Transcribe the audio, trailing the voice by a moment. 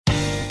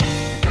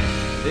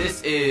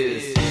This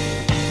is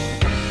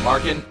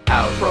Markin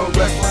Out. Pro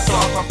Wrestling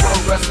Talk by Pro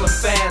Wrestling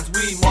fans.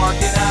 We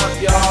marking out,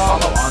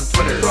 y'all. Follow on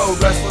Twitter. Pro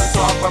Wrestling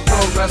Talk by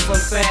Pro Wrestling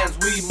fans.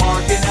 We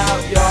marking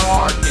out,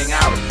 y'all. Marking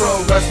Out.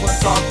 Pro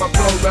Wrestling Talk by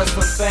Pro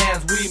Wrestling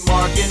fans. We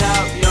marking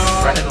out,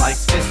 y'all. Brennan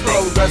likes fisting.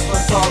 Pro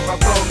Wrestling Talk by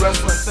Pro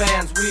Wrestling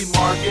fans. We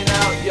marking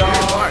out, y'all.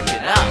 We're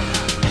marking out.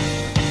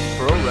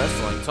 Pro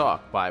Wrestling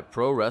Talk by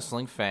Pro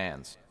Wrestling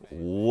fans.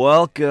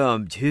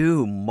 Welcome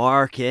to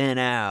Markin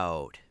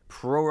Out,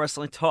 Pro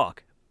Wrestling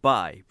Talk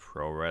by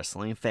Pro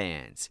Wrestling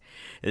fans.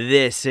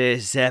 This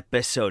is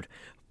episode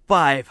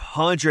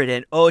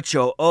 588,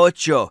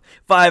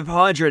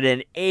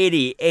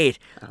 588.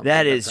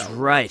 That is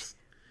right.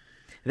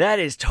 That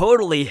is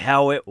totally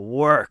how it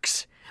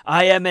works.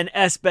 I am an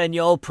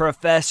Espanol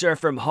professor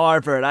from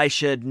Harvard, I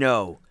should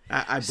know.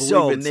 I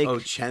believe it's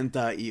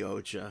ochenta y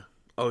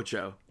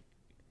ocho.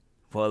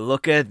 Well,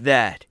 look at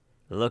that.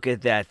 Look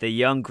at that. The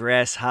young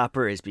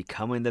grasshopper is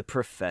becoming the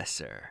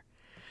professor.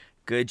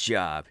 Good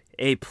job.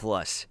 A+.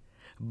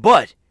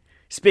 But,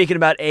 speaking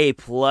about A+,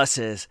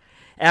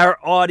 our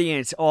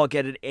audience all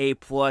get an A+,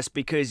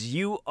 because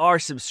you are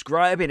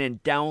subscribing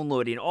and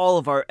downloading all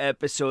of our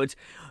episodes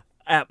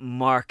at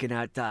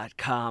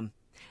markinout.com,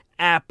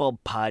 Apple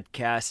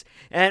Podcasts,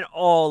 and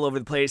all over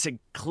the place,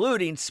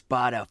 including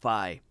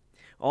Spotify.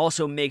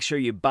 Also, make sure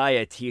you buy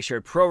a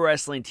t-shirt,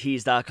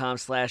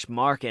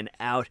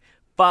 prowrestlingtees.com/markinout.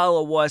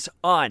 Follow us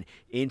on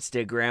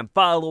Instagram.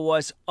 Follow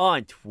us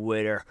on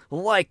Twitter.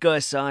 Like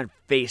us on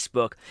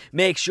Facebook.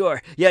 Make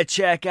sure you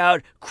check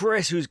out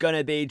Chris, who's going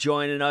to be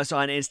joining us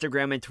on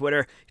Instagram and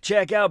Twitter.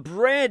 Check out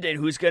Brandon,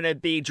 who's going to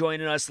be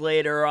joining us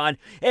later on,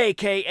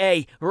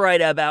 a.k.a.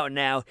 right about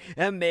now.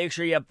 And make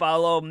sure you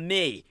follow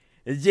me,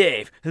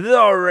 Dave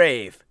the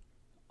Rave,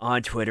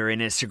 on Twitter and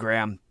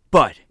Instagram.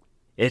 But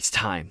it's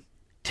time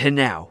to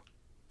now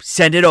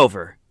send it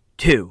over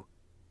to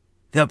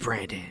the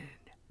Brandon.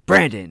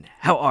 Brandon,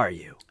 how are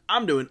you?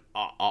 I'm doing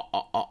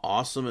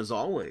awesome as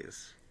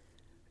always.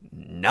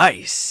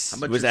 Nice.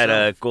 Was that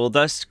a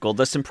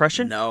Goldust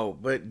impression? No,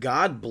 but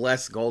God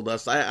bless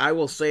Goldust. I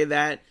will say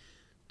that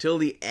till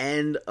the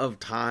end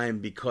of time,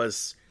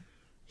 because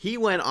he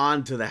went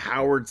on to the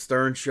Howard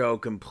Stern show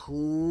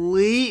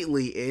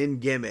completely in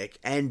gimmick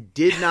and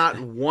did not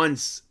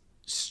once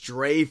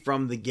stray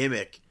from the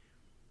gimmick.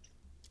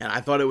 And I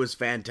thought it was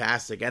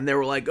fantastic. And they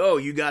were like, oh,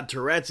 you got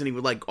Tourette's? And he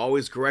would like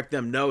always correct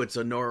them. No, it's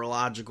a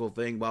neurological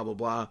thing, blah, blah,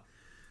 blah.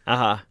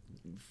 Uh-huh.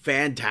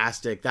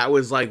 Fantastic. That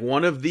was like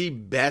one of the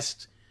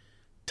best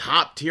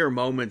top tier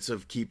moments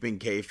of keeping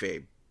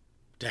kayfabe.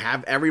 To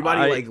have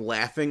everybody like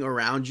laughing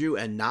around you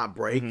and not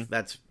break,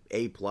 that's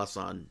A+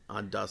 on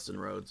Dustin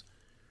Rhodes.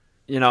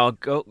 You know,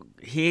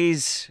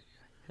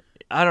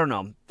 I don't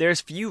know. There's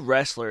few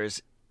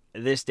wrestlers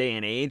this day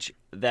and age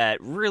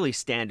that really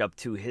stand up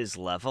to his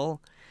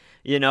level.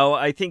 You know,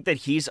 I think that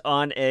he's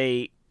on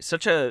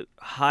such a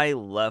high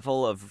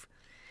level of,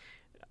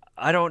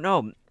 I don't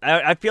know.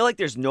 I feel like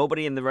there's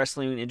nobody in the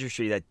wrestling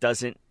industry that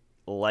doesn't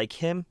like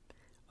him.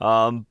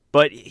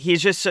 But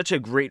he's just such a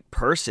great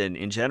person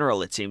in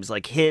general, it seems.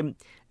 Like him,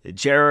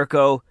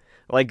 Jericho,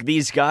 like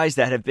these guys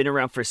that have been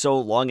around for so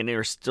long and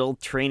they're still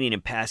training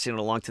and passing it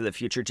along to the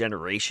future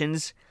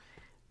generations.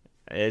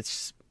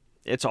 It's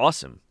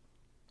awesome.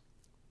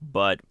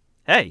 But,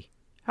 hey,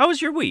 how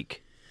was your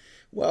week?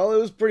 Well, it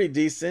was pretty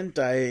decent.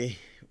 I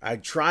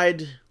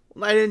tried.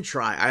 Well, I didn't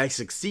try. I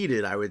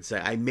succeeded, I would say.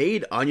 I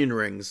made onion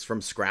rings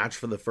from scratch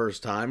for the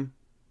first time.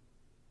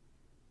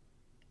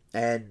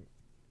 And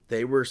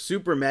they were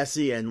super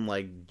messy and,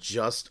 like,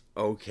 just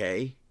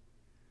okay.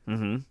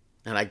 Mm-hmm.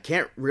 And I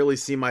can't really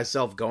see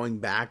myself going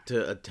back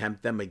to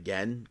attempt them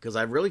again, because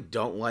I really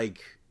don't like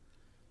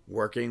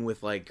working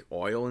with, like,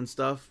 oil and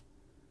stuff.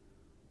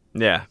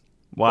 Yeah.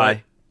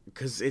 Why?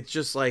 Because it's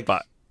just, like,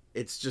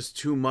 it's just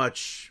too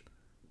much,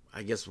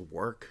 I guess,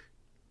 work.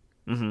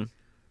 Mm-hmm.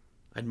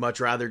 I'd much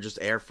rather just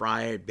air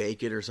fry it,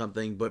 bake it or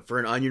something. But for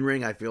an onion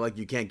ring, I feel like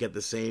you can't get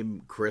the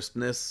same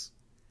crispness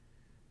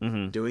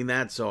doing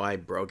that. So I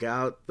broke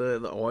out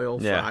the oil,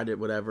 fried it,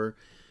 whatever.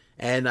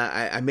 And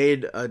I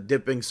made a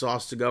dipping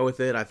sauce to go with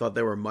it. I thought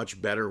they were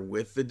much better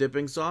with the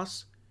dipping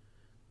sauce.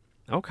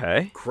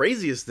 Okay.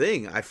 Craziest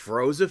thing, I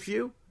froze a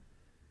few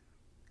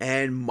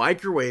and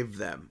microwaved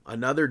them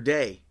another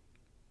day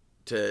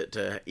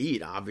to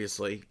eat,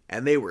 obviously.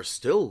 And they were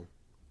still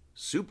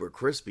super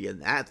crispy,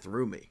 and that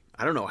threw me.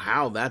 I don't know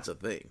how that's a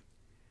thing.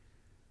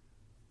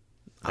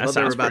 I thought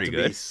they were about to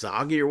be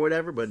soggy or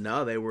whatever, but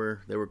no, they were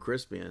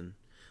crispy, and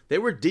they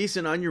were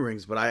decent onion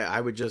rings. But I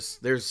would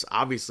just, there's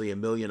obviously a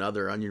million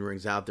other onion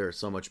rings out there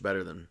so much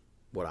better than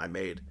what I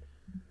made.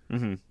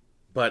 Mm-hmm.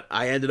 But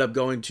I ended up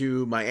going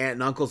to my aunt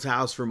and uncle's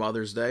house for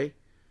Mother's Day.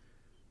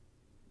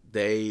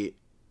 They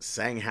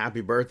sang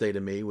happy birthday to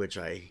me, which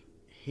I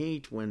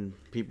hate when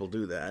people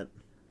do that.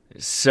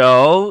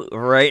 So,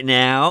 right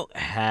now,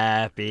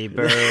 happy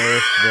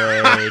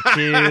birthday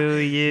to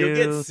you. You'll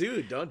get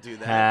sued. Don't do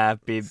that.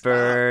 Happy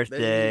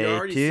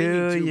birthday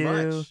to you.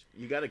 Much.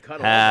 You got to cut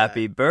all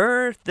Happy that.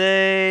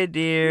 birthday,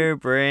 dear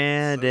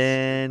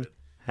Brandon. So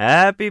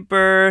Happy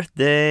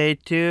birthday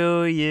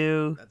to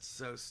you. That's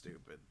so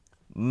stupid.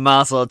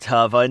 Mazel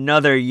tov,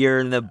 another year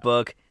in the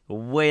book.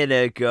 Way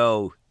to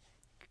go.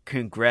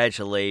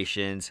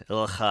 Congratulations,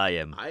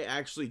 L'chaim. I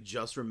actually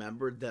just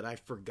remembered that I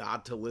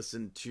forgot to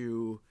listen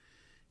to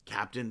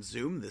Captain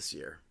Zoom this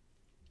year.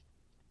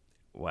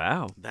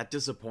 Wow. That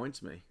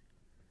disappoints me.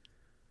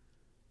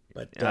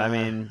 But I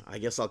mean, I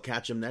guess I'll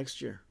catch him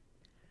next year.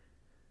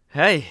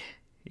 Hey,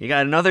 you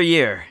got another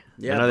year.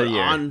 Yeah, another but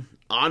year.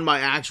 On my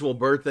actual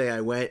birthday,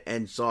 I went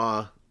and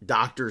saw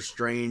Doctor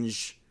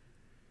Strange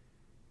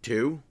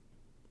 2.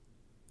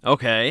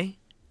 Okay.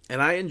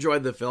 And I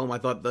enjoyed the film. I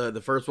thought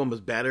the first one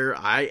was better.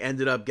 I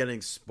ended up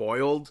getting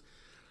spoiled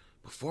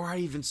before I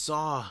even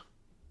saw.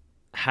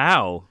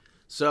 How?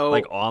 So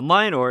like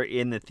online or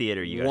in the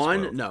theater? You got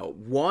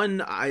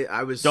spoiled?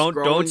 I was don't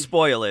scrolling.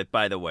 spoil it,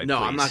 by the way. No,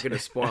 please. I'm not going to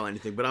spoil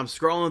anything. But I'm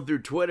scrolling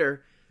through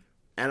Twitter,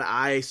 and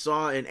I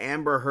saw an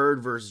Amber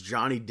Heard versus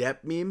Johnny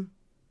Depp meme.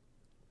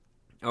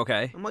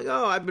 Okay. I'm like,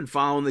 oh, I've been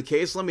following the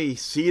case. Let me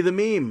see the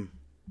meme.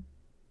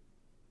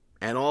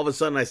 And all of a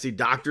sudden I see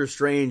Doctor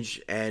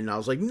Strange, and I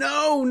was like,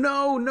 no,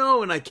 no,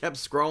 no. And I kept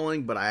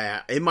scrolling, but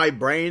I, in my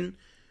brain,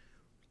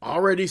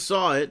 already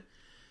saw it.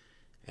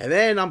 And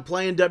then I'm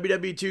playing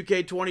WWE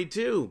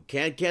 2K22.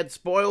 Can't get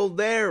spoiled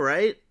there,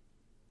 right?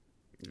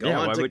 Go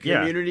on to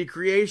Community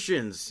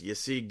Creations. You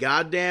see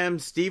goddamn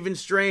Stephen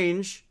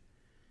Strange.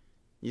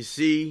 You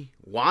see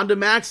Wanda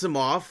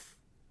Maximoff.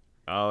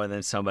 Oh, and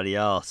then somebody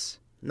else.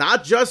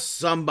 Not just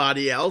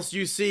somebody else.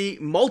 You see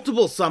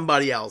multiple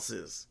somebody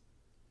else's.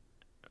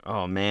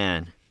 Oh,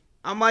 man.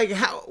 I'm like,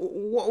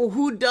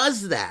 who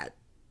does that?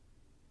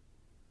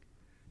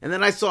 And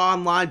then I saw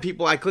online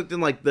people, I clicked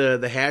in like the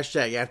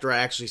hashtag after I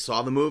actually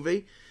saw the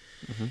movie.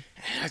 Mm-hmm.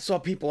 And I saw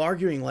people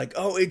arguing like,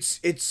 oh, I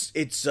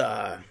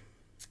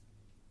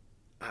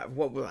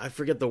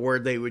forget the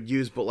word they would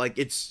use, but like,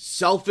 it's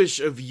selfish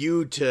of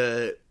you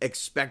to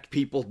expect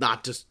people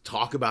not to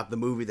talk about the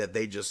movie that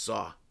they just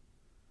saw.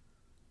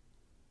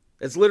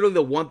 It's literally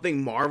the one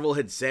thing Marvel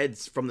had said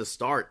from the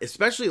start,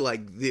 especially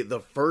like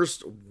the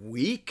first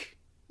week,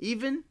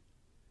 even.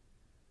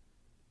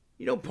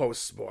 You don't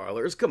post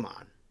spoilers, come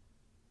on.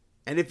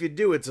 And if you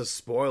do, it's a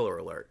spoiler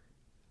alert.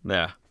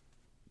 Yeah.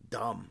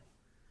 Dumb.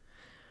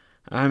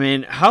 I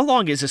mean, how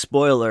long is a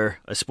spoiler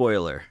a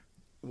spoiler?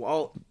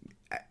 Well,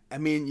 I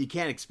mean, you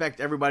can't expect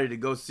everybody to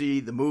go see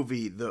the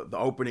movie the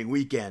opening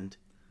weekend.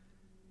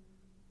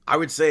 I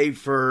would say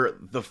for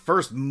the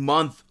first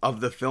month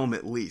of the film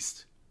at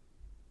least.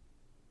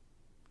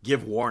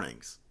 Give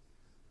warnings.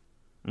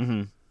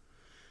 Mm-hmm.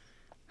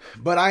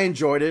 But I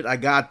enjoyed it. I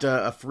got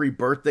a free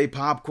birthday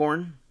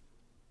popcorn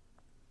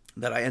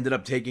that I ended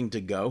up taking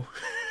to go.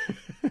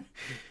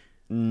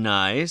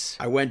 Nice.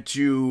 I went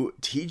to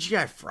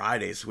TGI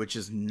Fridays, which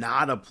is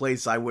not a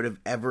place I would have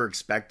ever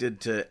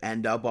expected to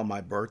end up on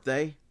my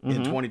birthday in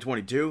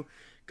 2022.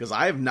 Because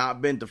I have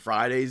not been to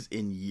Fridays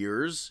in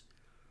years.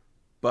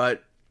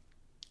 But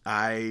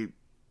my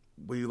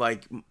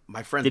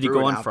friend. Did you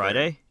go on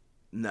Friday? There.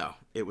 No,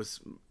 it was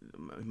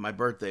my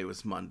birthday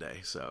was Monday,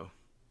 so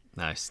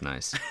nice.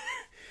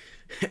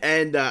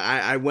 And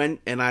I went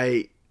and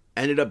I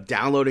ended up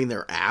downloading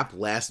their app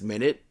last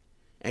minute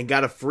and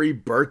got a free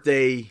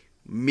birthday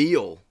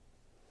meal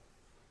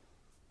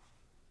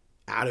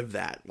out of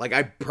that. Like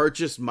I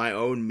purchased my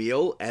own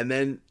meal, and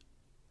then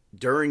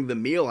during the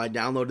meal I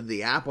downloaded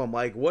the app. I'm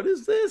like, what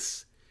is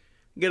this?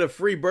 Get a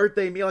free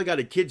birthday meal. I got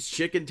a kid's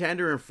chicken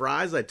tender and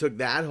fries. I took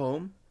that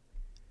home.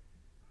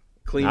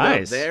 Cleaned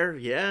up there,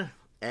 yeah.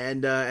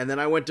 And then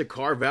I went to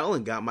Carvel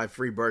and got my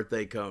free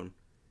birthday cone.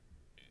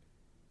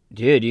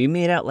 Dude, you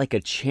made out like a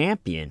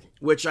champion.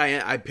 Which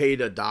I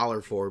paid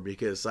 $1 for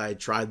because I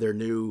tried their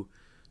new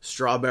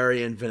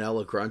strawberry and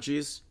vanilla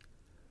crunchies.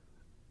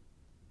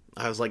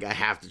 I was like, I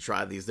have to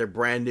try these. They're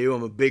brand new.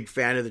 I'm a big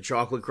fan of the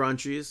chocolate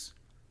crunchies,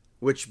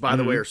 which, by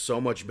the way, are so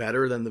much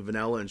better than the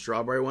vanilla and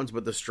strawberry ones.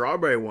 But the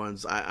strawberry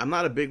ones, I'm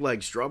not a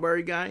big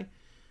strawberry guy,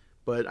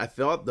 but I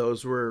thought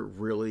those were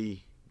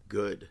really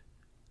good.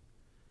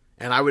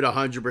 And I would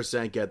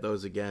 100% get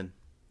those again.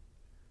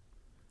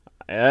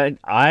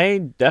 I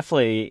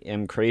definitely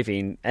am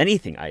craving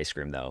anything ice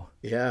cream, though.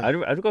 Yeah.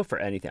 I'd go for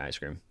anything ice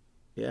cream.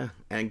 Yeah,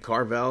 and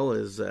Carvel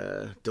is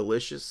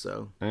delicious,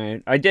 so. All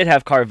right. I did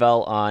have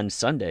Carvel on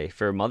Sunday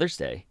for Mother's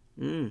Day.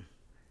 I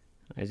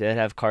did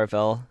have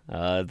Carvel,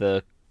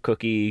 the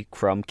cookie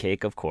crumb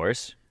cake, of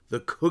course.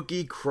 The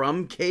cookie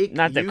crumb cake?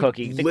 Not the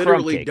cookie, the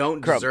literally crumb cake.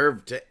 Don't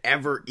deserve to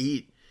ever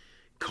eat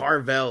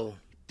Carvel.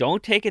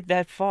 Don't take it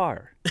that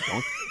far.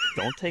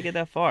 Don't take it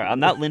that far.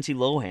 I'm not Lindsay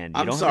Lohan.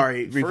 I'm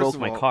sorry. Revoke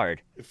my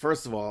card.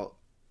 First of all,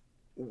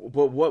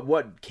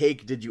 what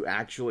cake did you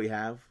actually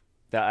have?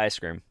 The ice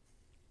cream.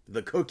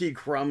 The cookie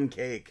crumb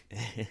cake.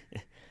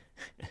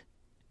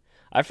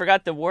 I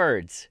forgot the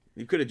words.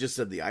 You could have just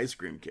said the ice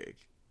cream cake.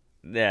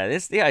 Yeah,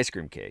 this is the ice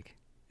cream cake.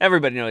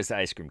 Everybody knows the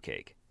ice cream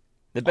cake.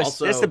 The best.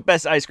 That's the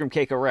best ice cream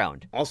cake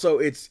around. Also,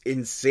 it's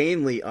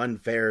insanely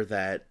unfair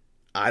that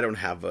I don't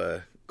have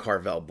a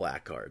Carvel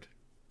Black card.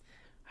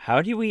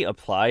 How do we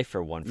apply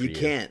for one for you? You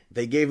can't.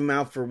 They gave them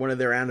out for one of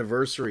their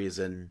anniversaries,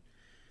 and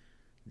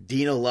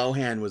Dina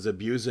Lohan was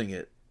abusing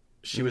it.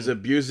 She was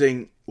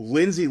abusing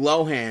Lindsay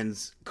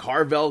Lohan's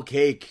Carvel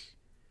cake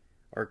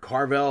or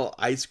Carvel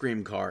ice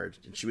cream card.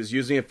 And she was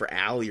using it for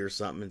Allie or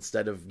something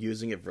instead of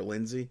using it for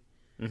Lindsay.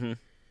 Mm-hmm.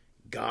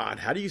 God,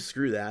 how do you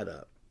screw that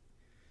up?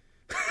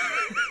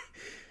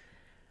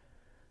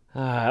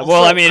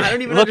 Well, I mean, I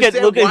don't even look at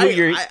who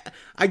you're.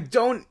 I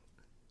don't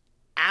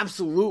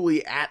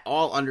absolutely at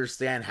all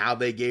understand how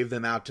they gave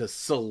them out to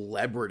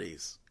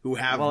celebrities who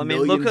have. Well, I mean,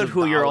 millions look at of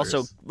who you're dollars.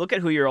 also. Look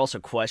at who you're also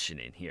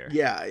questioning here.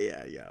 Yeah,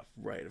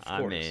 right. Of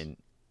course. I mean,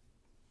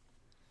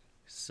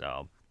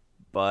 so,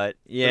 but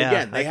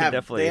yeah, but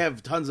again, they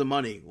have tons of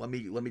money. Let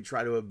me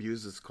try to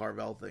abuse this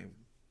Carvel thing.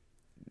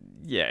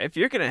 Yeah, if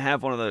you're gonna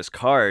have one of those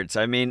cards,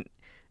 I mean,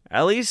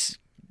 at least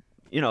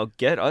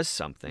get us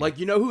something. Like,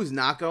 who's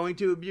not going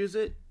to abuse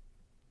it?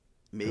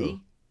 Me. Who?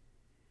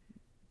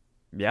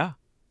 Yeah.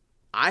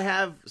 I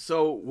have.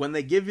 So when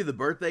they give you the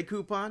birthday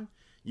coupon,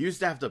 you used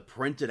to have to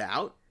print it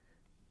out.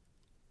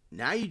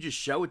 Now you just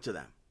show it to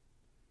them.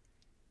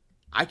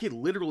 I could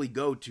literally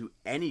go to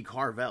any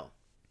Carvel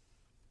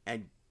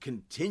and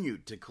continue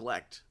to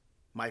collect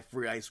my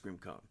free ice cream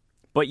cone.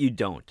 But you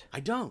don't. I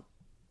don't.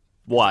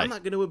 Why? I'm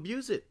not going to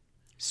abuse it.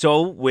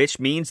 So, which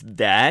means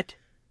that?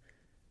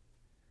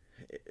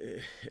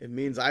 It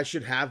means I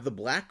should have the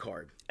black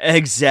card.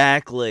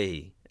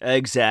 Exactly.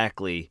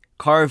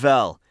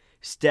 Carvel,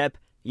 step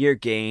your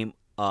game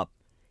up.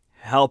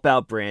 Help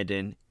out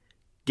Brandon.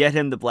 Get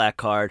him the black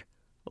card.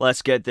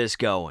 Let's get this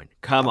going.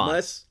 Come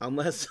on.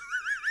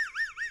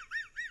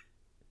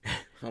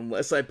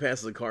 Unless I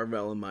pass the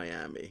Carvel in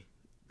Miami,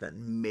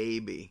 then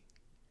maybe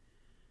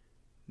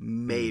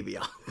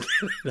I'll get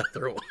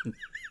another one.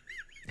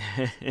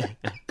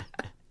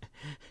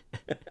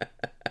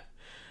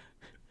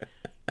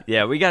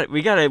 Yeah, we got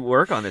to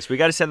work on this. We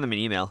got to send them an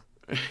email.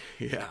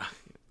 Yeah.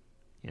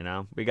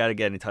 We got to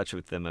get in touch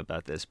with them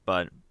about this.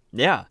 But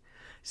yeah,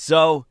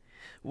 so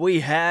we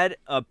had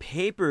a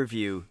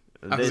pay-per-view.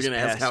 I was going to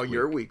ask how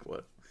your week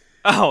was.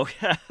 Oh,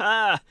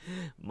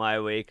 my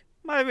week.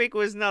 My week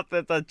was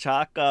nothing to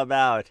talk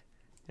about.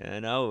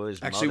 It was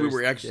actually we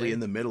were actually Day. in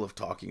the middle of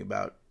talking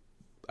about,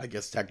 I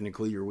guess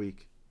technically your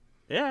week.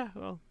 Yeah,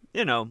 well,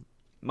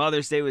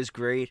 Mother's Day was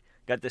great.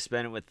 Got to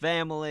spend it with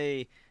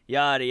family.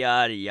 Yada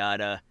yada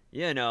yada.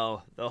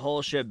 The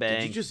whole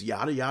shebang. Did you just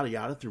yada yada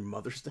yada through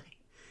Mother's Day?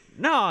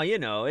 No,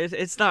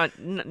 it's not.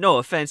 No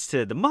offense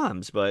to the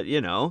moms, but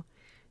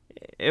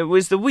it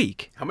was the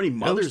week. How many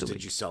mothers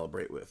did you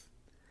celebrate with?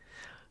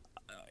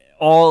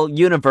 All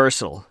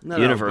universal. No,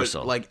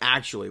 universal. But, like,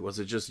 actually, was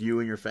it just you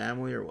and your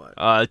family or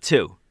what?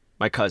 2.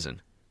 My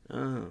cousin.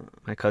 Oh.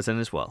 My cousin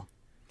as well.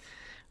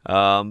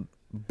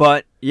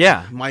 But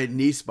yeah. My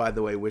niece, by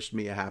the way, wished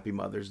me a happy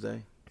Mother's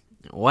Day.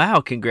 Wow!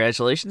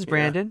 Congratulations,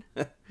 Brandon.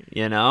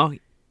 Yeah.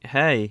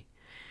 Hey,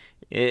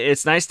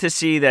 it's nice to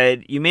see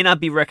that you may not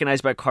be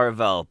recognized by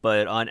Carvel,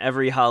 but on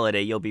every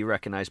holiday you'll be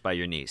recognized by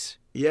your niece.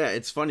 Yeah,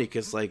 it's funny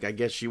because, like, I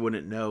guess she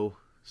wouldn't know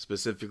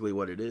specifically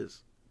what it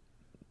is.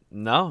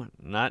 No,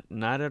 not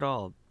at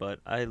all.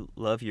 But I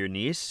love your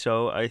niece,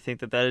 so I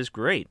think that is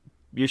great.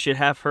 You should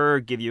have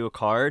her give you a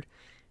card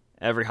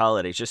every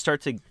holiday. Just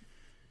start to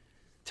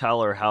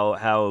tell her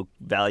how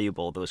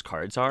valuable those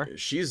cards are.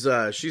 She's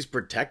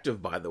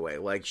protective, by the way.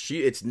 Like,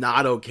 it's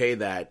not okay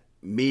that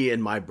me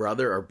and my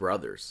brother are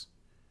brothers.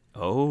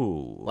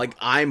 Oh. Like,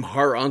 I'm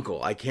her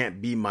uncle. I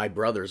can't be my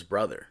brother's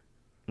brother.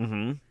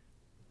 Mm-hmm.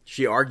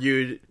 She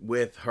argued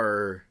with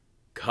her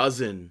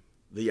cousin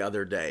the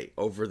other day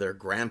over their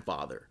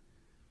grandfather.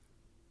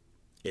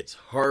 It's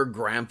her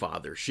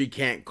grandfather. She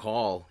can't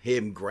call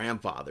him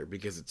grandfather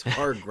because it's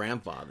her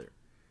grandfather.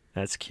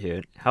 That's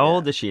cute. How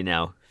old is she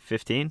now?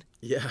 15?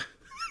 Yeah.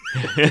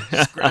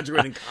 She's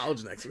graduating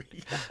college next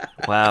week.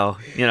 Wow.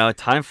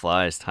 Time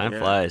flies. Time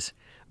flies.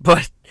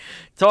 But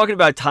talking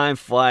about time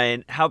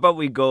flying, how about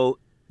we go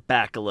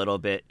back a little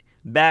bit?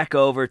 Back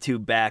over to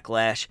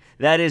Backlash.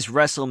 That is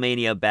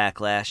WrestleMania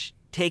Backlash,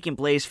 taking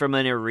place from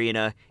an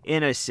arena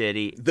in a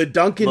city. The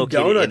Dunkin'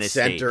 Donuts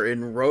Center state.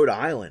 in Rhode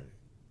Island.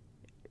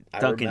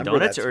 Dunkin'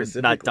 Donuts or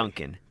not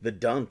Dunkin'? The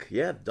Dunk.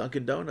 Yeah,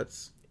 Dunkin'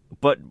 Donuts.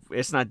 But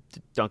it's not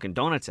Dunkin'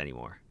 Donuts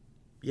anymore.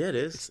 Yeah, it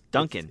is. It's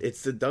Dunkin'.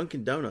 It's the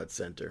Dunkin' Donuts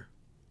Center.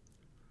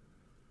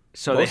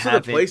 So most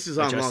of the places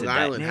on adjusted Long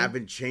Island name?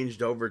 haven't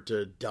changed over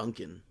to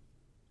Dunkin'.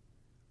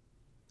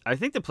 I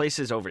think the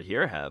places over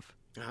here have.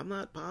 I'm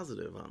not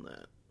positive on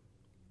that.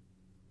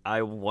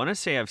 I want to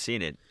say I've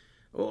seen it.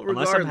 Well,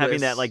 unless I'm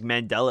having that like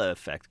Mandela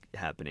effect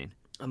happening.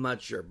 I'm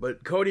not sure.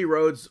 But Cody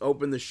Rhodes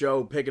opened the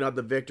show picking up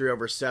the victory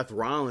over Seth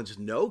Rollins.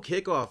 No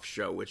kickoff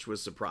show, which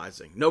was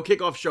surprising. No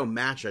kickoff show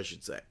match, I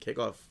should say.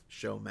 Kickoff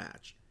show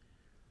match.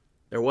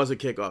 There was a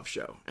kickoff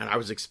show, and I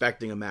was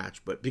expecting a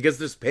match. But because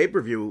this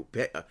pay-per-view,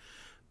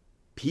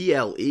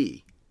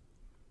 PLE,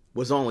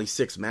 was only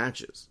 6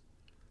 matches.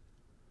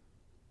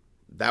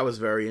 That was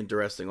very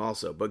interesting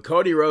also. But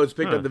Cody Rhodes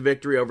picked up the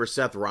victory over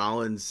Seth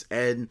Rollins,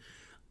 and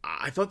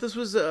I thought this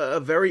was a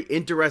very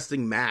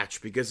interesting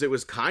match because it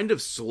was kind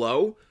of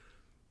slow,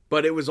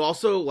 but it was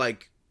also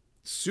like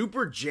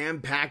super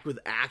jam-packed with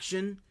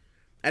action.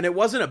 And it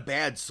wasn't a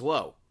bad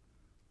slow.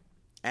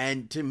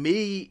 And to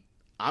me,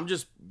 I'm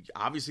just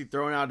obviously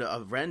throwing out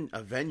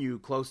a venue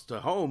close to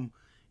home.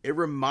 It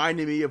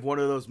reminded me of one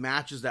of those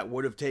matches that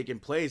would have taken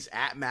place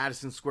at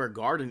Madison Square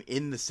Garden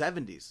in the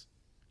 70s,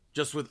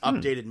 just with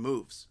updated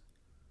moves.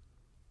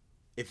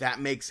 If that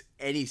makes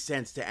any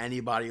sense to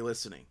anybody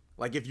listening.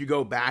 Like if you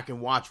go back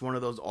and watch one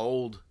of those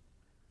old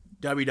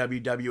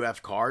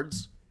WWF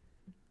cards,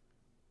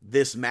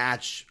 this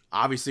match,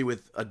 obviously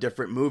with a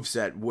different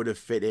moveset, would have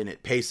fit in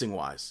it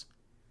pacing-wise.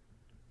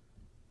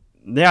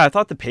 Yeah, I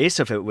thought the pace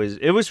of it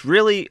was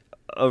really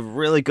a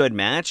really good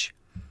match.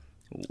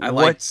 I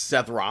liked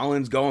Seth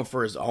Rollins going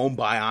for his own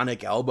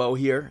bionic elbow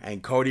here,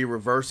 and Cody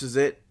reverses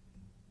it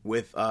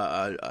with,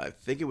 I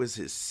think it was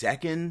his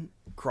second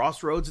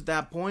Crossroads at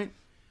that point.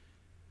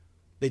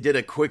 They did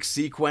a quick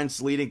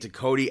sequence leading to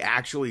Cody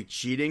actually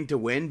cheating to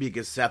win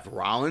because Seth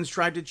Rollins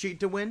tried to cheat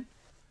to win.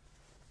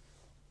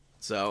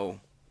 So,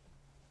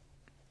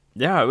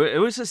 yeah, it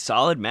was a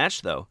solid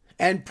match, though.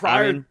 And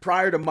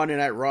prior to Monday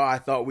Night Raw, I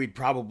thought we'd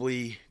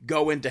probably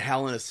go into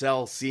Hell in a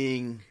Cell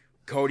seeing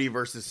Cody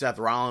versus Seth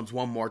Rollins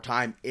one more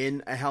time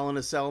in a Hell in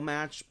a Cell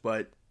match,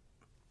 but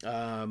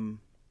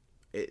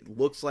it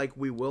looks like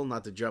we will.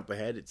 Not to jump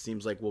ahead, it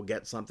seems like we'll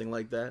get something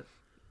like that.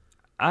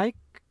 I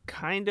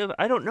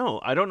don't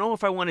know. I don't know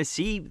if I want to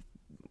see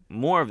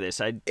more of this.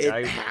 It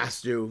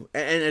has to,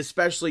 and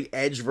especially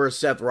Edge versus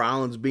Seth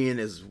Rollins being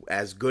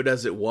as good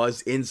as it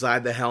was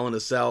inside the Hell in a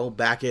Cell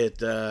back at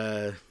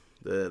the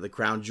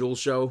Crown Jewel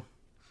show.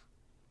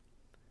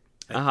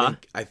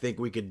 I think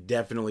we could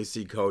definitely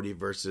see Cody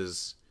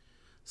versus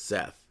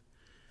Seth,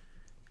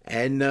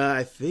 and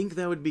I think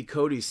that would be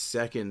Cody's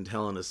second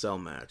Hell in a Cell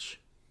match.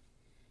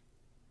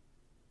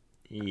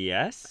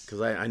 Yes, because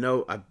I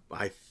know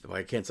I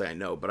can't say I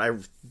know, but I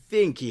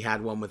think he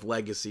had one with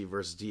Legacy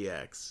versus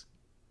DX.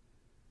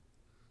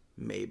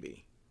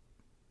 Maybe.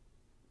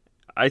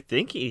 I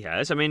think he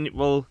has. I mean,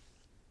 well,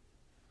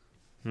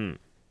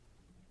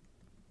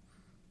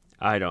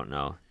 I don't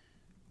know.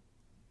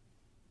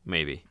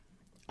 Maybe.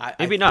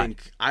 Maybe not.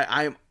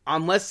 I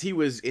unless he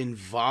was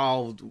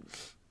involved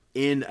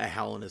in a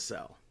Hell in a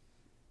Cell.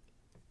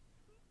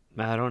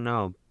 I don't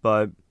know,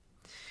 but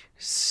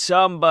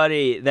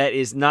somebody that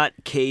is not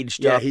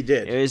caged up. Yeah, he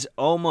did. It was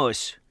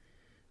almost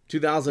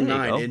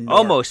 2009 in Newark.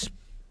 Almost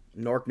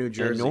Newark, New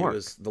Jersey. It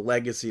was the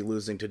Legacy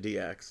losing to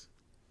DX.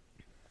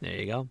 There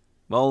you go.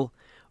 Well,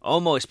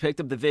 almost picked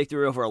up the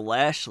victory over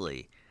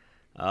Lashley.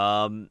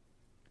 I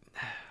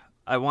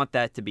want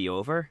that to be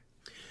over.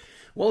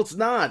 Well, it's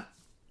not.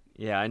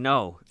 Yeah, I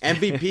know.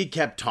 MVP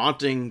kept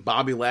taunting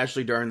Bobby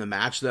Lashley during the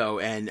match, though,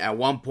 and at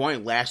one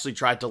point, Lashley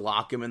tried to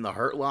lock him in the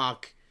Hurt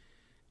Lock,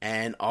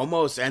 and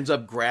almost ends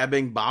up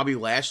grabbing Bobby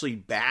Lashley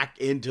back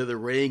into the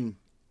ring,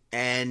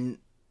 and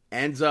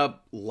ends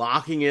up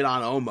locking it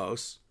on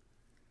Omos,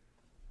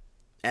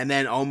 and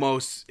then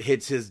Omos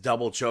hits his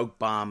double choke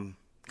bomb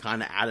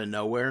kind of out of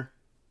nowhere.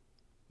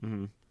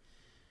 Mm-hmm.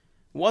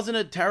 Wasn't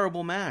a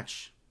terrible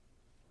match.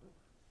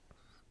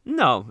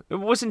 No, it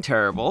wasn't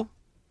terrible.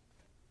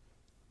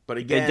 But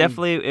again,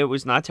 it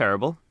was not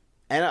terrible.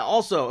 And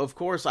also, of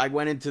course, I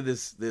went into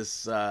this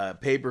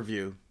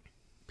pay-per-view,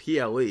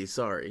 PLE,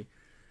 sorry,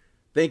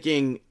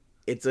 thinking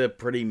it's a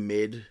pretty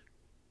mid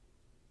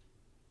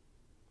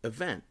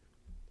event.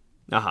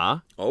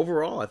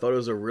 Overall, I thought it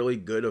was a really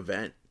good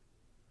event.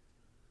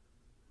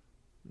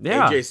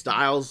 Yeah. AJ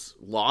Styles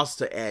lost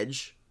to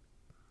Edge.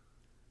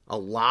 A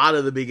lot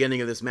of the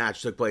beginning of this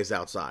match took place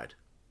outside.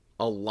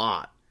 A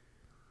lot.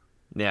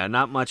 Yeah,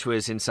 not much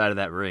was inside of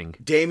that ring.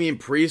 Damian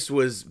Priest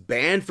was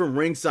banned from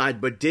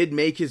ringside, but did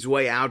make his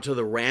way out to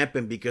the ramp,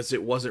 and because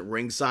it wasn't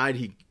ringside,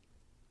 he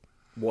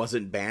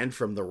wasn't banned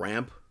from the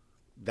ramp.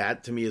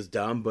 That, to me, is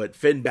dumb, but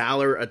Finn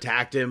Balor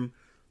attacked him.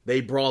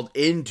 They brawled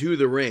into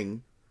the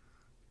ring,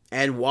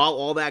 and while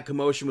all that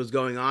commotion was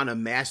going on, a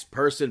masked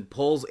person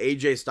pulls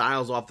AJ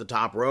Styles off the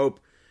top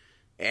rope.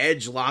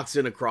 Edge locks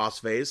in a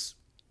crossface,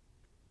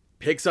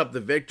 picks up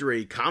the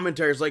victory.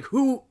 Commentary's like,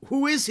 who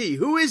is he?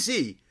 Who is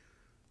he?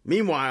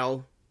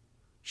 Meanwhile,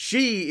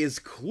 she is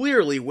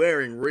clearly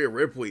wearing Rhea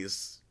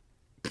Ripley's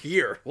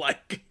gear.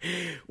 Like,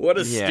 what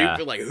a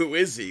stupid, like, who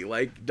is he?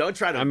 Like, don't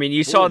try to I mean,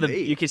 you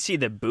could see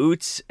the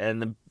boots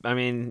and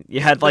you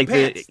had like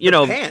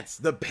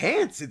the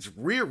pants. It's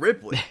Rhea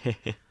Ripley.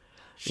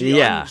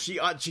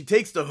 She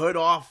takes the hood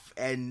off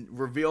and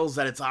reveals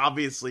that it's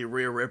obviously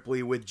Rhea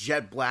Ripley with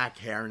jet black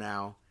hair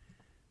now.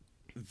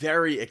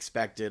 Very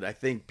expected. I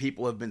think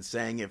people have been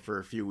saying it for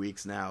a few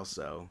weeks now,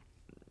 so.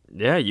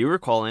 Yeah, you were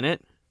calling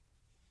it.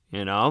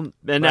 And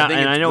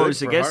I know it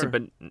was against it,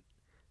 but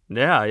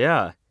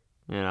yeah,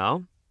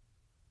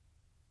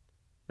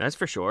 that's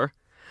for sure.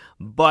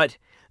 But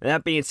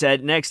that being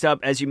said, next up,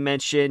 as you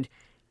mentioned,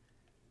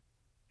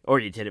 or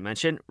you didn't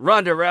mention,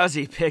 Ronda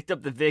Rousey picked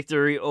up the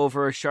victory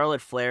over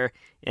Charlotte Flair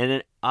in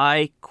an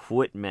I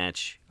Quit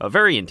match, a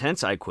very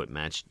intense I Quit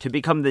match, to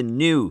become the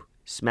new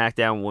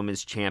SmackDown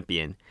Women's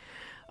Champion.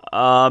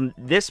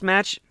 This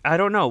match, I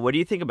don't know. What do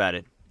you think about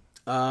it?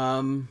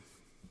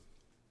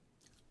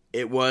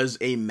 It was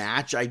a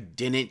match I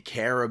didn't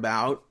care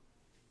about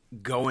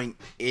going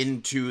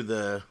into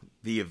the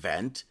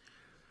event.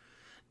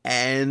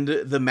 And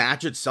the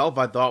match itself,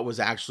 I thought, was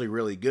actually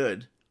really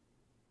good.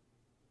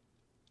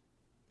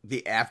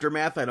 The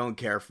aftermath, I don't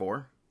care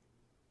for.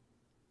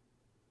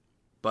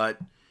 But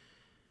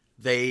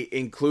they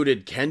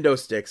included kendo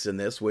sticks in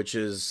this, which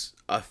is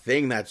a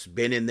thing that's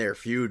been in their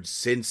feud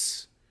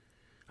since,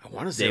 I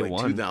want to say, Day like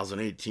one.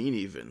 2018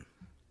 even.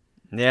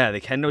 Yeah,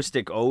 the kendo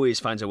stick always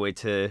finds a way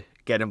to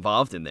get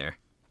involved in there.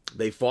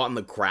 They fought in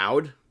the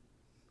crowd.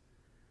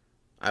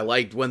 I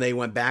liked when they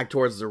went back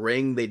towards the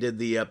ring, they did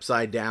the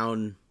upside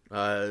down,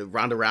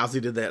 Ronda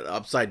Rousey did that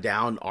upside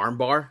down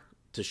armbar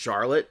to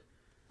Charlotte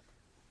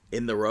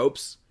in the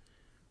ropes.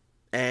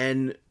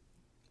 And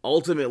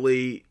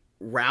ultimately,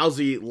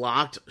 Rousey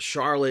locked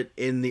Charlotte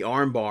in the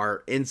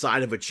armbar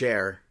inside of a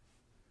chair.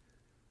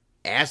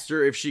 Asked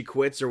her if she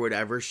quits or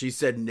whatever. She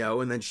said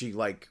no, and then she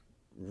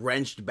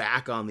wrenched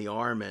back on the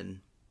arm,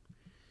 and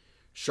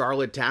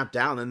Charlotte tapped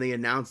out. And then they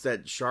announced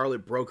that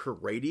Charlotte broke her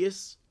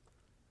radius.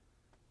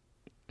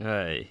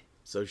 Hey.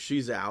 So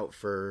she's out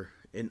for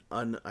an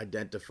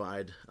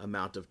unidentified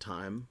amount of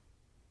time.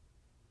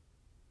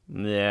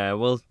 Yeah,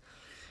 well,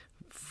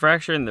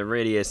 fracturing the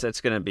radius,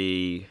 that's going to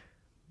be...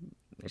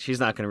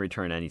 She's not going to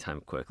return anytime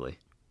quickly.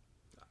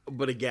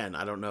 But again,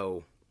 I don't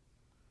know.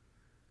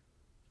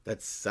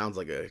 That sounds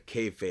like a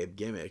kayfabe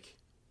gimmick.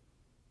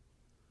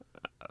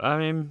 I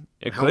mean,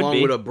 it How could long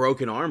be. would a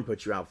broken arm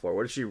put you out for?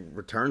 What if she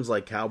returns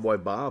like Cowboy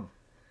Bob?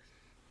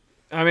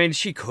 I mean,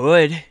 she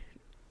could.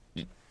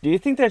 Do you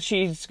think that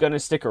she's going to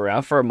stick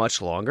around for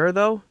much longer,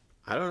 though?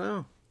 I don't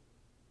know.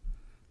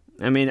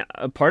 I mean,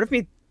 a part of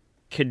me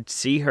could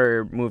see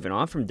her moving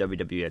on from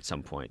WWE at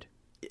some point.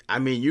 I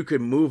mean, you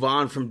could move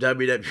on from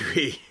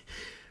WWE.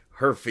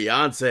 Her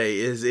fiance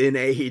is in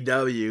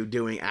AEW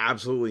doing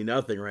absolutely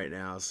nothing right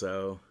now,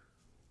 so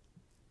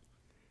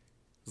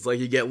it's like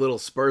you get little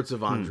spurts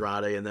of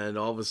Andrade, and then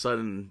all of a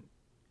sudden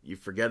you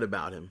forget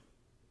about him.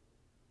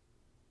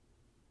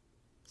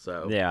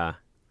 So Yeah,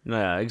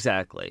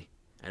 exactly.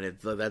 and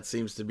that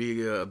seems to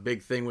be a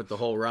big thing with the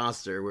whole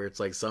roster, where it's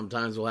like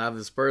sometimes we'll have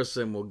this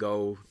person, we'll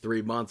go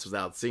 3 months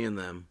without seeing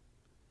them.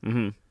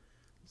 Mm-hmm.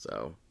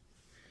 So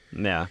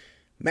Yeah.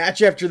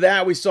 match after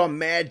that, we saw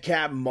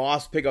Madcap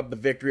Moss pick up the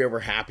victory over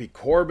Happy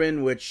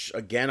Corbin, which,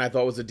 again, I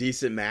thought was a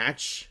decent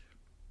match.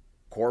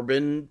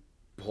 Corbin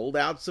pulled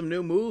out some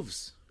new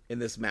moves in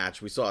this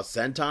match. We saw a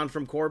senton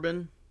from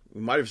Corbin.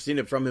 We might have seen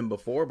it from him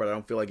before, but I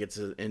don't feel like it's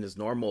in his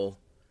normal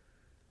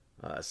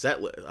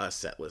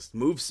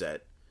move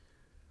set.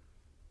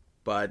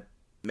 But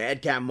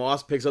Madcap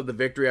Moss picks up the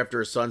victory after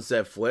a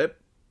sunset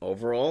flip.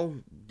 Overall,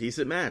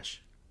 decent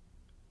match.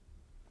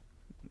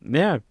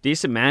 Yeah,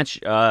 decent match.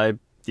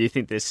 Do you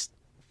think this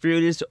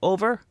feud is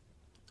over?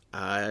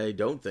 I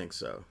don't think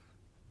so.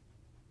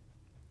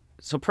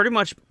 So pretty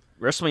much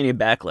WrestleMania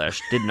Backlash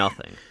did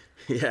nothing.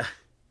 Yeah.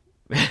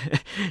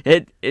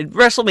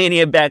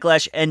 WrestleMania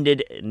Backlash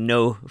ended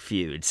no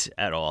feuds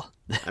at all.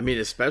 I mean,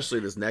 especially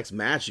this next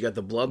match. You got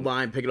the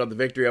Bloodline picking up the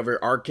victory over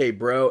RK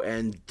Bro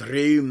and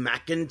Drew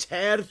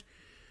McIntyre,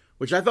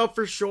 which I thought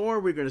for sure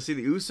we were going to see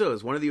the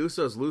Usos. One of the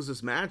Usos lose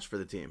this match for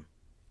the team.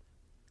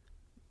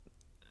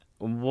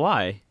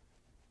 Why?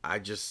 I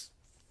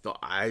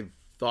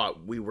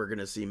thought we were going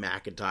to see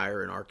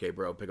McIntyre and RK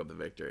Bro pick up the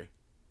victory.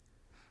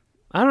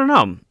 I don't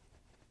know.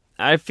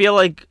 I feel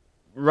like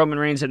Roman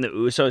Reigns and the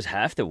Usos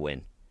have to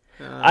win.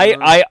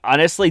 I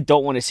honestly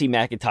don't want to see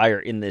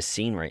McIntyre in this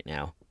scene right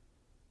now.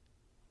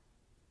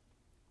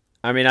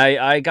 I mean,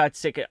 I got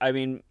sick of, I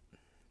mean,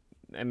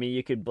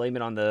 you could blame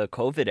it on the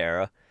COVID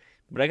era,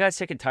 but I got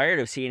sick and tired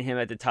of seeing him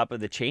at the top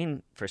of the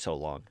chain for so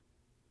long.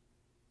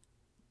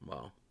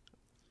 Well,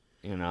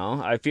 you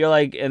know, I feel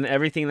like in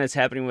everything that's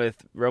happening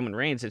with Roman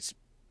Reigns, it's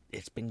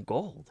been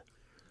gold.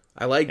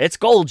 It's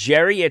gold,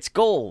 Jerry. It's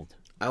gold.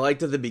 I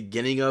liked at the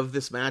beginning of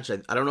this match, I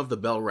don't know if the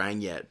bell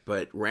rang yet,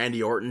 but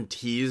Randy Orton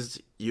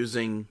teased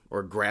using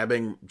or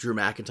grabbing Drew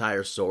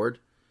McIntyre's sword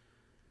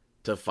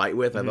to fight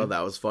with. I thought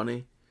that was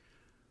funny.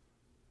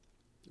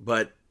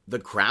 But the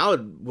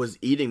crowd was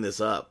eating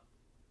this up.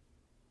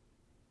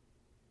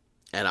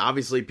 And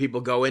obviously people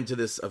go into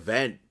this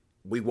event,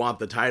 we want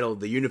the title,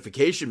 the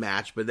unification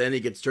match, but then it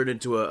gets turned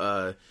into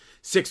a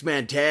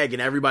six-man tag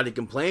and everybody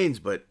complains.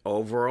 But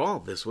overall,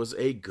 this was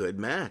a good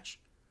match.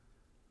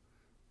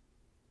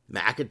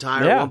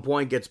 McIntyre at one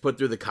point gets put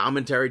through the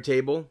commentary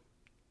table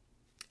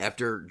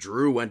after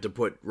Drew went to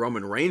put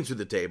Roman Reigns through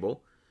the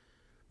table.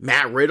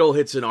 Matt Riddle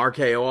hits an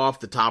RKO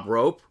off the top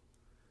rope,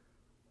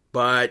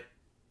 but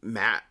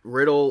Matt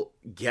Riddle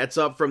gets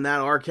up from that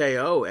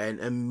RKO and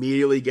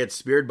immediately gets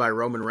speared by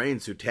Roman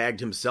Reigns, who tagged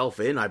himself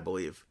in, I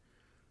believe.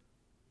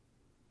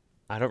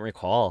 I don't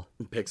recall.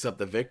 And picks up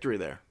the victory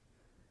there.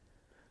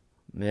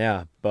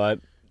 Yeah,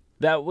 but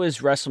that was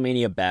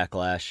WrestleMania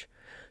Backlash.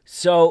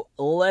 So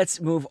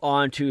let's move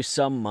on to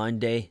some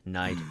Monday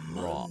Night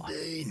Raw.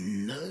 Monday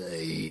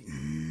Night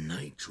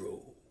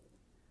Nitro.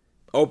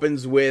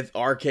 Opens with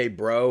RK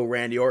Bro,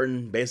 Randy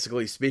Orton,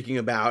 basically speaking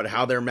about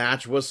how their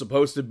match was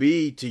supposed to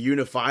be to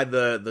unify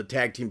the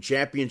tag team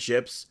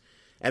championships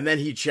And then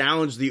he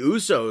challenged the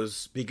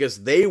Usos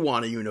because they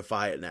want to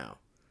unify it now.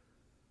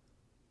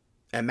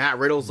 And Matt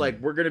Riddle's like,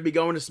 we're going to be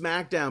going to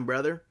SmackDown,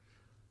 brother.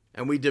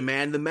 And we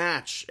demand the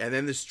match. And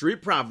then the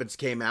Street Profits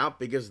came out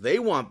because they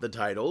want the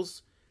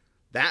titles.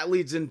 That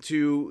leads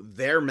into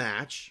their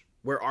match,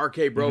 where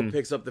RK Bro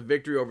picks up the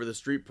victory over the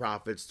Street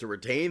Profits to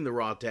retain the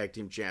Raw Tag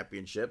Team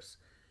Championships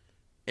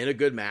in a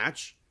good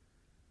match.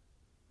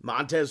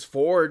 Montez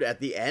Ford, at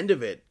the end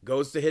of it,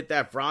 goes to hit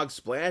that frog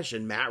splash,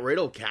 and Matt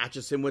Riddle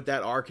catches him with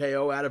that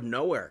RKO out of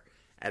nowhere.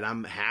 And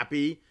I'm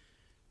happy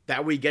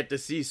that we get to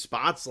see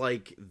spots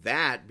like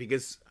that,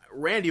 because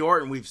Randy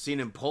Orton, we've seen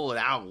him pull it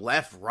out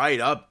left, right,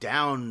 up,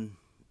 down,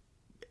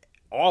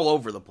 all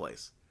over the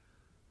place.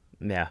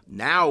 Yeah.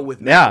 Now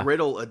with Matt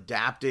Riddle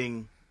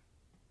adopting,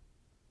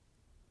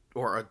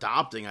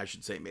 I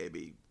should say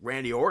maybe,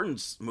 Randy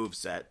Orton's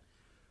moveset,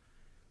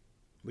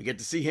 we get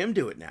to see him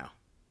do it now.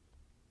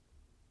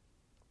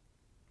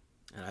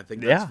 And I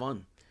think that's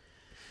fun.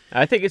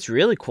 I think it's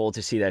really cool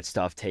to see that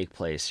stuff take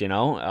place, you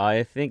know?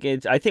 I think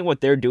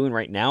what they're doing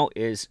right now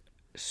is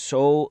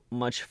so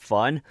much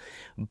fun,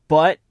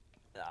 but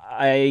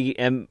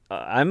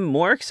I'm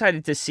more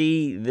excited to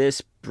see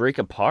this break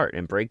apart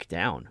and break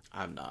down.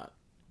 I'm not.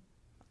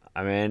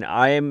 I mean,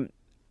 I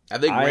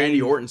think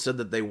Randy Orton said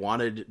that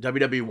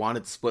WWE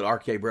wanted to split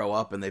RK Bro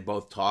up, and they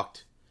both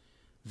talked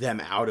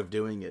them out of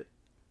doing it.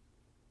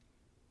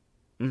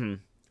 Mm-hmm.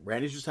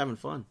 Randy's just having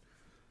fun.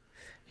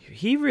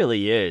 He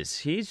really is.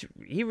 He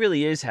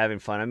really is having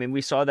fun. I mean,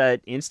 we saw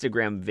that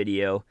Instagram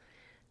video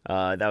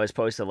that was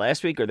posted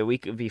last week or the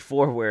week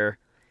before where,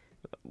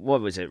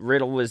 what was it?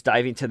 Riddle was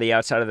diving to the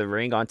outside of the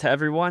ring onto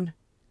everyone.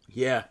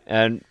 Yeah.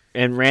 And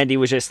Randy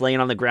was just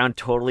laying on the ground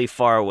totally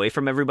far away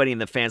from everybody,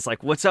 and the fans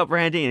like, "What's up,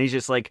 Randy?" And he's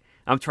just like,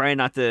 "I'm trying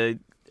not to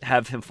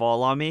have him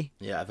fall on me."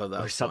 Yeah, I thought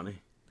that was funny.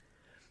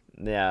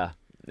 Yeah.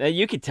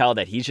 You could tell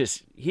that he's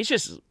just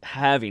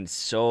having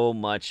so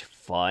much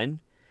fun.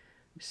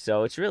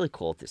 So it's really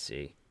cool to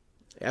see.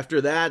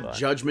 After that,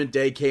 Judgment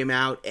Day came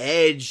out.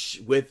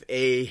 Edge with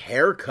a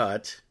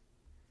haircut.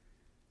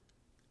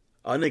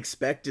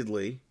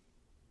 Unexpectedly.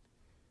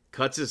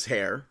 Cuts his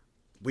hair.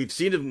 We've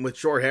seen him with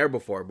short hair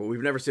before, but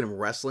we've never seen him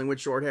wrestling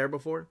with short hair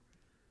before.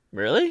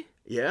 Really?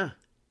 Yeah.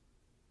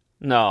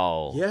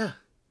 No. Yeah.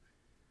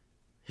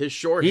 His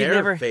short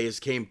hair phase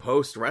came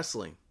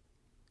post-wrestling.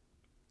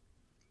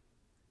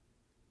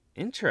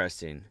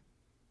 Interesting.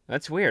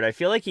 That's weird. I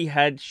feel like he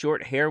had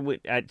short hair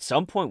at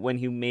some point when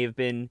he may have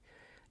been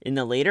in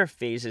the later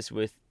phases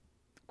with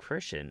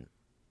Christian.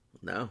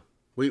 No.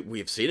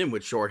 We've seen him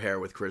with short hair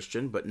with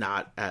Christian, but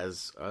not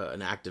as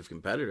an active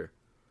competitor.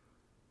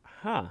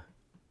 Huh.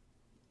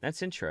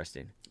 That's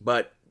interesting.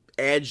 But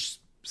Edge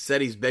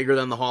said he's bigger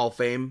than the Hall of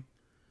Fame.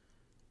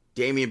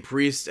 Damian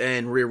Priest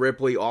and Rhea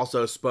Ripley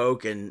also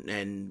spoke,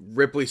 and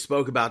Ripley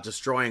spoke about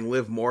destroying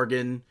Liv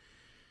Morgan.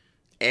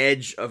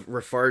 Edge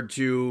referred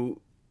to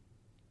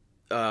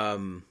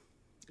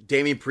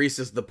Damian Priest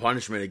as the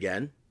punishment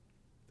again.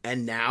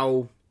 And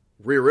now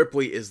Rhea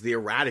Ripley is the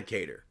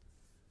eradicator.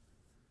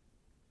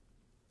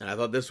 And I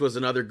thought this was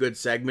another good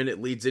segment.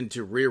 It leads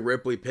into Rhea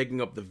Ripley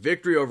picking up the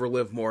victory over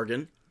Liv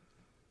Morgan.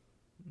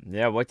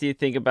 Yeah, what do you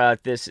think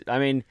about this? I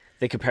mean,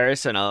 the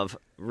comparison of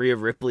Rhea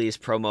Ripley's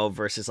promo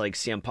versus like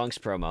CM Punk's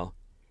promo.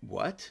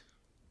 What?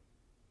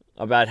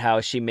 About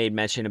how she made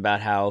mention about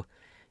how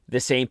the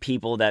same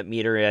people that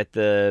meet her at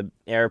the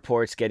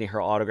airports getting her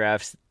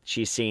autographs,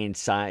 she's seeing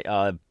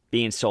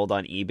being sold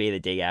on eBay the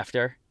day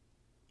after.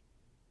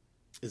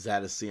 Is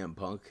that a CM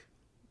Punk?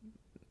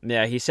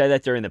 Yeah, he said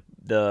that during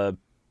the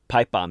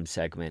pipe bomb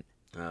segment.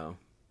 Oh.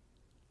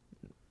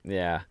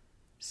 Yeah.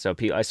 So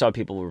I saw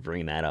people were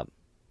bringing that up.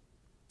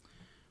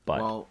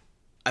 Well,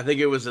 I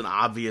think it was an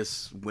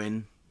obvious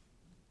win.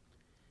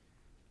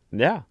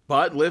 Yeah.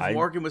 But Liv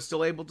Morgan was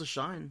still able to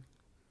shine.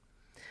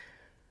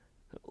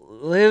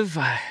 Liv,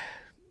 I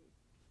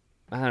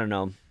don't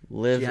know.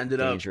 Liv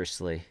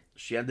dangerously.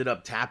 She ended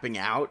up tapping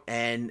out,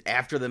 and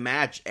after the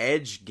match,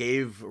 Edge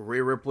gave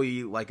Rhea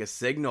Ripley like a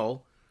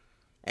signal,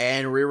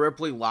 and Rhea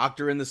Ripley locked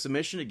her in the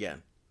submission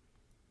again.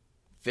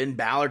 Finn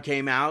Balor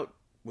came out,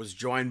 was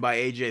joined by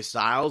AJ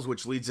Styles,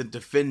 which leads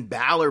into Finn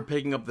Balor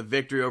picking up the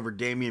victory over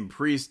Damian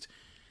Priest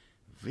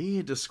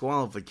via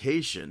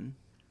disqualification.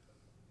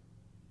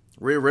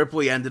 Rhea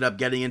Ripley ended up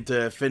getting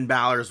into Finn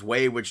Balor's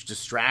way, which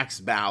distracts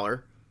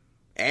Balor.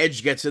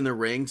 Edge gets in the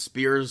ring,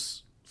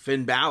 spears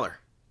Finn Balor.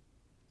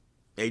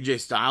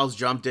 AJ Styles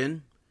jumped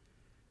in.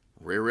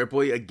 Rhea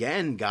Ripley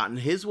again got in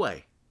his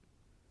way.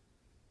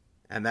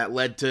 And that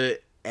led to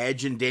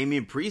Edge and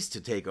Damian Priest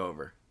to take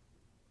over.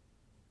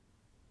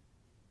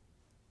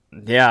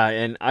 Yeah,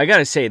 and I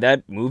gotta say,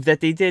 that move that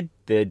they did,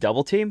 the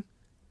double team,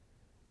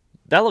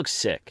 that looks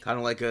sick. Kind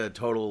of like a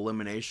total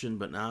elimination,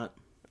 but not.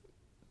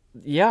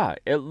 Yeah,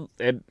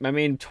 I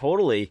mean,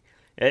 totally.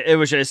 It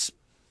was just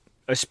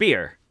a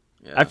spear.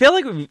 Yeah. I feel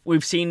like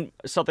we've seen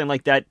something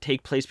like that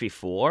take place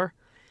before,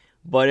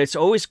 but it's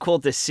always cool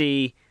to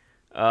see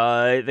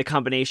the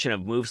combination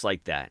of moves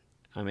like that.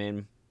 I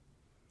mean,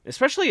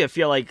 especially I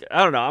feel like,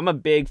 I don't know, I'm a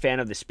big fan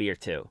of the spear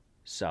too.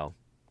 So,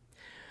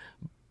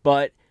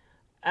 but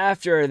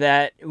After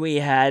that, we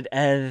had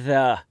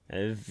the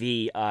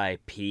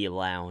VIP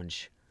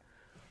lounge.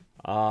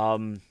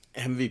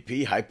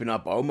 MVP hyping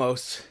up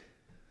Omos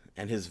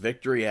and his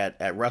victory at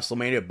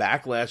WrestleMania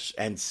Backlash,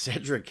 and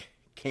Cedric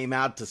came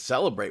out to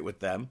celebrate with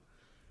them.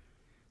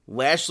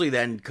 Lashley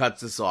then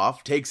cuts this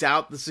off, takes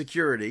out the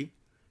security,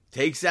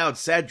 takes out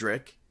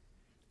Cedric,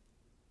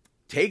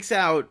 takes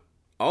out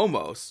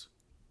Omos,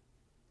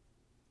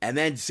 and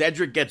then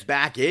Cedric gets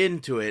back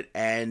into it,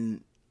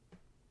 and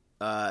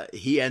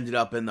he ended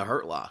up in the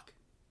Hurt Lock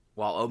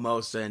while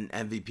Omos and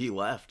MVP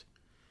left.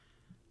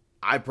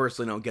 I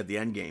personally don't get the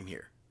end game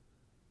here.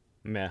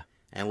 Yeah.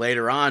 And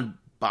later on,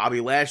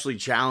 Bobby Lashley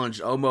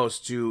challenged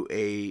Omos to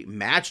a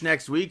match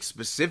next week,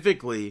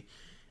 specifically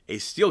a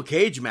steel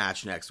cage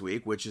match next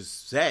week, which is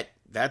set.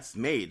 That's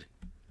made.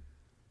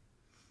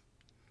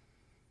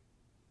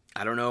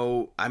 I don't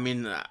know. I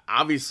mean,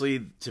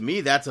 obviously, to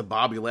me, that's a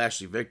Bobby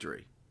Lashley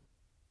victory.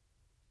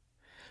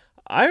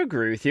 I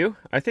agree with you.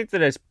 I think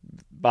that it's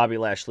Bobby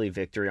Lashley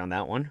victory on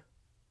that one.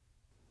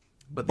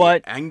 But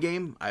the end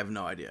game, I have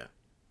no idea.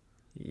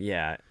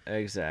 Yeah,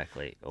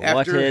 exactly.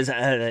 What is the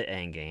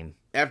end game?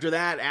 After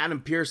that,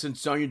 Adam Pearce and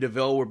Sonya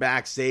Deville were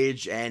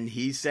backstage, and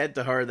he said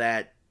to her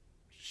that,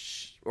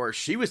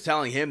 she was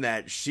telling him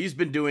that she's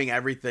been doing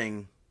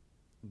everything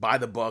by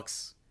the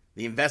books.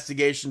 The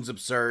investigation's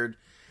absurd,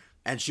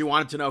 and she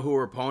wanted to know who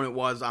her opponent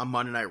was on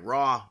Monday Night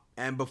Raw.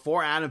 And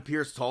before Adam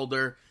Pearce told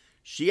her,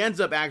 she ends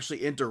up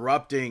actually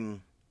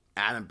interrupting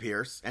Adam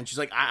Pearce, and she's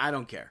like, I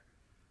don't care.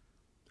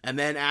 And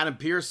then Adam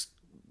Pearce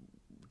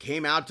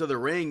came out to the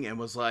ring and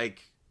was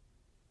like,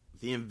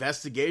 the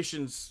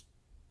investigation's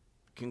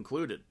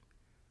concluded.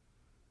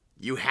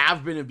 You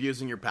have been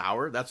abusing your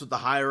power. That's what the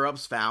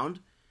higher-ups found.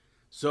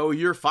 So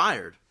you're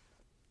fired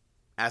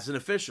as an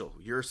official.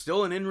 You're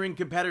still an in-ring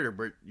competitor,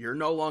 but you're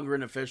no longer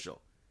an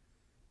official.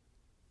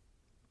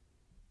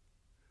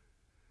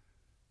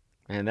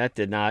 And that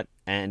did not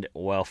end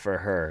well for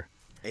her.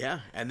 Yeah,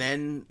 and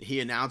then he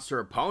announced her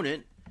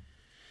opponent,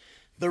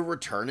 the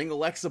returning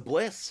Alexa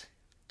Bliss.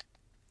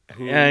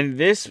 And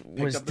this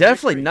was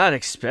definitely not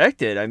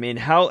expected. I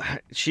mean,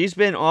 she's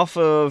been off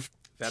of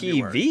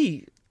February.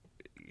 TV,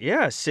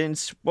 yeah,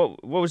 since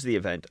what was the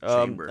event?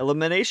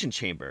 Elimination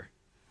Chamber.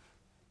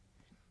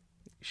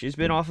 She's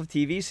been off of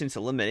TV since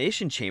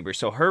Elimination Chamber,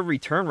 so her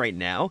return right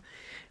now,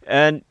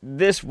 and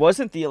this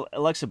wasn't the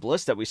Alexa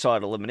Bliss that we saw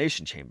at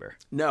Elimination Chamber.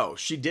 No,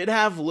 she did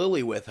have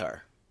Lily with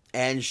her,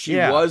 and she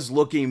was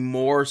looking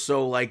more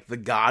so like the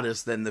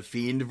goddess than the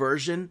Fiend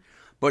version,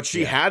 but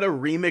she had a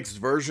remixed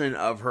version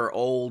of her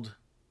old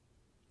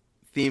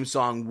theme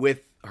song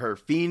with her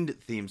Fiend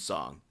theme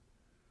song.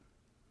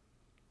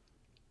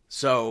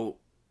 So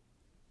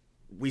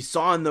we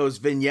saw in those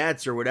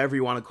vignettes, or whatever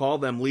you want to call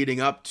them,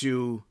 leading up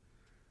to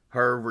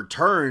her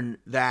return,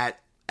 that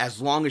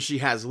as long as she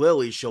has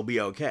Lily, she'll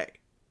be okay.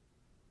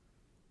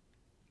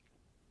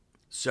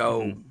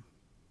 So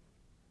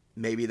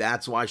maybe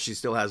that's why she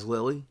still has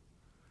Lily.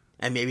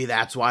 And maybe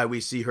that's why we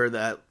see her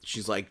that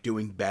she's like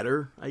doing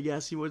better, I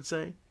guess you would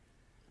say.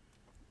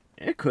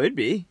 It could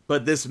be.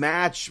 But this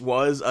match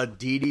was a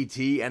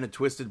DDT and a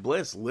Twisted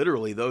Bliss.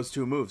 Literally, those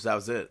two moves. That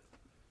was it.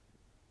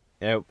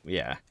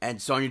 Yeah. And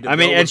Sonya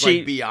Deville was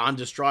like beyond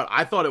distraught.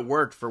 I thought it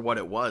worked for what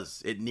it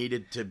was. It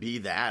needed to be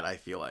that, I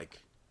feel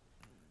like.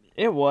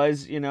 It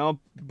was,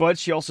 but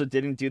she also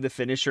didn't do the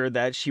finisher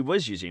that she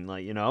was using,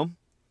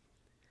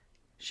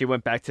 She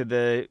went back to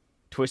the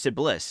Twisted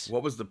Bliss.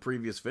 What was the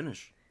previous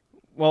finish?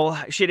 Well,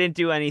 she didn't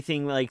do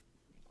anything like...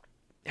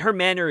 Her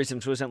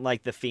mannerisms wasn't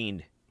like the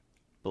Fiend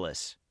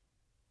Bliss.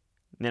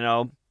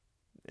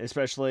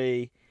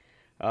 Especially...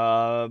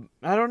 I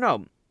don't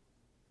know.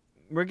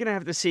 We're going to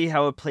have to see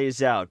how it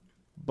plays out,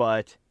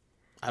 but...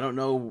 I don't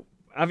know.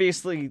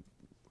 Obviously,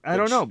 I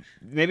don't know.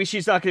 Maybe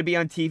she's not going to be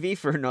on TV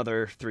for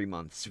another 3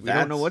 months. We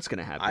don't know what's going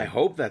to happen. I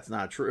hope that's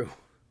not true.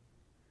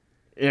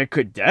 It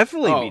could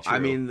definitely be true. I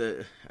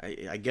mean,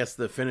 I guess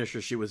the finisher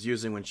she was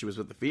using when she was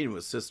with the Fiend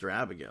was Sister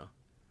Abigail.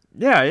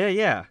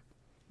 Yeah.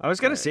 I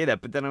was going to say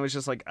that, but then I was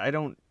just like,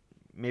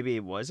 maybe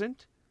it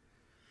wasn't?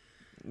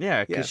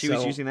 Yeah, because she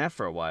was using that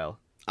for a while.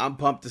 I'm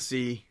pumped to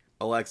see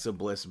Alexa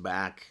Bliss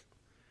back.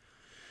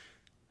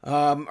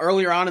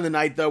 Earlier on in the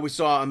night, though, we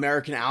saw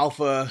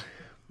Alpha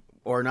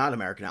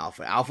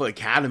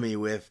Academy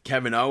with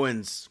Kevin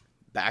Owens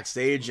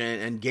backstage,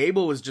 and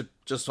Gable was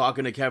just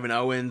talking to Kevin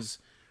Owens,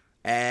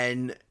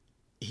 and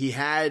he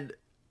had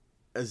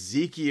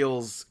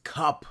Ezekiel's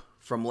cup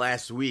from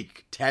last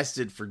week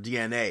tested for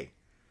DNA.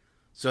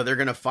 So they're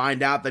going to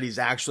find out that he's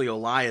actually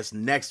Elias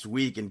next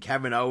week, and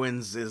Kevin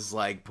Owens is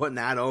like putting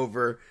that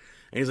over,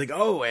 and he's like,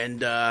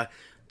 and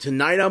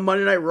tonight on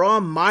Monday Night Raw,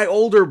 my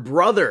older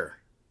brother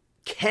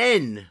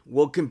Ken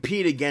will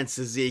compete against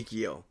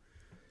Ezekiel.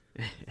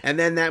 And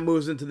then that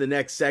moves into the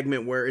next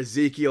segment where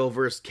Ezekiel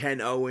versus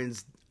Ken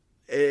Owens.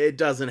 It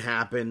doesn't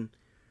happen.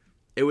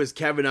 It was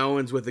Kevin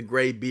Owens with a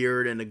gray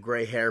beard and a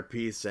gray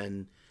hairpiece,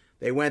 and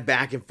they went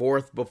back and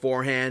forth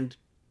beforehand.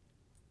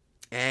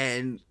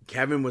 And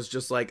Kevin was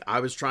just like,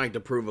 I was trying to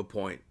prove a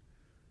point.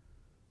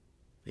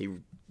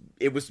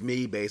 it was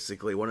me,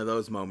 basically. One of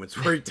those moments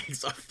where he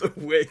takes off the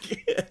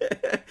wig.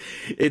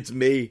 It's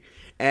me.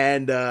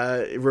 And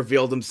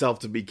revealed himself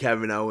to be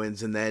Kevin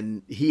Owens. And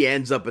then he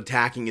ends up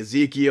attacking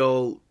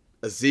Ezekiel.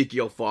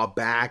 Ezekiel fought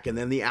back. And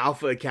then the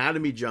Alpha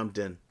Academy jumped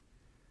in.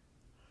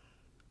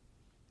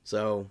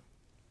 So.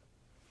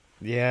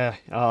 Yeah.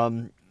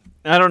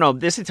 I don't know.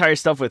 This entire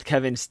stuff with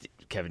Kevin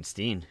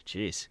Steen.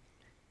 Jeez.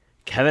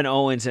 Kevin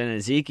Owens and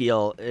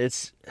Ezekiel.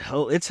 It's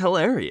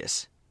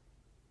hilarious.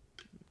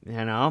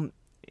 You know?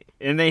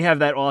 And they have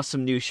that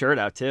awesome new shirt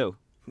out, too.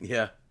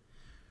 Yeah.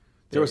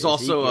 There was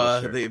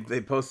also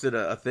they posted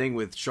a thing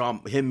with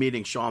him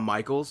meeting Shawn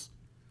Michaels.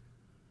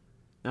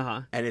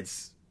 Uh-huh. And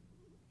it's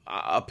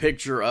a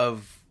picture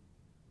of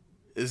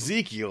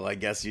Ezekiel, I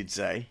guess you'd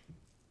say.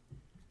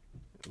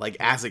 Like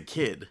as a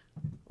kid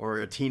or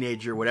a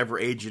teenager, whatever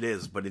age it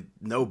is, but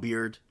no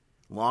beard,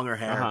 longer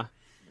hair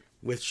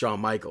with Shawn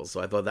Michaels.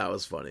 So I thought that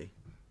was funny.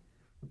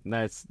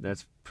 That's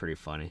pretty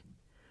funny.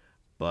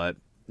 But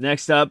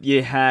next up,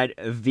 you had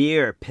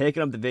Veer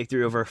picking up the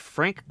victory over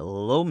Frank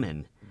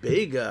Loman.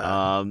 Big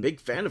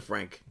fan of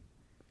Frank.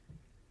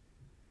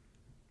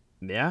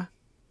 Yeah.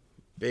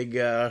 Big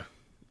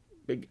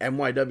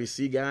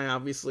NYWC guy,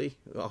 obviously.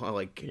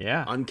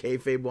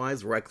 Unkayfabe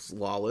wise, Rex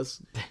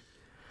Lawless.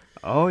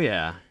 Oh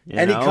yeah. He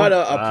cut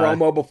a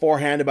promo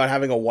beforehand about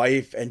having a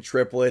wife and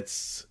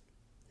triplets,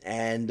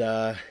 and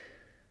I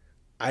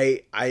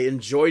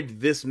enjoyed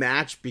this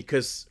match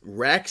because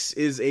Rex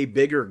is a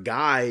bigger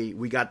guy.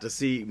 We got to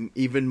see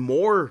even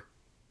more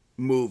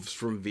moves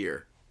from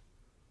Veer.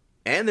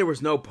 And there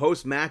was no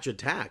post-match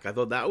attack. I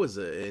thought that was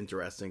an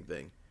interesting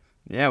thing.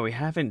 Yeah, we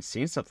haven't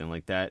seen something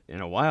like that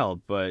in a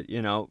while. But,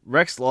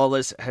 Rex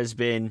Lawless has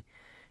been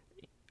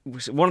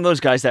one of those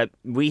guys that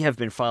we have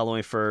been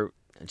following for,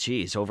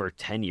 over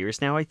 10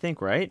 years now, I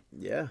think, right?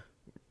 Yeah.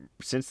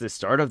 Since the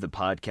start of the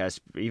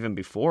podcast, even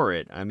before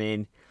it. I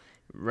mean,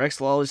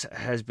 Rex Lawless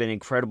has been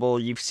incredible.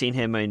 You've seen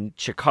him in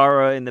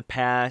Chikara in the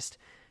past,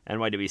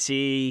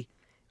 NYWC,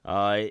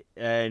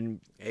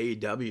 and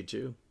AEW,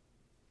 too.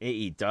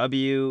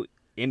 AEW,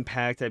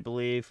 Impact, I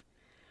believe.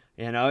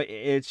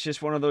 It's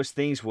just one of those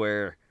things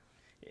where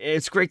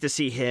it's great to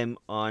see him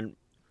on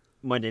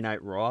Monday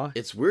Night Raw.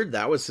 It's weird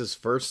that was his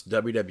first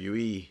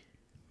WWE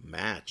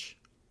match.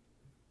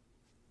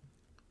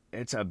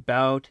 It's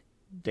about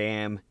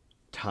damn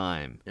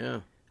time. Yeah.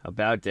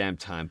 About damn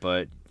time,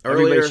 but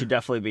everybody should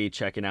definitely be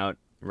checking out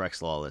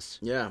Rex Lawless.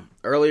 Yeah.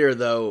 Earlier,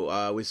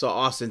 though, we saw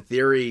Austin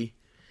Theory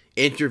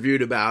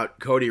interviewed about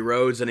Cody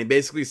Rhodes, and he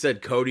basically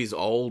said Cody's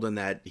old and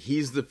that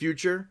he's the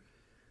future.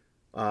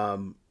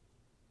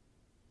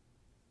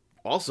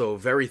 Also,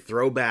 very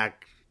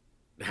throwback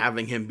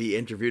having him be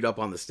interviewed up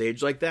on the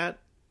stage like that.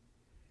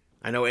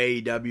 I know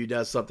AEW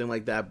does something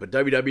like that, but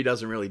WWE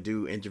doesn't really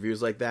do interviews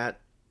like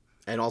that.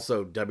 And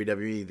also,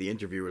 WWE, the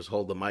interviewers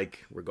hold the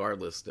mic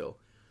regardless still.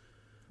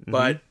 Mm-hmm.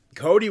 But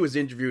Cody was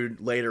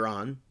interviewed later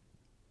on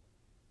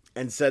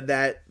and said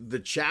that the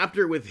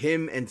chapter with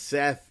him and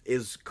Seth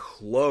is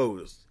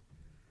closed.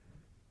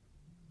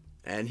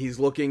 And he's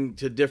looking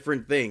to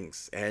different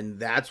things. And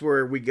that's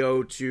where we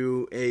go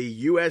to a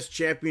U.S.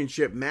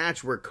 Championship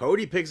match where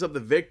Cody picks up the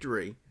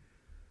victory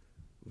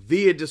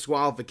via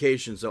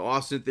disqualification. So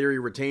Austin Theory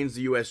retains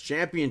the U.S.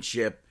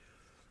 Championship.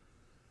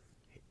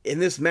 In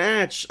this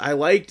match, I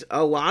liked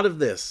a lot of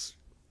this.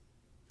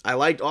 I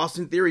liked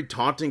Austin Theory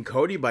taunting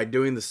Cody by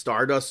doing the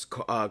Stardust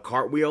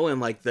cartwheel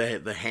and like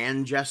the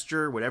hand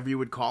gesture, whatever you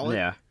would call it.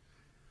 Yeah.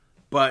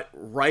 But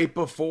right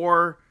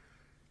before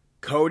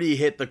Cody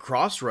hit the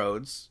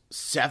crossroads,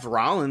 Seth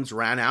Rollins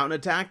ran out and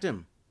attacked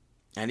him.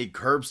 And he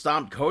curb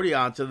stomped Cody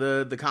onto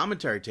the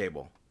commentary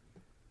table.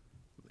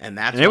 And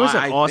it was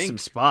an awesome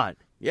spot.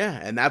 Yeah,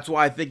 and that's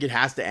why I think it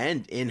has to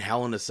end in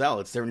Hell in a Cell.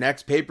 It's their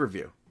next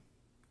pay-per-view.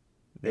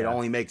 It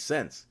only makes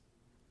sense.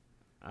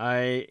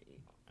 I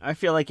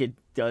feel like it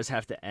does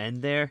have to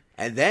end there.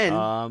 And then,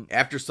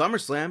 after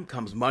SummerSlam,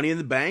 comes Money in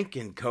the Bank,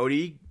 and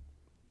Cody,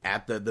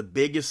 at the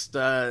biggest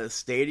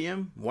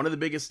stadium, one of the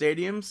biggest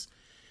stadiums,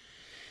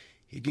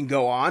 he can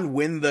go on,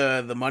 win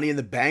the Money in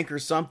the Bank or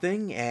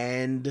something,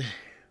 and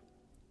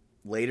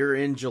later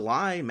in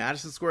July,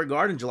 Madison Square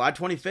Garden, July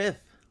 25th,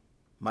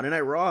 Monday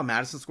Night Raw,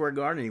 Madison Square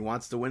Garden. He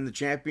wants to win the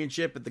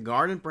championship at the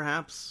Garden,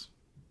 perhaps.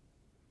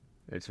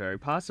 It's very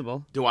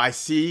possible. Do I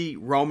see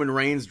Roman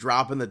Reigns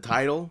dropping the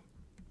title?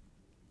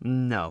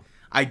 No.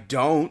 I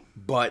don't,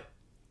 but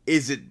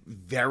is it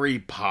very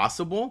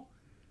possible?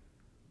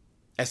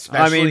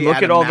 Especially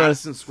look at all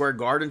Madison Square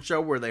Garden show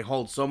where they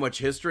hold so much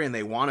history and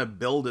they want to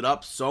build it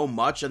up so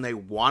much and they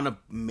want to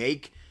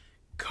make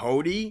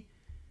Cody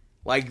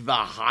like the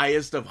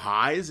highest of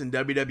highs in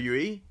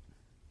WWE.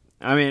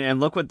 And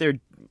look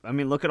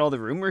at all the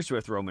rumors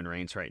with Roman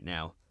Reigns right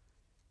now.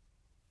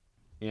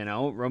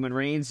 Roman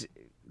Reigns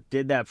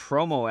did that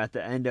promo at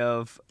the end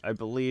of, I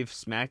believe,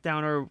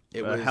 SmackDown or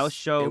a house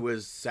show. It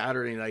was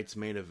Saturday night's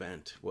main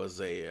event. Was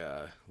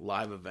a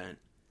live event.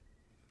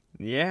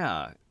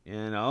 Yeah,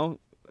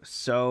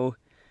 so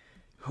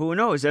who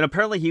knows? And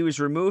apparently he was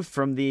removed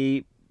from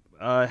the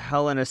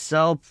Hell in a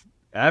Cell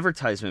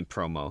advertisement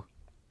promo.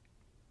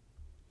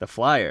 the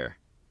Flyer.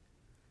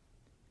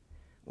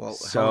 Well,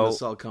 So- Hell in a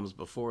Cell comes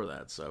before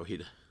that, so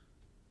he'd...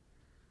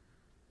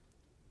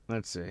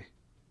 Let's see.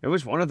 It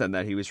was one of them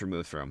that he was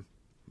removed from.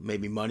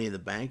 Maybe Money in the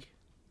Bank?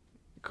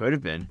 Could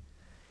have been.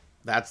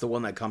 That's the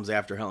one that comes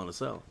after Hell in a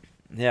Cell.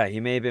 Yeah, he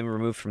may have been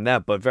removed from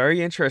that, but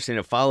very interesting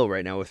to follow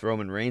right now with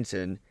Roman Reigns.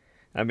 And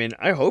I mean,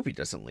 I hope he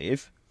doesn't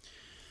leave.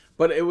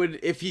 But it would,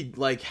 if he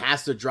like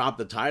has to drop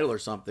the title or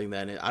something,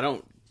 then I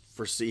don't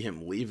foresee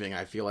him leaving.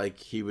 I feel like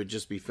he would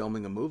just be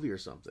filming a movie or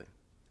something.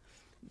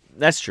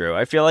 That's true.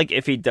 I feel like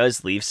if he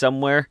does leave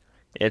somewhere,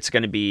 it's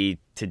going to be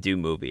to do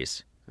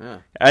movies. Yeah.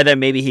 Either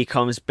maybe he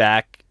comes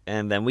back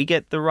and then we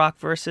get The Rock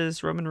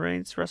versus Roman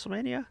Reigns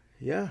WrestleMania.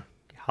 Yeah.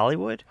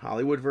 Hollywood.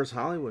 Hollywood versus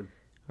Hollywood.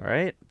 All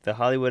right. The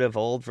Hollywood of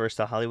old versus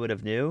the Hollywood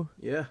of new.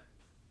 Yeah.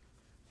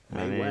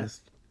 I Mae mean-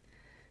 West.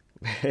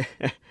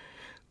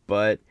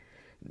 But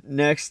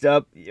next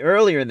up,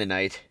 earlier in the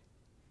night,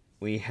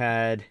 we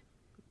had...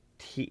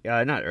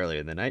 not earlier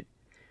in the night.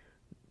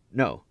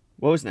 No.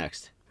 What was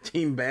next?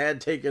 Team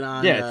Bad taking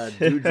on Yeah.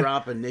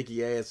 Doudrop and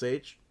Nikki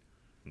ASH.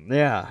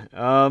 Yeah.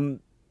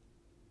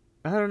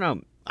 I don't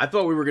know. I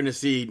thought we were going to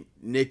see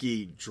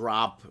Nikki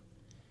drop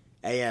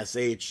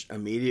ASH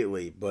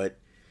immediately, but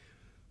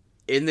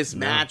in this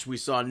match, we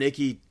saw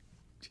Nikki.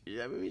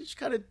 I mean, it just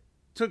kind of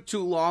took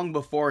too long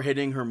before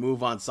hitting her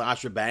move on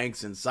Sasha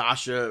Banks, and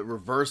Sasha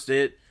reversed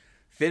it,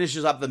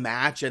 finishes up the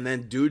match, and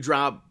then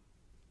Doudrop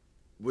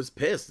was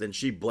pissed, and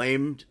she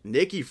blamed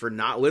Nikki for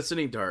not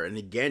listening to her. And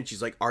again,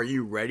 she's like, "Are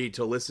you ready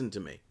to listen to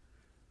me?"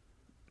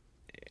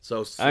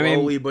 So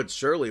slowly but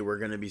surely, we're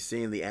going to be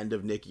seeing the end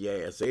of Nikki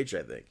ASH,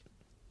 I think.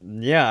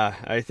 Yeah,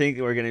 I think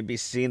we're going to be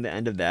seeing the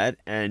end of that.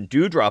 And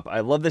Doudrop, I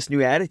love this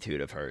new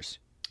attitude of hers.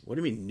 What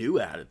do you mean, new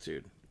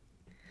attitude?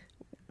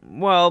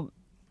 Well,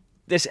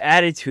 this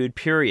attitude,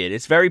 period.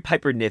 It's very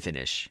Piper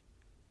Niven-ish.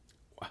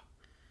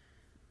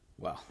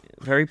 Well,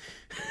 Very...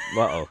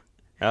 Uh-oh.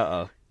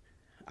 Uh-oh.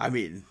 I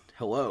mean,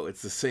 hello,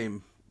 it's the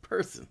same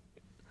person.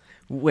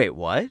 Wait,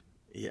 what?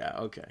 Yeah,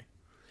 okay.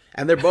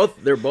 And they're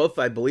both,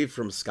 I believe,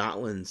 from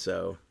Scotland,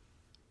 so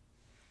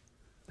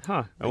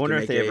Huh. I They wonder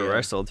can if make they ever a,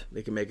 wrestled.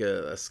 They can make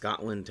a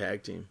Scotland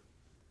tag team.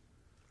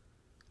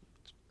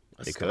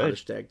 A They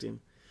Scottish could. tag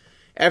team.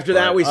 After But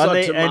that, we on saw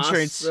the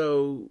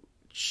Tommaso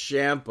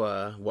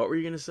Ciampa. What were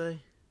you going to say?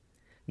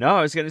 No,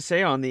 I was going to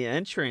say on the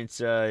entrance,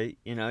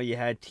 you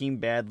had Team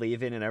Bad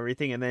leaving and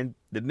everything, and then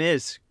The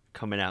Miz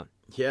coming out.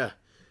 Yeah.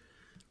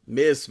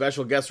 Miz,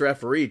 special guest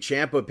referee.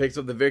 Ciampa picks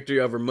up the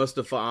victory over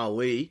Mustafa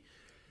Ali.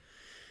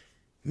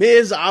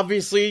 Miz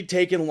obviously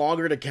taking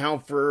longer to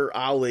count for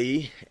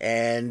Ali,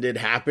 and it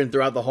happened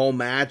throughout the whole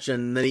match,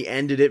 and then he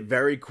ended it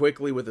very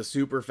quickly with a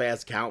super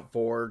fast count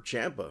for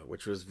Ciampa,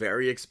 which was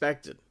very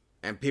expected.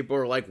 And people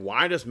are like,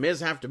 why does Miz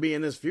have to be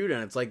in this feud?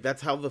 And it's like,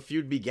 that's how the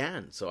feud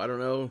began. So I don't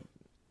know.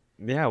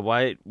 Yeah,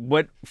 why?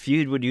 What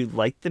feud would you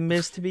like The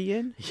Miz to be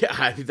in?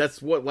 Yeah,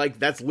 that's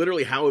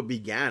literally how it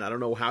began. I don't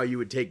know how you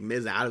would take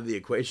Miz out of the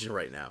equation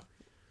right now.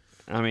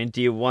 I mean,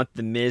 do you want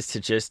The Miz to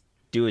just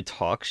do a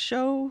talk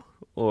show?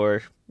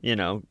 Or,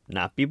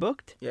 not be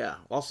booked? Yeah.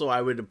 Also,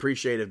 I would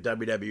appreciate if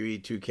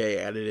WWE 2K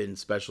added in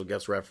special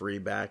guest referee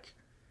back.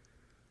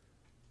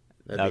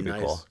 That'd be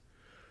nice. cool.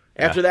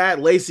 After that,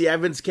 Lacey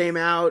Evans came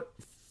out.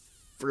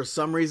 For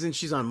some reason,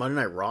 she's on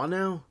Monday Night Raw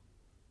now.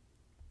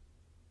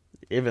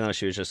 Even though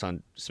she was just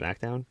on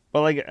SmackDown.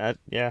 But,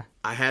 yeah.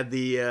 I had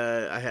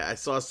I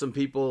saw some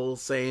people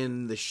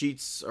saying the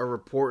sheets are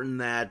reporting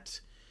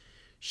that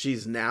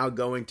she's now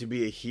going to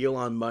be a heel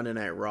on Monday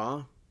Night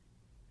Raw.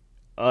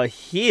 A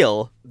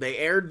heel? They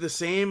aired the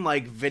same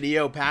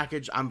video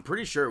package. I'm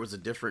pretty sure it was a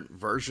different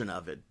version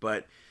of it,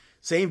 but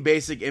same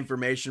basic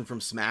information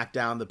from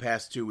SmackDown the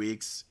past 2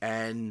 weeks.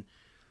 And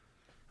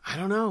I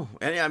don't know.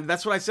 And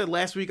that's what I said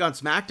last week on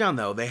SmackDown,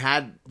 though.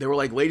 They were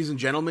like, ladies and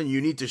gentlemen,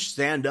 you need to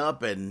stand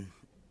up and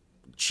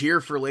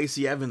cheer for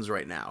Lacey Evans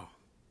right now.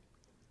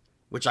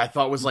 Which I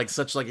thought was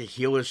such a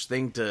heelish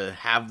thing to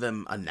have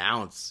them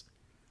announce.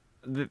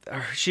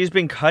 She's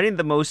been cutting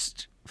the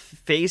most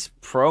face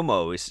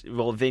promos,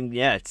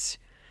 vignettes,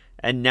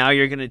 and now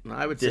you're gonna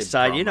I would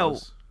decide, say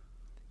promos.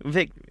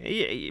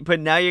 But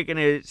now you're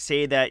gonna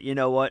say that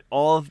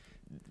all of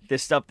the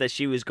stuff that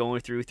she was going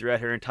throughout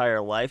her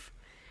entire life,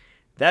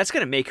 that's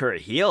gonna make her a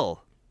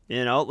heel.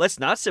 Let's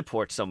not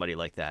support somebody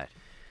like that.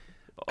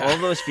 All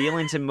those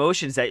feelings and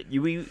emotions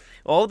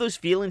all those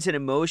feelings and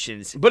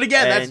emotions. But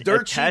again, that's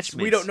dirt sheets.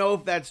 attachments. We don't know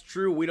if that's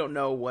true. We don't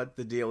know what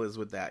the deal is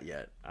with that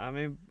yet. I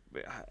mean,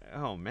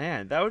 oh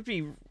man, that would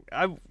be.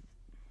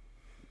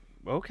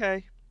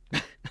 Okay.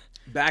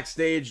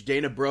 Backstage,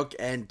 Dana Brooke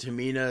and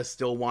Tamina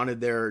still wanted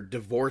their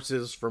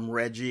divorces from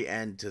Reggie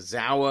and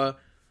Tozawa,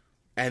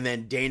 and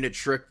then Dana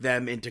tricked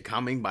them into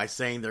coming by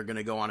saying they're going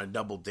to go on a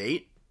double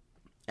date.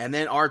 And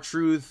then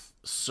R-Truth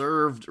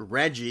served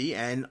Reggie,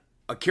 and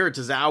Akira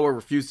Tozawa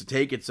refused to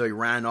take it, so he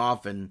ran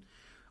off, and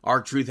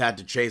R-Truth had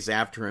to chase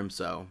after him,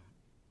 so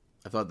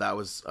I thought that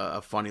was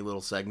a funny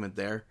little segment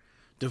there.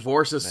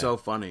 Divorce is so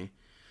funny.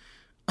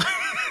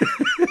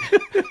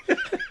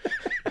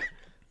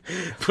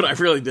 But I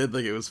really did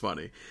think it was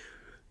funny.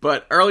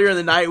 But earlier in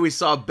the night, we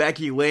saw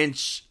Becky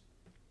Lynch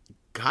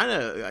kind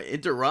of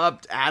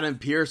interrupt Adam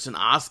Pearce and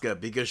Asuka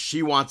because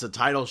she wants a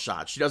title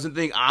shot. She doesn't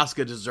think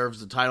Asuka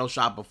deserves the title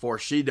shot before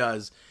she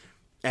does.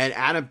 And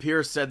Adam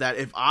Pearce said that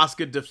if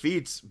Asuka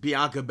defeats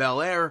Bianca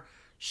Belair,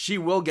 she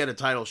will get a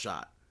title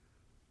shot.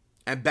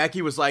 And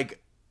Becky was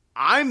like,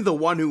 I'm the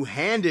one who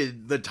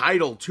handed the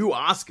title to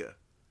Asuka.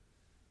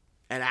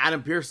 And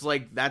Adam Pearce is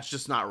like, that's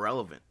just not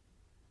relevant.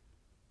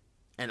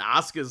 And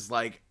Asuka's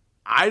like,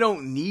 I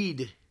don't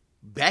need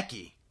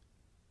Becky.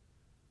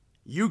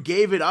 You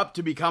gave it up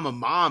to become a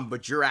mom,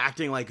 but you're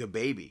acting like a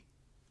baby.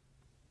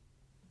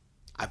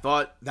 I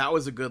thought that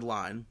was a good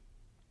line.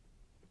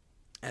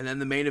 And then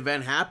the main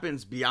event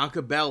happens.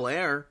 Bianca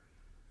Belair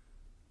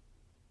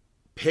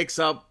picks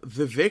up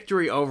the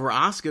victory over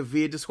Asuka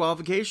via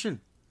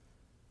disqualification.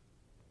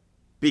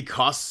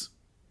 Because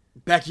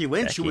Becky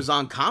Lynch, who was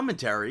on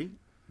commentary,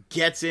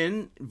 gets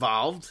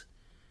involved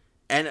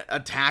and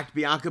attacked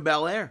Bianca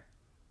Belair.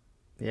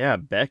 Yeah,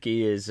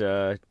 Becky is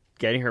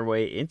getting her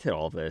way into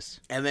all this.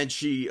 And then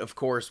she, of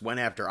course, went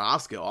after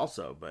Asuka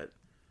also, but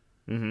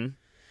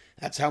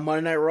that's how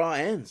Monday Night Raw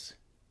ends.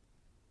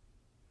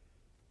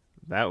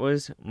 That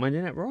was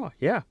Monday Night Raw,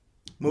 yeah.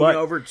 Moving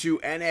over to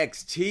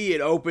NXT,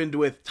 it opened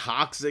with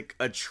Toxic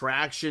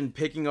Attraction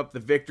picking up the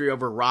victory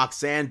over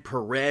Roxanne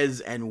Perez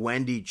and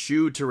Wendy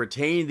Chu to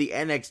retain the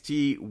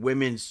NXT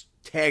Women's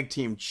Tag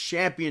Team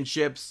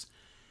Championships.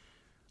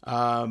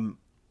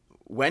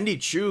 Wendy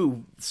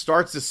Chu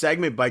starts the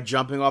segment by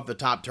jumping off the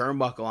top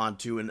turnbuckle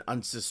onto an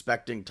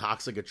unsuspecting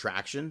Toxic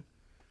Attraction.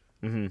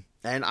 Mm-hmm.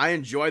 And I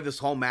enjoyed this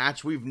whole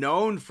match. We've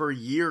known for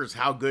years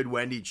how good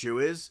Wendy Chu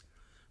is,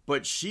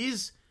 but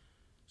she's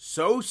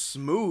so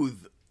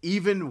smooth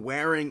even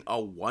wearing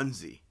a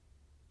onesie.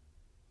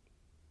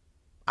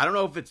 I don't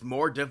know if it's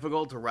more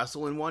difficult to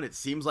wrestle in one. It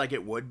seems like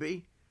it would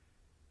be.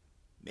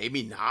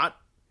 Maybe not.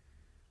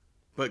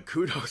 But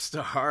kudos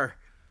to her.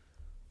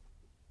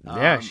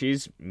 Yeah,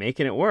 she's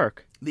making it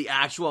work. The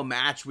actual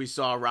match, we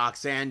saw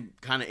Roxanne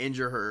kind of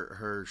injure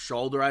her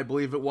shoulder, I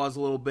believe it was,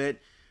 a little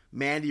bit.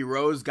 Mandy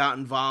Rose got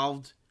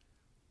involved,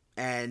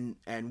 and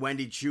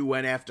Wendy Chu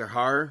went after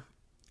her.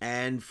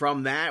 And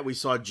from that, we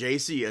saw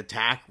JC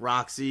attack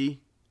Roxanne,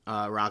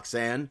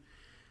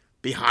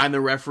 behind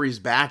the referee's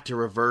back to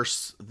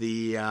reverse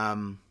the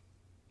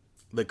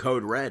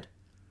code red.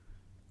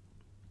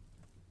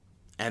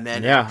 And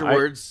then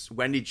afterwards,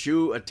 Wendy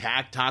Chu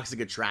attacked Toxic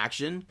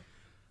Attraction,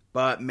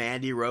 but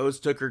Mandy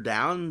Rose took her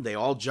down. They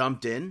all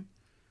jumped in.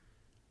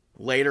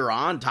 Later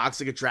on,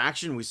 Toxic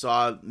Attraction, we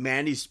saw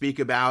Mandy speak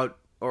about,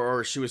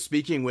 or she was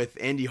speaking with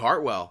Indy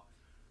Hartwell,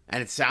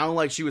 and it sounded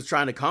like she was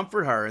trying to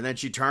comfort her, and then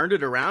she turned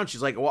it around.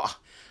 She's like, well,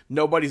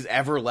 nobody's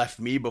ever left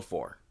me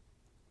before.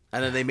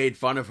 And then they made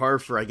fun of her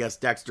for, I guess,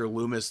 Dexter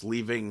Lumis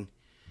leaving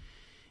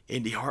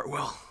Indy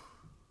Hartwell.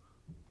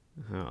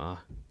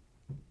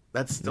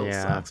 That still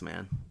sucks,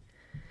 man.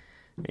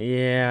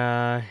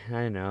 Yeah,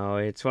 I know.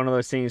 It's one of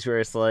those things where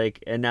it's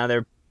like, and now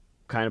they're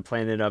kind of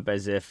playing it up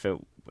as if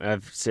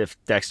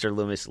Dexter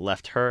Lumis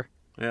left her.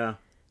 Yeah.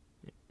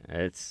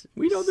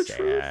 We know the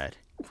sad.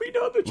 Truth. We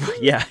know the truth.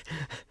 Yeah.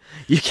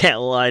 You can't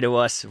lie to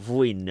us.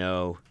 We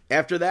know.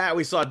 After that,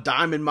 we saw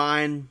Diamond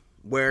Mine,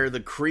 where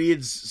the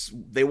Creeds,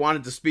 they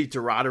wanted to speak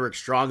to Roderick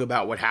Strong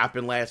about what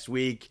happened last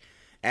week.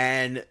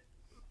 And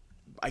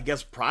I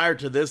guess prior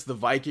to this, the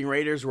Viking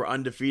Raiders were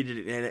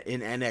undefeated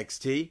in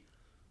NXT.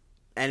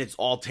 And it's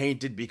all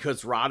tainted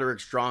because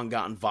Roderick Strong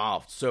got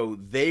involved. So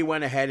they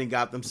went ahead and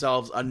got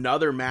themselves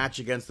another match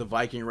against the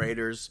Viking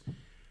Raiders.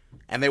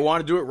 And they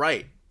want to do it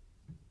right.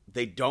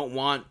 They don't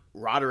want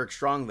Roderick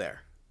Strong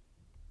there.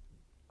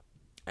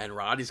 And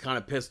Roddy's kind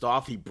of pissed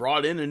off. He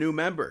brought in a new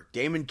member,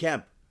 Damon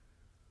Kemp.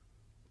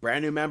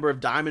 Brand new member of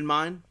Diamond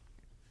Mine.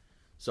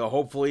 So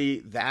hopefully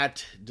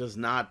that does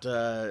not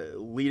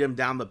lead him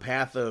down the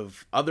path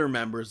of other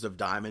members of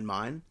Diamond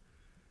Mine.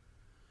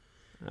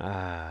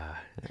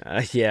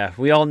 Yeah,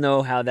 we all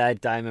know how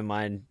that Diamond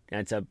Mine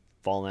ends up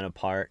falling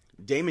apart.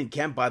 Damon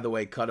Kemp, by the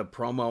way, cut a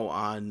promo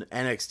on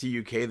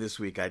NXT UK this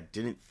week. I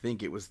didn't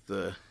think it was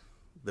the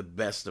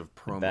best of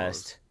promos.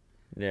 Best.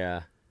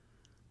 Yeah.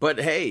 But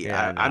hey,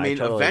 I mean,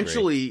 totally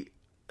eventually, agree.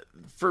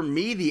 For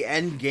me, the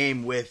end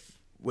game with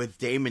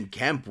Damon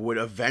Kemp would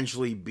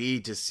eventually be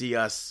to see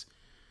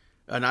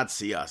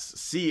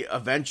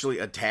eventually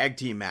a tag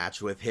team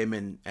match with him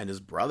and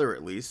his brother,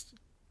 at least.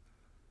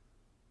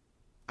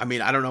 I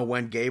mean, I don't know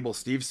when Gable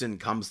Steveson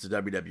comes to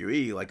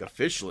WWE, like,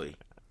 officially.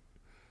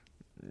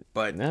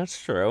 But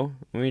that's true.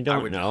 We don't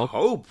I would know.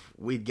 hope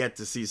we'd get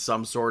to see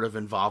some sort of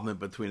involvement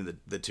between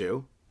the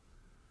two.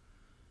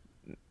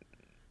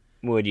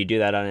 Would you do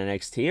that on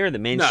NXT or the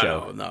main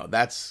show? No,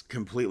 that's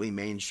completely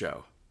main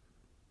show.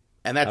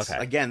 And that's,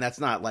 again, that's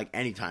not like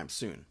anytime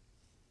soon.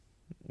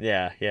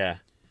 Yeah.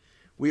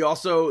 We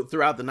also,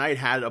 throughout the night,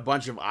 had a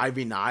bunch of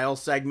Ivy Nile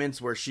segments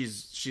where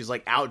she's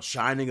like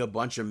outshining a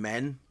bunch of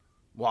men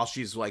while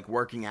she's like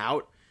working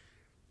out.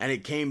 And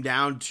it came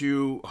down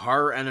to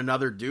her and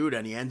another dude,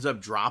 and he ends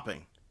up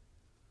dropping.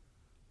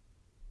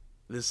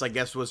 This, I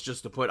guess, was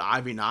just to put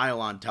Ivy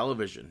Nile on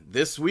television.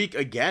 This week,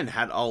 again,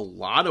 had a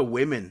lot of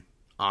women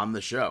on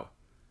the show.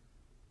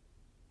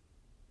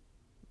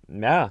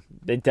 Yeah,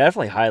 they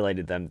definitely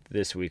highlighted them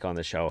this week on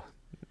the show,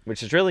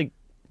 which is really,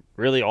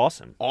 really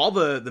awesome. All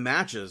the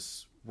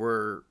matches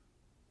were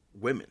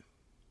women.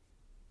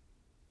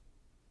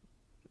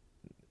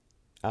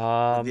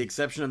 With the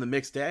exception of the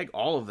mixed tag,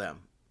 all of them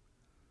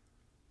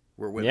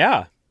were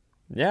women.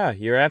 Yeah,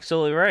 you're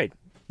absolutely right.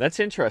 That's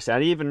interesting. I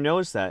didn't even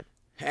notice that.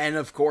 And,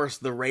 of course,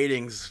 the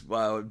ratings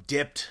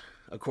dipped,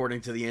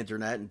 according to the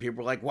internet, and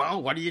people were like,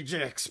 well, what did you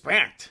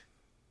expect?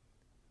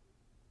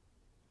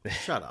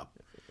 Shut up.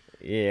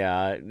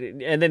 Yeah,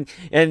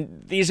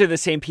 and these are the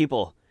same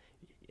people.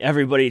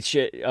 Everybody,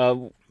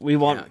 we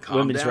want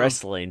women's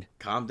wrestling.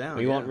 Calm down.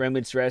 We want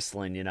women's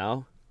wrestling, you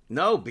know?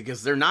 No,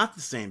 because they're not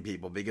the same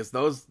people. Because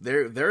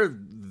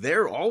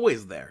they're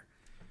always there.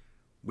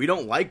 We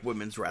don't like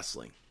women's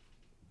wrestling.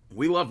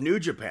 We love New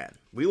Japan.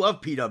 We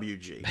love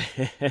PWG.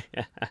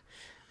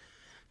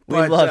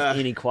 We love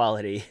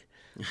inequality.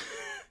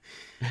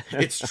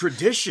 It's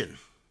tradition.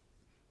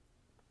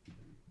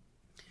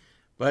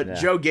 But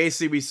Joe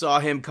Gacy, we saw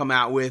him come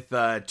out with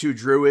 2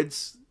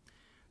 druids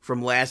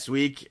from last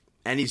week,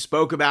 and he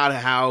spoke about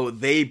how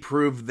they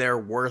proved their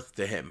worth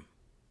to him.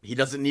 He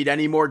doesn't need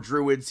any more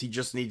druids. He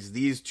just needs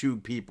these 2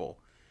 people.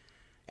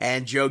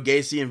 And Joe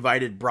Gacy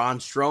invited Braun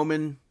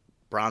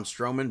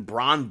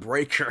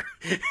Breaker.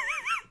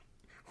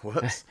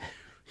 Whoops.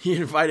 He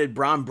invited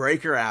Braun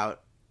Breaker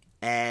out,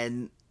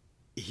 and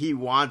he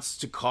wants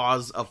to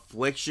cause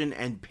affliction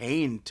and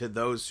pain to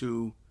those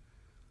who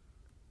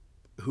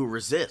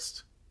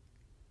resist.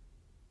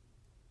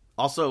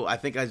 Also, I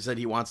think I said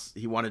he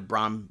wanted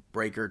Braun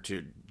Breaker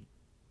to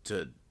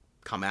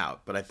come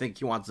out, but I think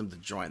he wants them to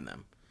join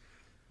them,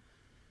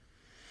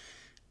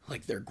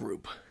 like their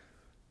group.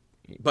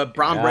 But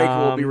Braun Breaker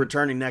will be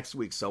returning next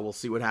week, so we'll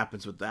see what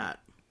happens with that.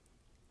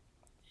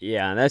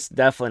 Yeah, that's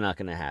definitely not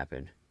going to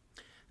happen.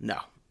 No.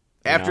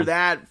 After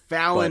that,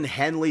 Fallon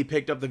Henley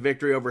picked up the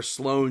victory over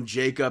Sloane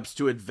Jacobs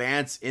to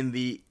advance in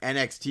the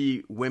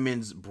NXT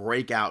Women's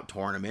Breakout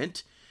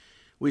Tournament.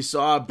 We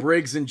saw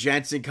Briggs and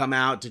Jensen come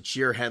out to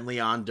cheer Henley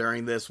on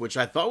during this, which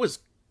I thought was,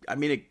 I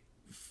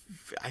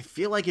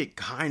feel like it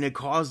kind of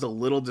caused a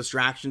little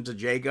distraction to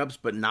Jacobs,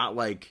 but not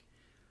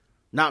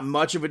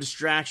much of a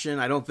distraction.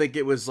 I don't think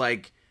it was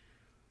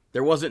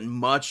there wasn't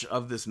much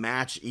of this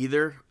match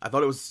either. I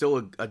thought it was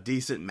still a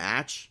decent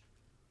match,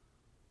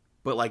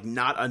 but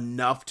not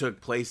enough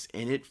took place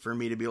in it for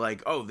me to be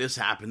like, oh, this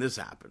happened,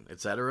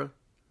 etc.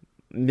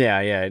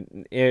 Yeah.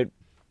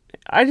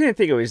 I didn't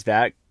think it was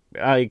that.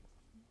 I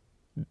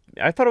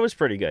thought it was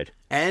pretty good.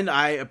 And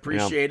I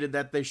appreciated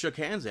that they shook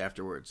hands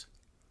afterwards.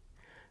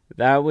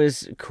 That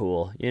was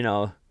cool.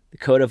 The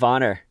code of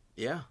honor.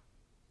 Yeah.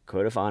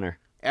 Code of honor.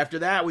 After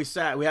that, we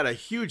had a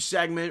huge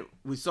segment.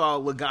 We saw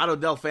Legado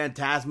del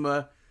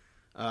Fantasma.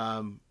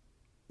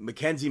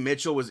 Mackenzie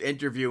Mitchell was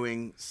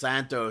interviewing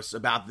Santos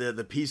about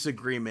the peace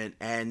agreement,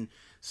 and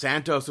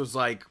Santos was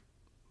like,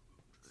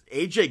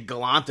 AJ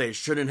Galante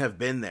shouldn't have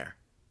been there.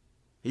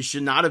 He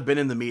should not have been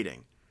in the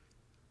meeting.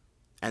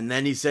 And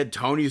then he said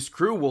Tony's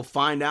crew will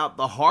find out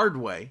the hard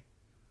way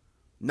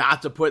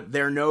not to put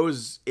their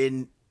nose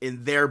in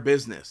their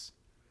business.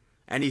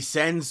 And he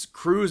sends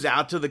Cruz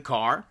out to the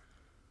car.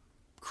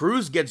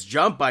 Cruz gets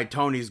jumped by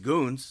Tony's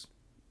goons,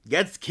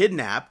 gets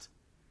kidnapped.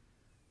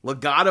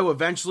 Legado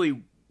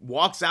eventually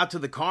walks out to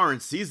the car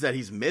and sees that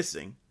he's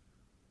missing.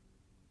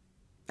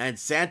 And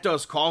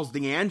Santos calls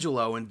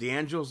D'Angelo, and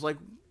D'Angelo's like,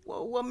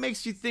 well, what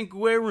makes you think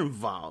we're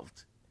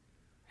involved?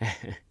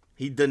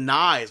 He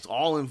denies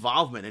all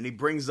involvement, and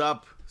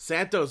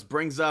Santos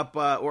brings up,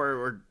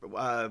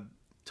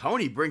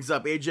 Tony brings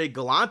up AJ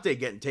Galante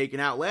getting taken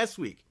out last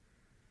week.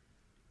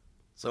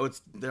 So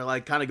they're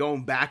kind of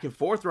going back and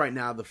forth right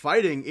now. The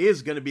fighting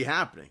is going to be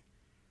happening.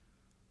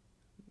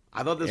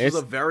 I thought this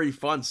was a very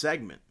fun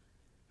segment.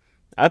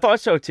 I thought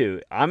so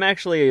too. I'm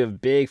actually a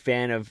big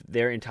fan of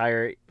their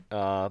entire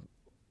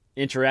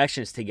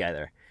interactions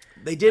together.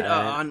 They did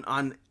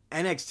on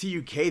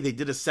NXT UK. They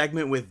did a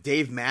segment with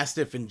Dave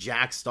Mastiff and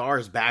Jack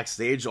Stars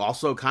backstage,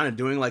 also kind of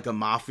doing a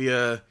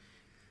mafia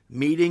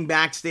meeting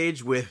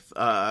backstage with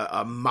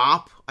a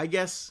mop, I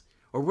guess,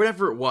 or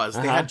whatever it was.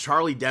 They had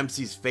Charlie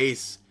Dempsey's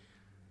face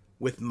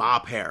with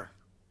mop hair,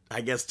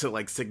 I guess,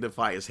 to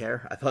signify his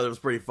hair. I thought it was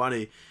pretty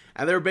funny.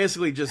 And they were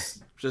basically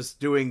just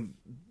doing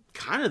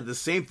kind of the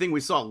same thing we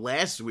saw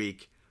last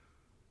week,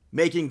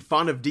 making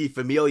fun of Di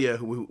Familia,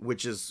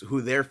 which is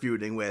who they're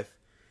feuding with.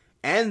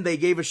 And they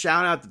gave a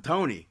shout out to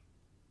Tony.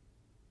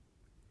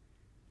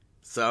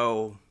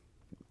 So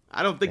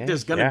I don't think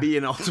there's going to be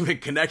an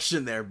ultimate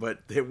connection there, but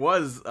it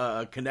was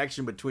a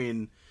connection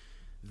between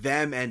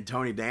them and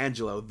Tony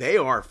D'Angelo. They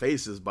are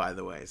faces, by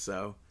the way.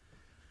 So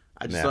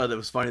I just thought it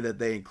was funny that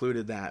they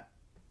included that.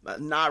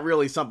 Not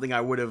really something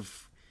I would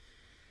have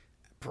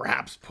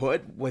perhaps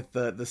put with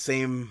the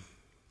same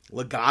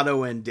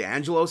Legado and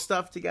D'Angelo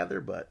stuff together,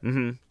 but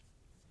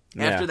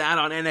after that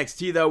on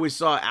NXT, though, we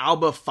saw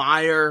Alba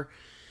Fire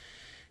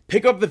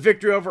pick up the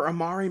victory over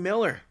Amari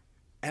Miller.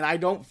 And I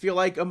don't feel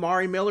like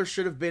Amari Miller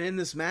should have been in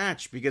this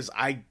match because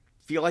I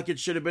feel like it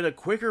should have been a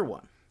quicker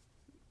one.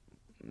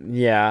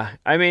 Yeah,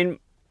 I mean,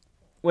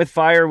 with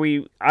Fire,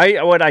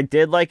 what I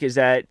did like is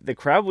that the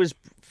crowd was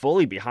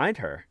fully behind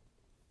her.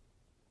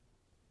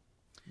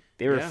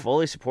 They were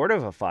fully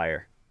supportive of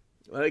Fire.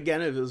 Well,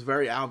 again, it was a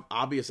very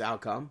obvious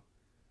outcome.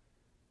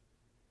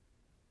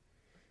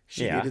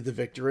 She needed the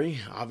victory,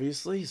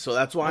 obviously. So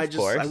that's why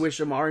I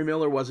wish Amari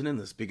Miller wasn't in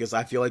this, because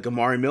I feel like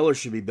Amari Miller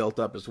should be built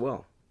up as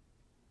well.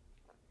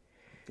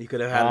 You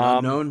could have had an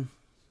unknown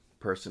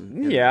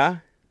person. Yeah,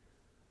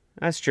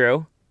 that's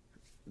true.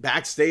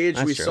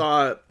 Backstage, we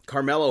saw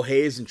Carmelo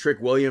Hayes and Trick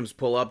Williams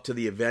pull up to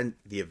the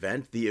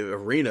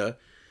arena.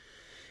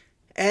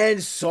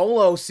 And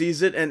Solo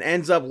sees it and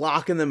ends up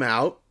locking them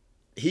out.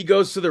 He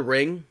goes to the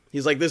ring.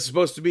 He's like, this is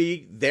supposed to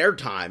be their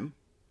time,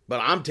 but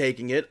I'm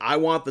taking it. I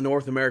want the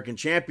North American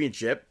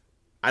Championship.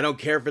 I don't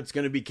care if it's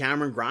going to be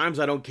Cameron Grimes.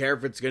 I don't care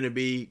if it's going to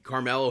be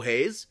Carmelo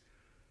Hayes.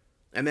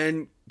 And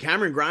then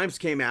Cameron Grimes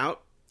came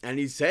out and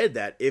he said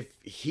that if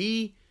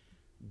he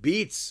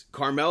beats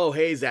Carmelo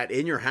Hayes at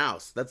In Your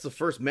House, that's the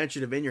first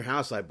mention of In Your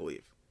House, I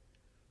believe.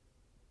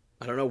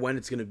 I don't know when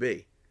it's going to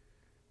be.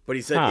 But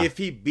he said if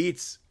he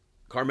beats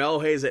Carmelo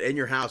Hayes at In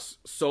Your House,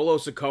 Solo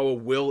Sikoa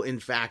will, in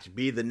fact,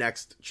 be the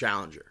next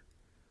challenger.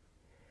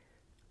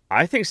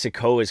 I think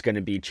Sikoa is going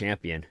to be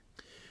champion.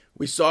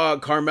 We saw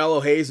Carmelo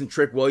Hayes and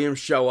Trick Williams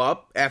show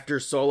up after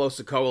Solo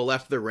Sikoa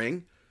left the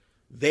ring.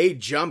 They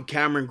jump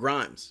Cameron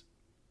Grimes.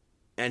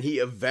 And he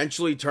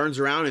eventually turns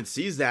around and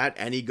sees that,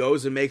 and he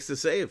goes and makes the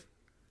save.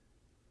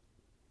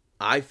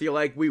 I feel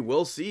like we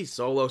will see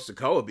Solo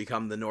Sikoa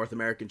become the North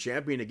American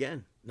champion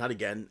again. Not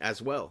again,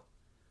 as well.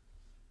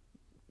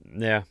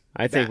 Yeah,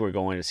 I think we're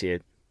going to see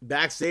it.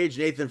 Backstage,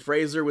 Nathan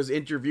Fraser was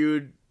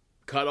interviewed,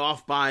 cut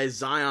off by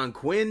Zion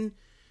Quinn,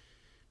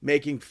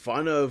 making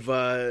fun of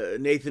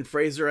Nathan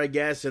Fraser, I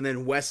guess. And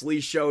then Wesley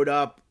showed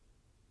up,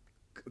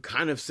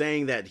 kind of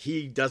saying that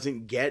he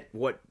doesn't get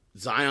what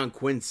Zion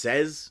Quinn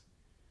says.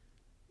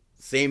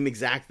 Same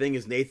exact thing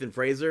as Nathan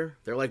Fraser.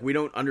 They're like, we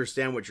don't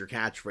understand what your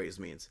catchphrase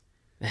means.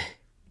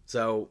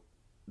 So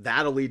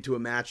that'll lead to a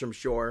match, I'm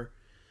sure.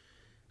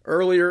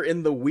 Earlier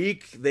in the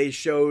week, they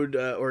showed,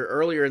 or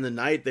earlier in the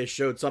night, they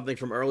showed something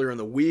from earlier in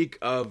the week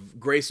of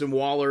Grayson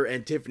Waller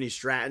and Tiffany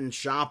Stratton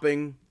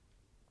shopping.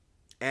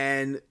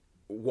 And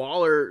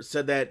Waller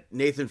said that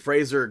Nathan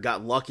Fraser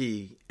got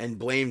lucky and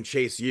blamed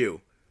Chase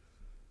U.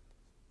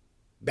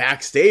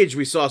 Backstage,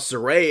 we saw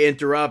Saray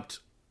interrupt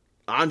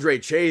Andre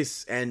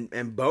Chase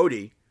and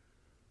Bodie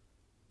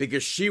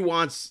because she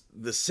wants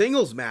the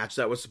singles match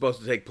that was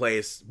supposed to take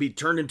place be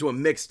turned into a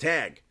mixed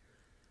tag.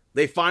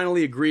 They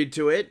finally agreed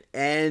to it,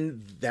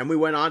 and then we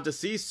went on to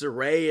see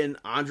Saray and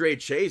Andre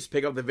Chase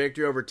pick up the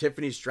victory over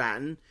Tiffany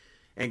Stratton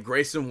and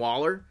Grayson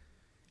Waller.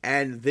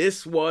 And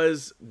this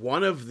was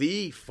one of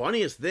the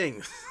funniest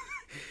things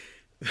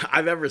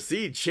I've ever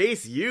seen.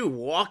 Chase U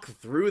walk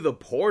through the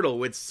portal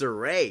with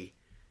Saray,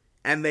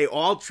 and they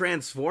all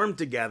transformed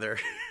together.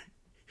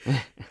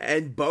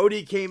 And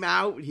Bodie came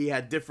out. He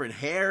had different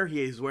hair.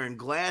 He was wearing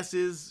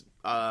glasses.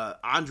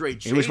 Andre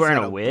Chase he was wearing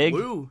had a wig.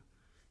 Blue.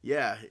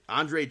 Yeah,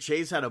 Andre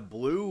Chase had a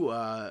blue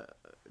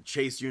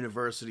Chase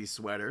University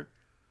sweater.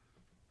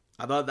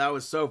 I thought that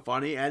was so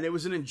funny, and it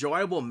was an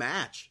enjoyable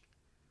match.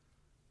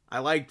 I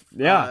liked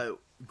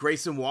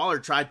Grayson Waller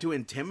tried to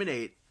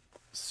intimidate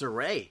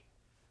Saray,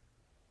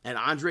 and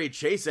Andre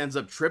Chase ends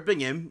up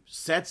tripping him,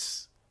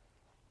 sets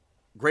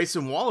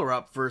Grayson Waller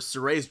up for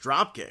Saray's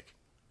dropkick.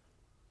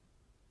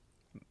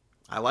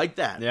 I like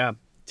that. Yeah.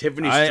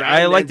 Tiffany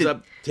Stratton ends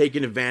up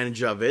taking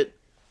advantage of it,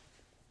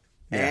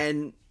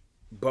 and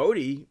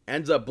Bodie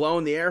ends up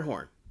blowing the air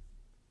horn.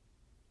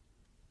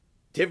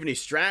 Tiffany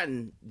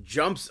Stratton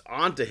jumps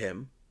onto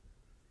him.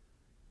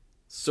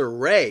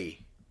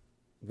 Saray,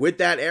 with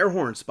that air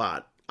horn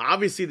spot,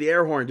 obviously the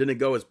air horn didn't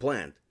go as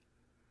planned.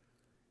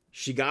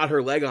 She got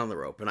her leg on the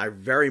rope, and I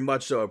very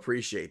much so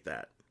appreciate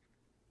that.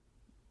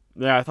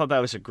 Yeah, I thought that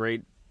was a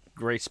great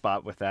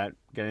spot with that,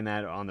 getting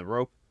that on the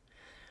rope.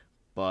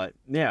 But,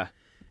 yeah.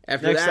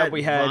 After next that,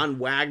 we had Von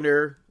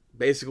Wagner.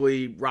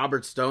 Basically,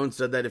 Robert Stone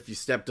said that if you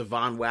step to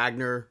Von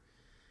Wagner,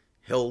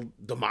 he'll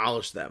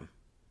demolish them.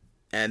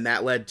 And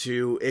that led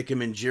to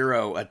Ikemen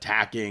Jiro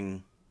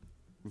attacking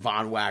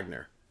Von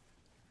Wagner.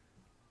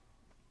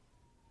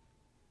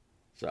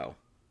 So.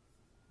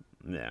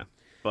 Yeah.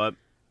 But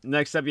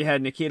next up, you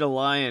had Nikita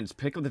Lyons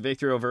pick up the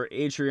victory over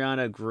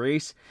Ariana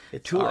Grace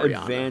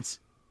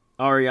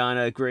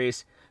Ariana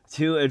Grace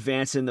to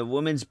advance in the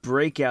women's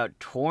breakout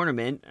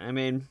tournament. I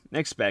mean,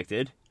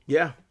 expected.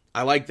 Yeah.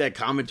 I like that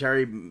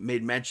commentary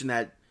made mention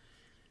that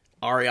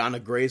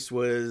Ariana Grace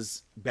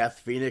was Beth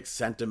Phoenix's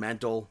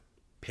sentimental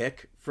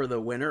pick for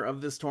the winner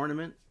of this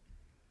tournament.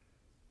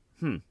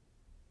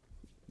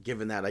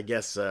 Given that, I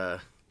guess,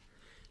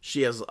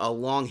 she has a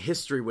long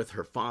history with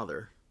her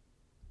father.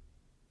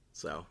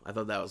 So, I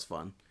thought that was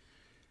fun.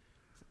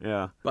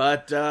 Yeah.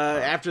 But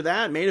after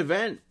that, main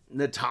event,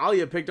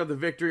 Natalya picked up the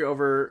victory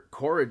over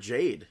Cora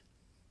Jade.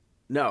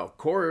 No,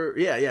 Cora,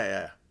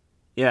 yeah.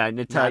 Yeah,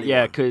 Natalya,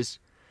 yeah, because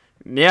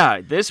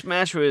Yeah, this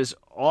match was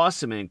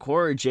awesome, and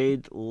Cora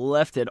Jade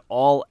left it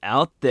all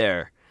out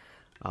there.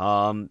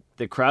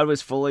 The crowd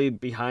was fully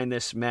behind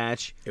this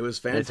match. It was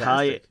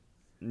fantastic.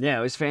 Yeah,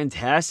 it was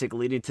fantastic,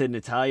 leading to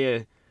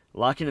Natalya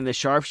locking in the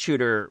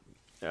sharpshooter.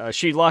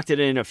 She locked it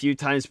in a few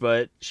times,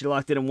 but she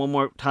locked it in one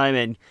more time,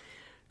 and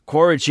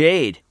Cora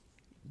Jade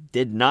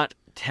did not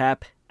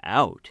tap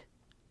out.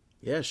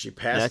 Yeah, she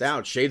passed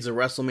out. Shades of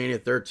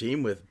WrestleMania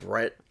 13 with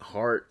Bret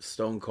Hart,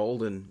 Stone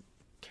Cold, and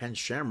Ken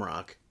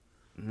Shamrock.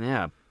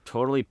 Yeah,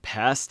 totally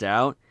passed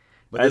out.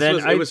 But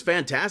it was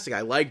fantastic.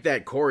 I like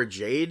that Cora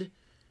Jade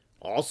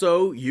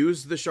also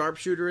used the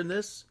sharpshooter in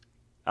this.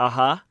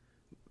 Uh-huh.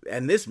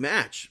 And this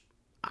match,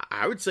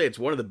 I would say it's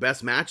one of the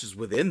best matches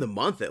within the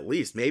month at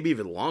least, maybe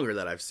even longer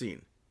that I've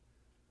seen.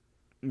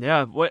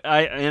 Yeah,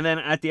 and then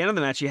at the end of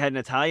the match, you had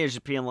Natalya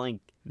just being like,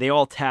 they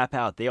all tap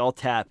out, they all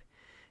tap.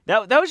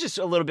 That was just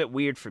a little bit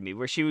weird for me,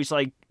 where she was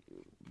like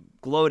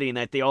gloating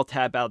that they all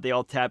tap out, they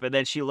all tap, and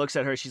then she looks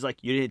at her, she's like,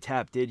 you didn't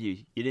tap, did you?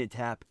 You didn't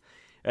tap.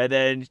 And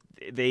then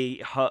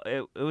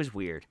it was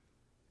weird.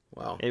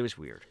 Wow. It was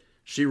weird.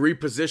 She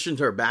repositioned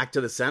her back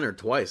to the center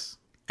twice.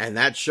 And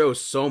that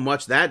shows so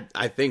much. That,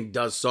 I think,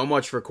 does so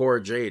much for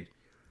Cora Jade.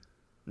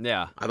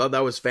 Yeah. I thought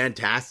that was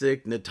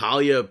fantastic.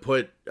 Natalya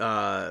put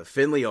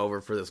Finlay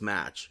over for this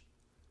match.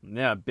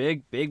 Yeah,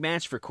 big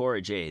match for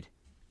Cora Jade.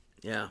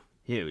 Yeah.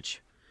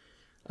 Huge.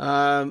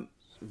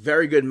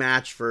 Very good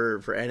match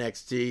for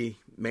NXT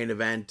main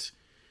event.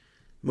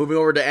 Moving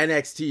over to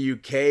NXT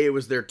UK, it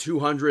was their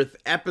 200th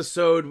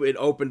episode. It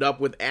opened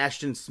up with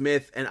Ashton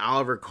Smith and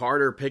Oliver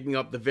Carter picking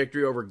up the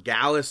victory over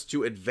Gallus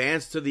to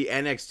advance to the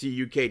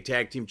NXT UK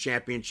Tag Team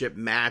Championship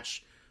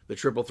match, the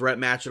triple threat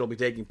match that'll be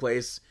taking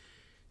place.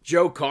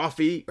 Joe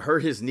Coffey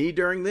hurt his knee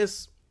during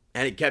this,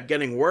 and it kept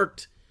getting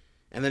worked.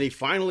 And then he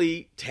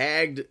finally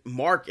tagged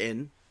Mark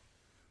in,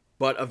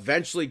 but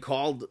eventually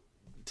called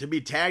to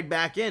be tagged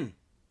back in.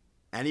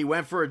 And he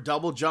went for a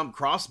double jump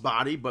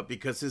crossbody, but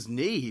because his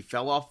knee, he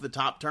fell off the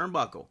top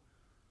turnbuckle.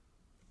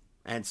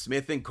 And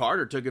Smith and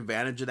Carter took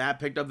advantage of that,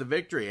 picked up the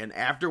victory. And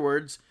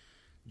afterwards,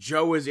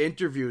 Joe was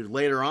interviewed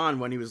later on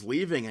when he was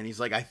leaving, and he's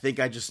like, I think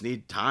I just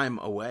need time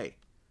away.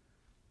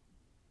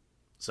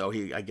 So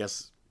I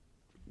guess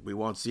we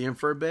won't see him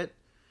for a bit.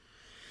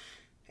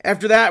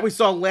 After that, we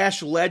saw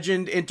Lash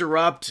Legend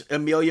interrupt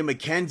Amelia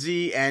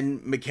McKenzie, and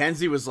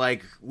McKenzie was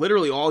like,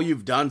 literally all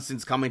you've done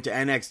since coming to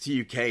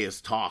NXT UK is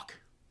talk.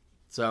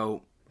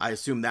 So I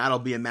assume that'll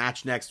be a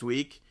match next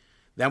week.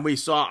 Then we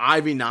saw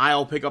Ivy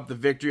Nile pick up the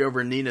victory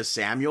over Nina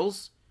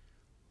Samuels.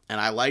 And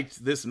I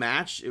liked this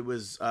match. It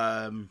was,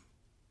 I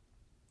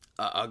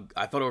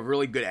thought a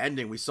really good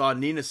ending. We saw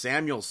Nina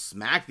Samuels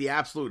smack the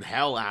absolute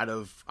hell out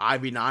of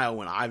Ivy Nile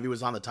when Ivy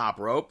was on the top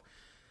rope.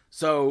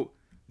 So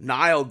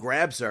Nile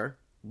grabs her,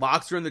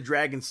 locks her in the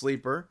Dragon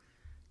Sleeper,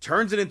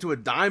 turns it into a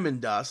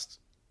Diamond Dust,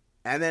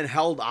 and then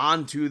held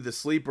on to the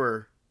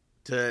Sleeper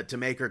to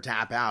make her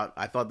tap out.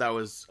 I thought that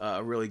was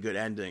a really good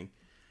ending.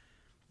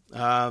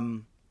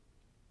 And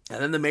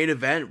then the main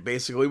event,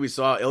 basically, we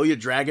saw Ilya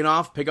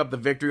Dragunov pick up the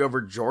victory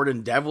over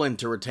Jordan Devlin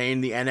to retain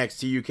the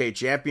NXT UK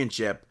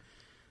Championship,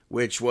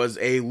 which was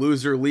a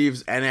loser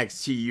leaves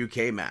NXT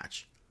UK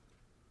match.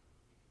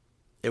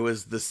 It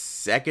was the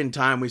second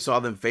time we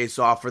saw them face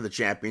off for the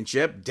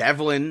championship.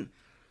 Devlin,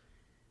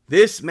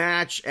 this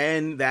match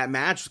and that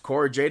match,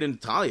 Cora Jade and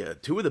Natalya,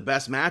 two of the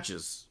best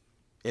matches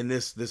in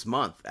this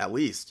month, at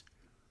least.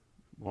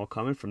 All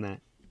coming from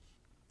that.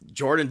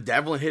 Jordan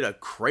Devlin hit a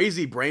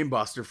crazy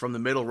brainbuster from the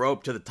middle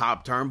rope to the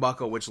top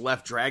turnbuckle, which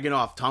left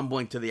Dragunov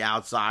tumbling to the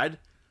outside.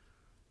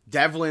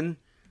 Devlin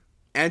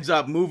ends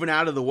up moving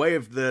out of the way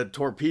of the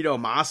Torpedo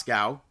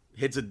Moscow,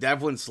 hits a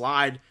Devlin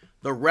slide.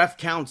 The ref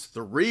counts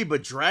 3,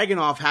 but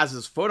Dragunov has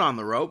his foot on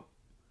the rope.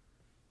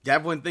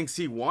 Devlin thinks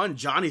he won.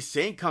 Johnny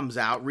Saint comes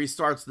out,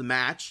 restarts the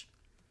match.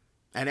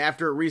 And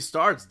after it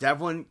restarts,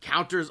 Devlin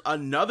counters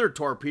another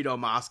Torpedo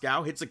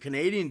Moscow, hits a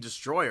Canadian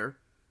Destroyer.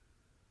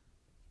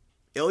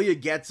 Ilya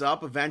gets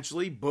up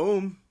eventually,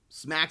 boom,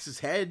 smacks his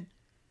head.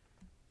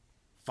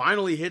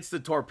 Finally hits the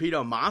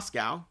Torpedo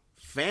Moscow.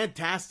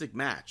 Fantastic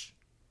match.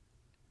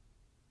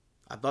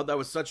 I thought that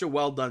was such a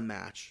well done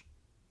match.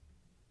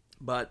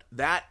 But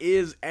that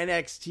is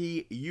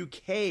NXT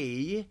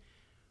UK.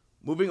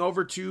 Moving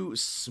over to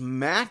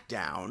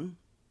SmackDown.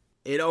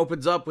 It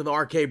opens up with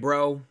RK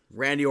Bro,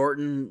 Randy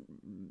Orton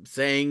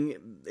saying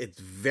it's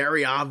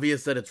very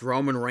obvious that it's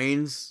Roman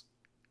Reigns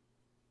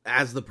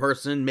as the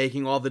person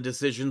making all the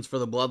decisions for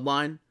the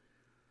Bloodline.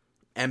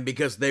 And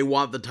because they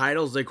want the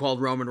titles, they called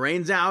Roman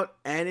Reigns out.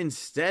 And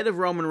instead of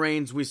Roman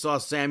Reigns, we saw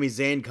Sami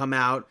Zayn come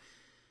out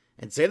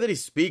and say that he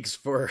speaks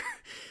for...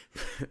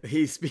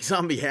 he speaks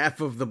on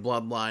behalf of the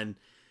Bloodline.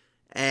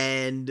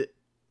 And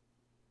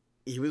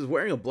he was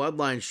wearing a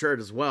Bloodline shirt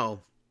as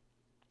well.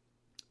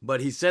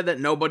 But he said that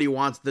nobody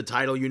wants the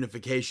title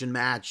unification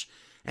match.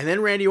 And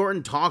then Randy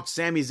Orton talked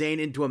Sami Zayn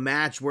into a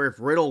match where if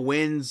Riddle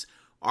wins,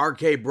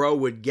 RK Bro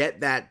would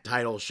get that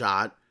title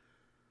shot.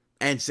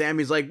 And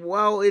Sammy's like,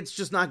 well, it's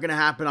just not going to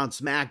happen on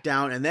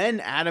SmackDown. And then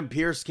Adam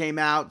Pearce came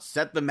out,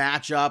 set the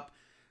match up.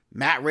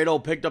 Matt Riddle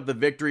picked up the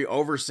victory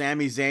over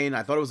Sami Zayn.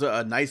 I thought it was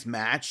a nice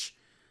match.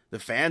 The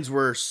fans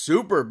were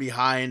super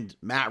behind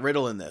Matt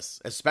Riddle in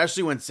this,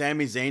 especially when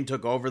Sami Zayn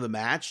took over the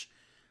match.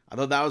 I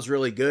thought that was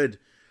really good.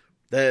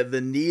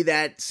 The knee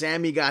that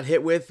Sami got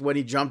hit with when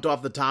he jumped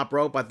off the top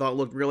rope, I thought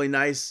looked really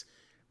nice.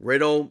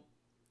 Riddle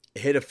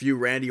hit a few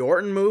Randy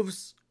Orton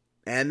moves,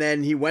 and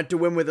then he went to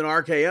win with an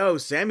RKO.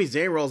 Sami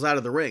Zayn rolls out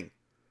of the ring.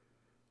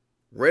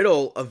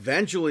 Riddle,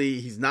 eventually,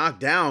 he's knocked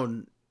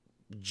down,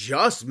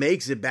 just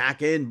makes it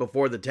back in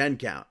before the 10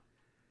 count.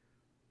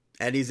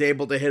 And he's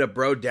able to hit a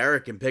Bro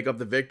Derek and pick up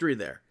the victory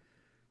there.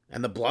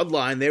 And the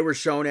Bloodline, they were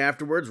shown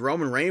afterwards.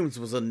 Roman Reigns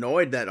was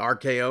annoyed that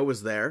RKO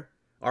was there.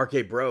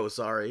 RK Bro,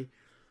 sorry.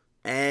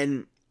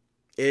 And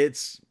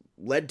it's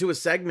led to a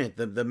segment,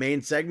 the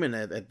main segment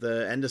at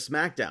the end of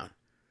SmackDown.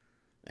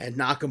 And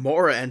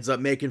Nakamura ends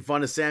up making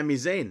fun of Sami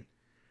Zayn.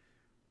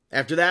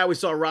 After that, we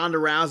saw Ronda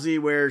Rousey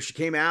where she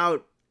came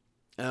out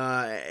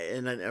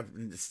and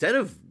instead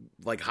of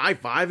like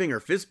high-fiving or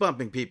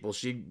fist-bumping people,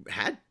 she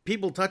had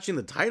people touching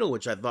the title,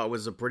 which I thought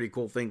was a pretty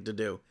cool thing to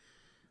do.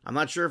 I'm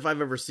not sure if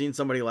I've ever seen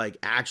somebody like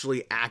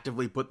actually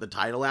actively put the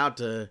title out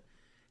to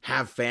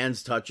have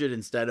fans touch it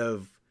instead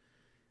of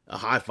a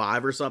high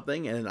five or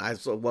something. And I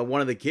saw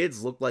one of the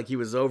kids looked like he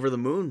was over the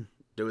moon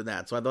doing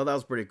that. So I thought that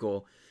was pretty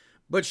cool.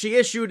 But she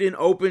issued an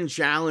open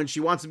challenge.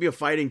 She wants to be a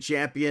fighting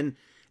champion.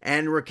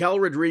 And Raquel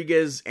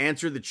Rodriguez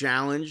answered the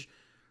challenge.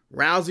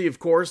 Rousey, of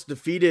course,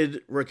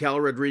 defeated Raquel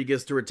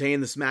Rodriguez to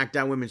retain the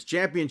SmackDown Women's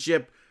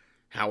Championship.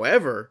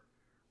 However,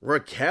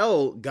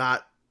 Raquel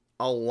got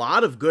a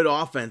lot of good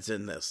offense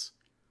in this.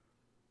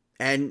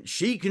 And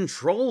she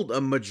controlled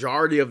a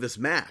majority of this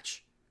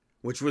match,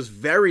 which was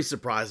very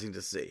surprising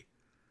to see.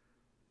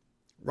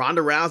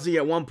 Ronda Rousey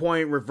at one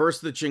point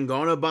reversed the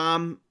Chingona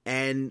bomb,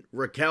 and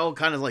Raquel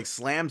kind of like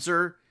slams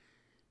her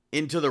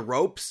into the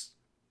ropes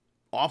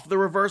off the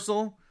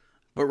reversal.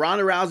 But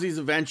Ronda Rousey's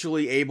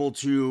eventually able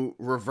to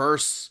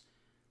reverse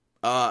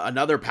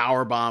another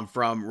power bomb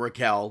from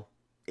Raquel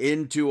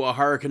into a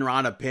Hurricane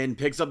Rana pin,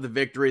 picks up the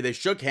victory. They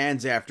shook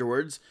hands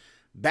afterwards.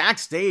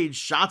 Backstage,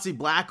 Shotzi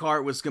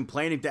Blackheart was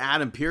complaining to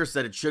Adam Pearce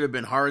that it should have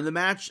been her in the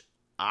match.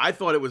 I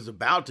thought it was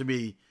about to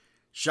be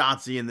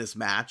Shotzi in this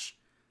match.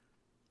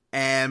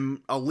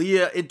 And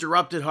Aaliyah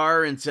interrupted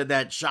her and said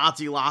that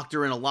Shotzi locked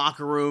her in a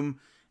locker room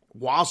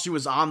while she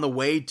was on the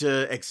way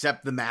to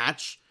accept the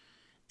match.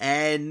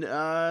 And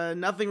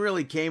nothing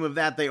really came of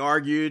that. They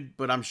argued,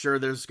 but I'm sure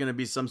there's going to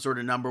be some sort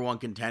of number one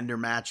contender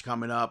match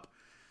coming up.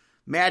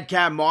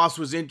 Madcap Moss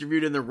was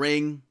interviewed in the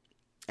ring,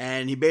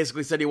 and he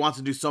basically said he wants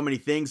to do so many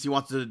things. He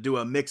wants to do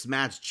a mixed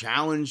match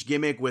challenge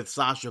gimmick with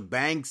Sasha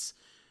Banks,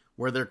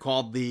 where they're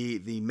called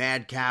the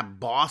Madcap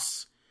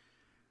Boss.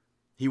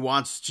 He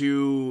wants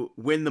to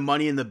win the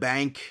Money in the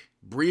Bank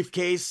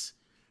briefcase.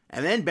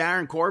 And then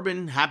Baron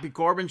Corbin, Happy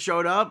Corbin,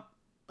 showed up,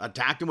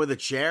 attacked him with a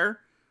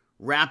chair,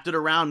 wrapped it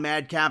around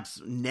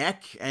Madcap's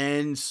neck,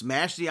 and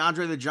smashed the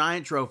Andre the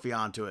Giant trophy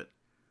onto it.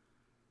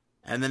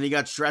 And then he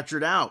got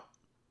stretchered out.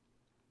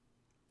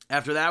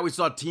 After that, we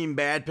saw Team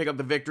Bad pick up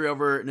the victory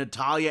over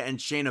Natalya and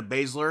Shayna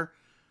Baszler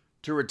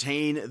to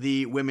retain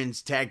the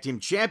Women's Tag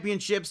Team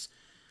Championships.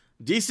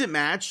 Decent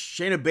match.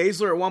 Shayna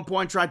Baszler at one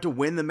point tried to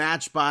win the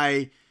match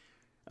by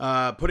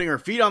putting her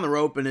feet on the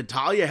rope, and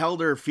Natalya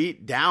held her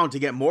feet down to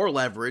get more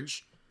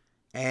leverage.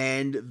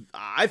 And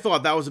I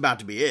thought that was about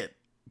to be it.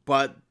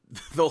 But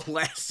the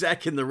last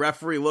second, the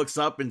referee looks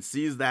up and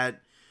sees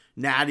that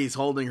Natty's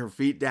holding her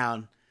feet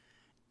down.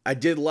 I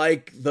did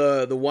like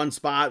the one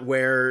spot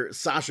where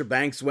Sasha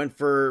Banks went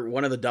for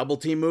one of the double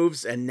team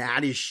moves and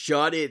Natty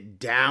shut it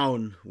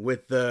down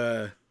with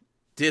the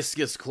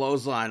discus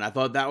clothesline. I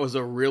thought that was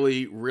a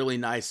really, really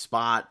nice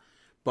spot.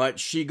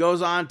 But she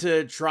goes on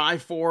to try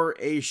for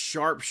a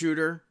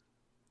sharpshooter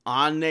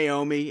on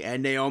Naomi,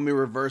 and Naomi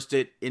reversed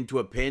it into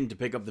a pin to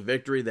pick up the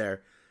victory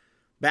there.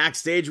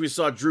 Backstage, we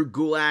saw Drew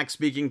Gulak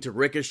speaking to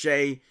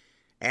Ricochet,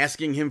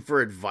 asking him for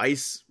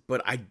advice,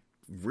 but I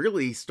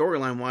really,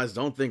 storyline-wise,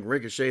 don't think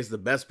Ricochet is the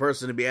best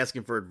person to be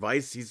asking for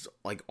advice. He's,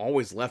 like,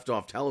 always left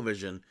off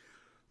television.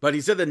 But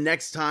he said the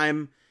next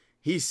time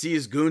he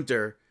sees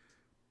Gunther,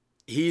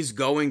 he's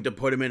going to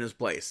put him in his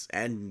place.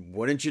 And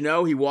wouldn't you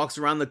know, he walks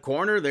around the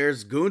corner,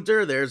 there's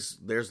Gunther,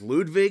 there's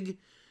Ludwig,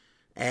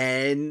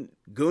 and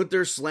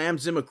Gunther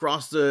slams him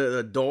across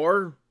the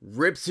door,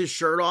 rips his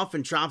shirt off,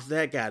 and chops the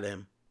heck out of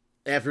him.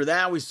 After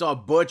that, we saw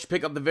Butch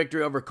pick up the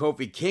victory over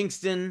Kofi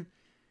Kingston.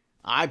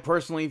 I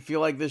personally feel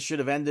like this should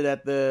have ended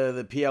at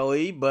the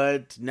PLE,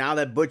 but now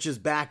that Butch is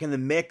back in the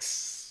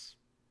mix,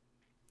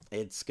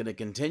 it's going to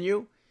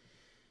continue.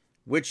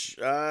 Which,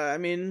 I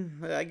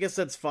guess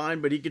that's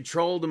fine, but he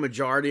controlled the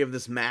majority of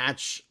this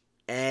match.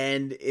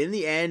 And in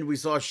the end, we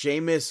saw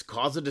Sheamus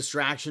cause a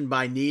distraction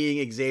by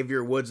kneeing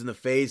Xavier Woods in the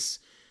face,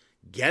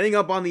 getting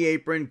up on the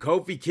apron.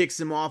 Kofi kicks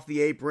him off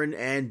the apron,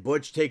 and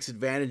Butch takes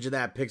advantage of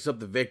that, picks up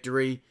the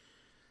victory,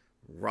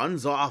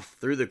 runs off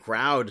through the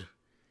crowd,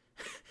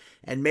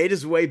 and made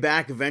his way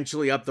back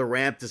eventually up the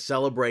ramp to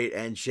celebrate.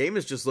 And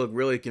Sheamus just looked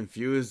really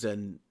confused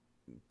and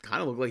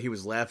kind of looked like he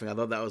was laughing. I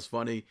thought that was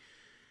funny.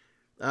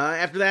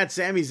 After that,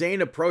 Sami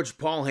Zayn approached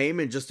Paul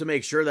Heyman just to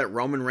make sure that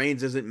Roman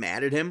Reigns isn't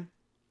mad at him.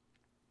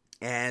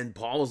 And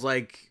Paul was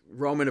like,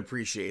 Roman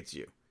appreciates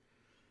you.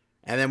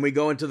 And then we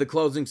go into the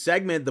closing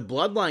segment. The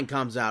Bloodline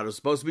comes out. It was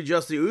supposed to be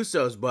just the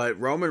Usos, but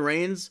Roman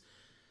Reigns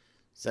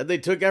said they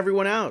took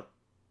everyone out.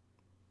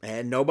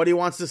 And nobody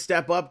wants to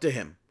step up to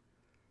him.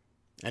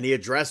 And he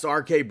addressed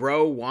RK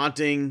Bro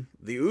wanting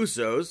the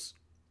Usos.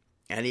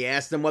 And he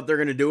asked them what they're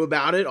going to do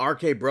about it.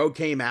 RK Bro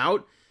came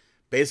out,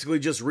 basically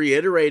just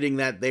reiterating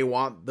that they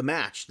want the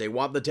match. They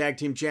want the tag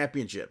team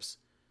championships.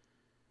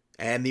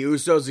 And the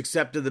Usos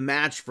accepted the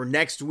match for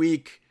next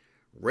week.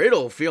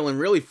 Riddle feeling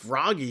really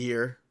froggy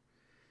here.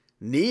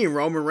 Kneeing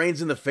Roman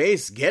Reigns in the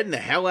face, getting the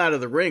hell out of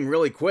the ring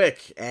really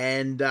quick.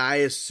 And I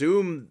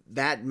assume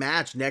that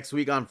match next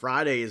week on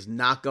Friday is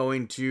not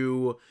going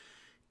to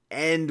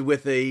end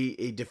with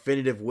a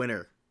definitive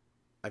winner.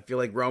 I feel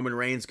like Roman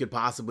Reigns could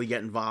possibly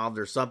get involved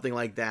or something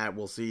like that.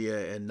 We'll see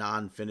a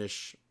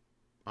non-finish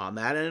on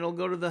that, and it'll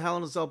go to the Hell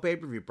in a Cell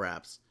pay-per-view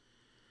perhaps.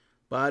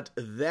 But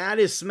that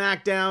is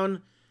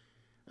SmackDown.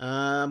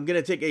 I'm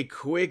going to take a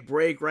quick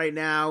break right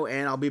now,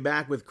 and I'll be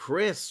back with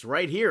Chris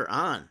right here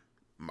on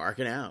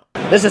Markin Out.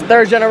 This is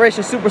third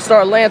generation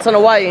superstar Lance on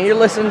Hawaii, and you're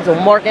listening to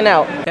Markin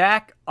Out.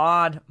 Back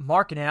on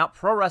Markin Out,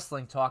 pro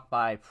wrestling talk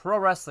by pro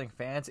wrestling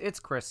fans. It's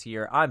Chris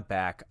here. I'm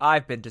back.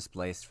 I've been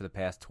displaced for the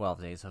past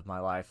 12 days of my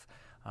life.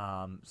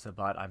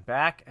 But I'm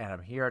back, and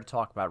I'm here to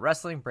talk about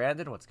wrestling.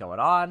 Brandon, what's going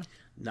on?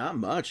 Not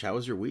much. How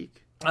was your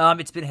week?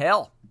 It's been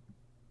hell.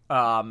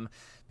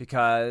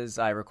 Because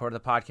I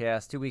recorded the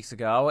podcast 2 weeks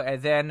ago,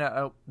 and then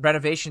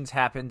renovations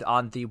happened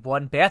on the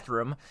one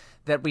bathroom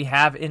that we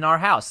have in our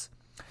house.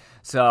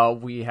 So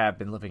we have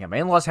been living at my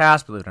in-laws'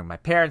 house, been living at my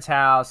parents'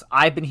 house.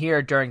 I've been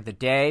here during the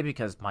day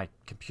because my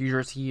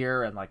computer's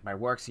here and like my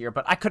work's here,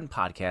 but I couldn't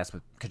podcast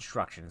with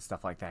construction and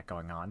stuff like that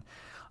going on.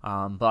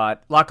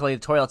 But luckily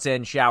the toilet's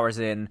in, shower's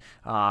in.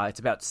 It's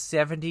about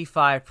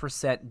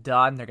 75%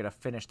 done. They're going to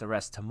finish the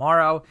rest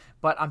tomorrow,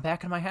 but I'm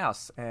back in my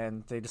house,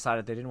 and they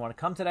decided they didn't want to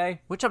come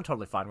today, which I'm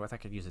totally fine with. I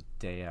could use a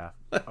day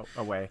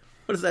away.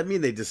 What does that mean?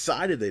 They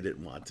decided they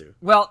didn't want to?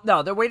 Well,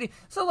 no, they're waiting.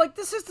 So like,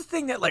 this is the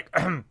thing that like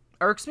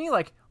irks me.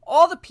 Like,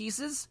 all the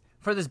pieces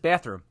for this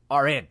bathroom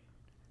are in.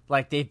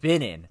 Like, they've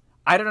been in.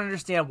 I don't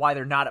understand why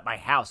they're not at my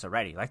house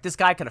already. Like, this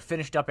guy could have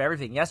finished up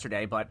everything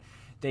yesterday, but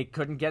they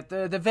couldn't get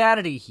the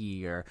vanity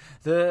here.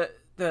 The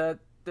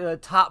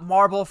top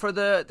marble for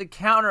the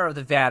counter of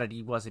the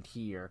vanity wasn't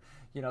here.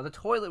 You know, the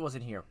toilet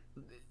wasn't here.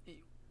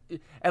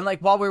 And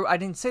like, I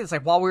didn't say this,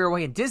 like while we were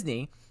away in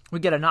Disney, we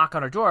get a knock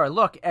on our door, I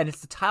look, and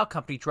it's the tile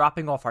company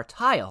dropping off our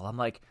tile. I'm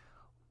like,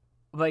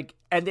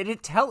 and they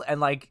didn't tell, and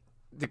like,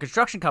 the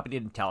construction company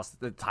didn't tell us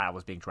that the tile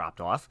was being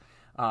dropped off.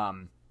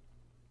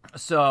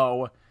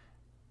 So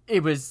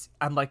it was,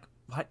 I'm like,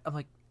 what? I'm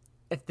like,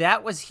 if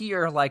that was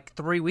here like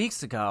 3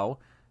 weeks ago,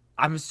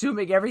 I'm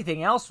assuming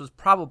everything else was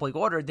probably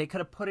ordered. They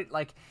could have put it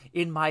like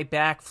in my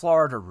back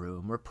Florida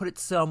room or put it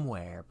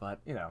somewhere, but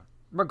you know,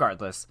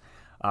 regardless,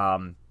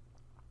 it's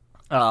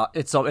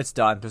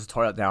done. There's a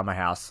toilet now in my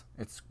house.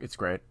 It's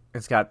great.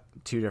 It's got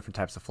 2 different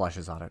types of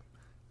flushes on it.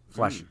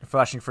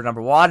 Flushing for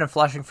number 1 and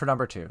flushing for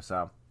number 2.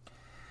 So,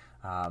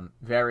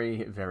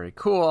 very, very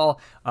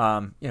cool.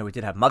 We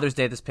did have Mother's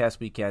Day this past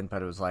weekend,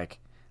 but it was like,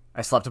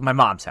 I slept at my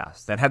mom's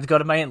house, then had to go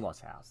to my in-laws'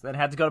 house, then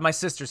had to go to my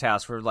sister's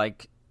house for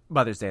like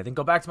Mother's Day, then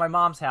go back to my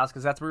mom's house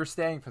because that's where we were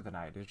staying for the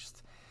night.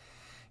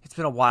 It's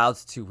been a wild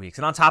 2 weeks.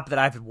 And on top of that,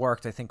 I've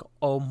worked, I think,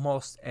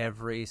 almost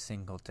every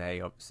single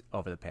day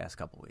over the past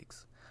couple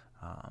weeks.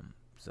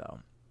 So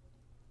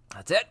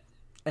that's it.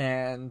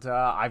 And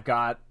I've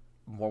got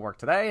more work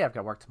today. I've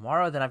got work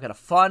tomorrow. Then I've got a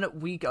fun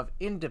weekend of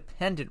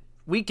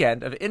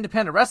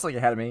independent wrestling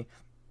ahead of me.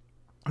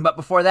 But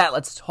before that,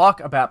 let's talk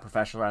about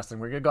professional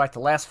wrestling. We're going to go back to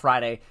last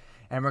Friday,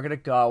 and we're going to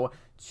go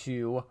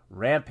to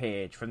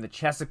Rampage from the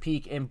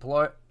Chesapeake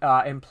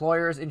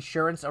Employers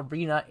Insurance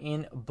Arena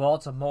in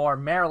Baltimore,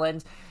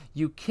 Maryland.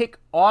 You kick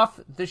off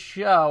the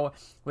show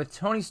with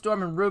Toni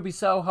Storm and Ruby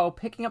Soho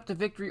picking up the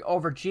victory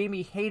over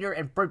Jamie Hayter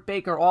and Britt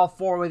Baker. All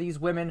 4 of these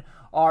women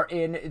are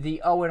in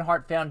the Owen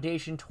Hart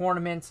Foundation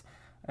Tournament,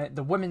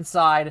 the women's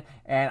side,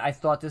 and I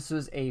thought this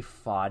was a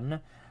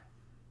fun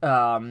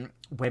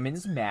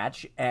women's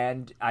match,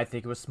 and I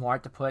think it was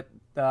smart to put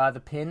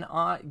the pin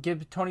on,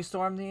 give Toni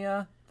Storm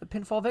the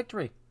pinfall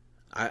victory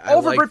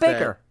over Britt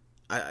Baker.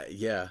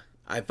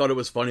 I thought it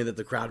was funny that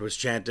the crowd was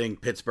chanting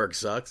 "Pittsburgh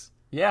sucks."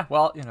 Yeah,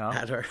 well, you know,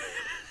 at her.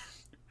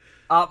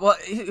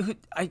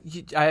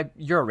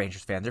 You're a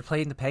Rangers fan. They're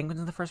playing the Penguins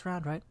in the first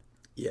round, right?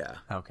 Yeah.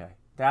 Okay,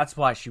 that's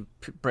why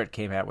Britt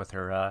came out with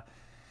her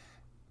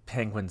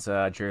Penguins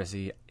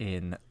jersey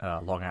in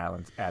Long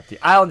Island at the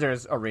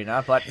Islanders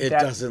arena, but it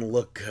doesn't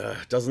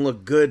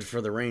look good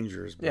for the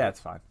Rangers. But... yeah, it's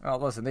fine. Well,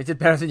 listen, they did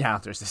better than the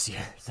Islanders this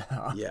year. So.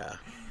 Yeah,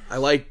 I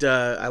liked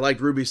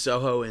Ruby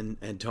Soho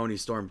and Toni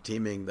Storm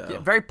teaming though. Yeah,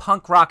 very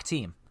punk rock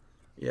team.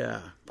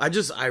 Yeah, I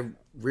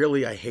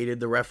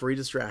hated the referee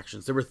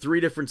distractions. There were 3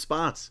 different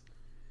spots,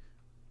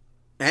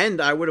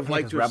 and I would have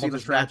liked to have seen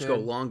this match go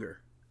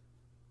longer.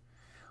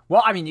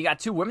 Well, I mean, you got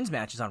 2 women's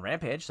matches on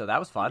Rampage, so that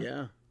was fun.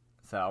 Yeah.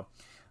 So,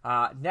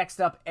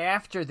 Next up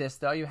after this,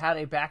 though, you had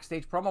a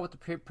backstage promo with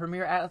the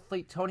premier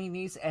athlete Tony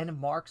Nese and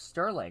Mark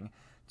Sterling,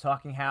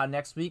 talking how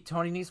next week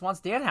Tony Nese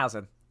wants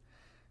Danhausen.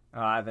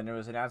 Then it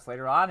was announced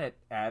later on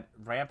at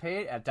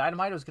Rampage, at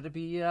Dynamite, it was going to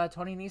be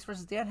Tony Nese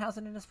versus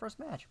Danhausen in his first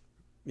match.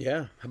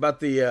 Yeah. How about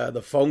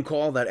the phone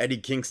call that Eddie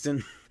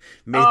Kingston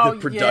made the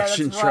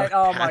production truck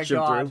patch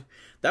him through?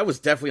 That was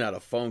definitely not a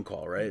phone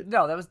call, right?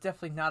 No, that was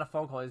definitely not a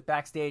phone call. It was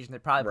backstage, and they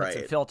probably put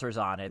some filters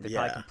on it. They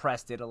probably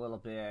compressed it a little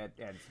bit.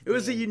 And it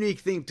was a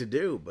unique thing to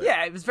do. But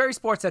yeah, it was very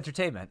sports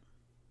entertainment.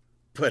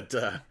 But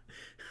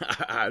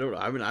I don't know.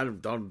 I mean, I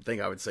don't think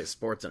I would say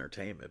sports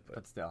entertainment.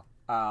 But still.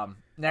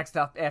 Next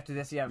up after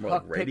this, you have more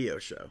like a radio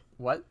show.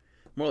 What?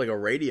 More like a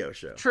radio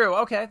show. True.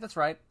 Okay, that's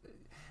right.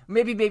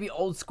 Maybe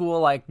old school,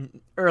 like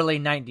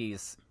early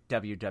 90s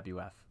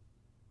WWF.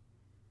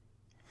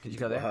 Did you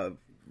go there?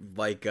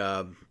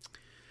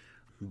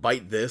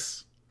 Bite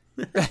This.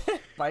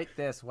 Bite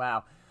This,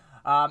 wow.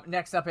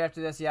 Next up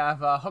after this, you have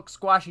Hook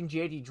squashing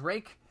JD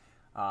Drake.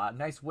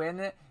 Nice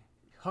win.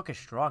 Hook is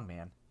strong,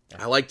 man.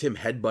 I liked him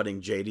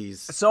headbutting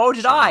JD's. So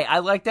did I. I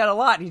liked that a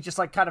lot. He just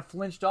kind of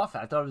flinched off it.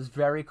 I thought it was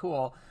very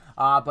cool.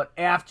 But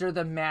after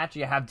the match,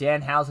 you have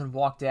Danhausen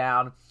walk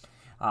down,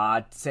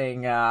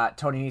 saying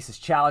Tony Nese has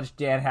challenged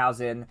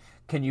Danhausen.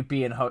 Can you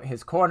be in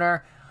his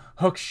corner?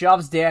 Hook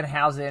shoves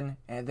Danhausen,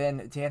 and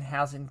then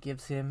Danhausen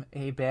gives him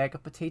a bag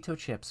of potato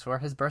chips for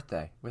his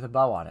birthday with a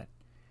bow on it.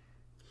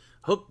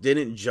 Hook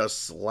didn't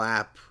just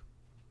slap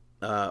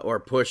or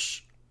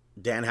push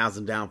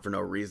Danhausen down for no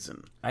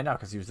reason. I know,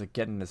 because he was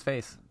getting in his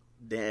face.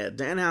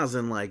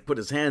 Danhausen put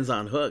his hands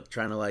on Hook,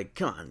 trying to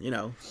come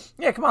on,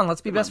 Yeah, come on,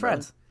 let's be best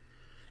friends.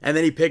 And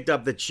then he picked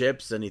up the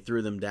chips and he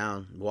threw them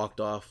down,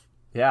 walked off.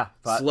 Yeah,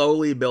 but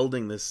slowly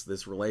building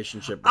this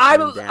relationship. I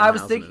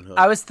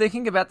was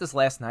thinking about this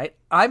last night.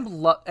 I'm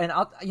going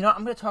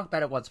to talk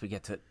about it once we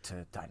get to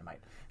Dynamite.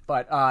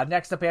 But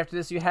next up after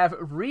this, you have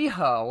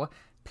Riho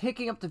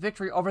picking up the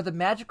victory over the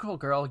magical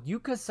girl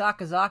Yuka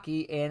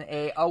Sakazaki in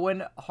a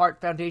Owen Hart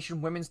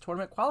Foundation Women's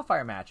Tournament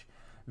qualifier match.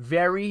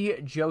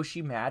 Very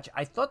Joshi match.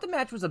 I thought the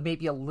match was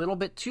maybe a little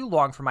bit too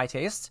long for my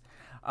taste.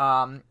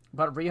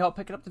 But Riho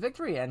picking up the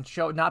victory and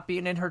not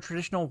being in her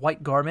traditional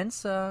white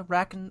garments,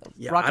 rocking.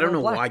 Yeah, I don't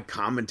know why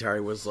commentary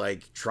was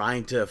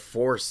trying to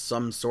force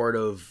some sort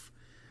of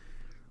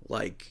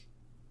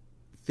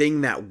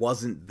thing that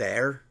wasn't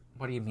there.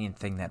 What do you mean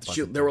thing that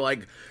wasn't there? They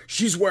were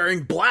she's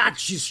wearing black,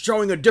 she's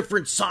showing a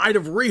different side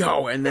of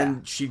Riho, and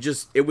then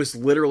it was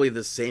literally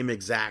the same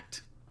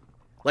exact,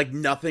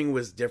 nothing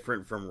was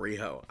different from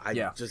Riho.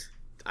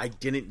 I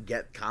didn't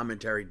get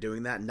commentary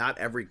doing that. Not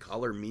every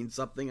color means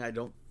something, I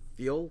don't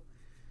feel.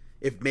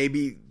 If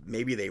maybe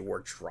they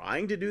were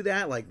trying to do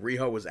that,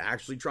 Riho was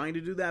actually trying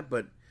to do that,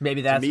 but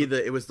maybe that's to me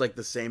it was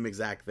the same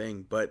exact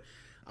thing. But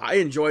I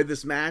enjoyed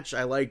this match.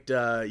 I liked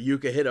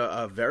Yuka hit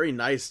a very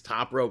nice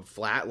top rope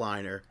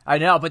flatliner. I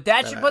know, but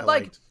I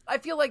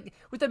feel like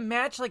with a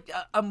match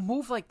a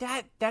move like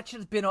that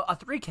should have been a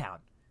 3 count.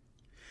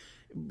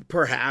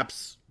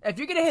 Perhaps if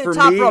you're gonna hit a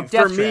top rope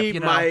death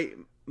trip,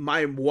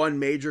 my one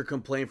major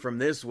complaint from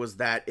this was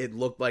that it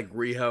looked like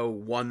Riho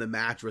won the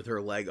match with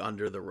her leg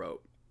under the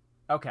rope.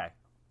 Okay.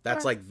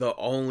 That's the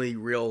only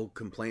real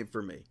complaint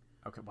for me.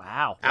 Okay,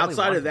 wow.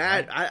 Outside of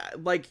that,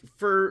 I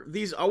for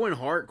these Owen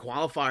Hart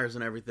qualifiers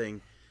and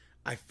everything,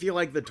 I feel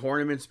like the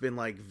tournament's been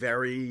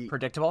very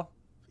predictable.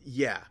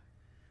 Yeah.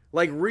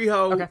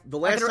 Riho, okay. The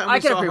last time we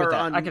saw her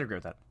on I can agree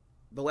with that.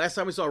 The last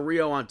time we saw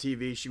Riho on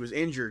TV, she was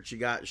injured.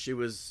 It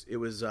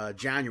was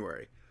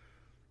January.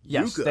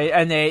 Yes.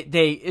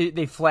 Yuka.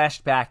 They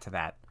flashed back to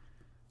that.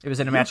 It was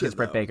in a match against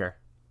Britt Baker.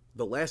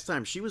 The last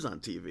time she was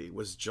on TV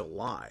was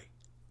July.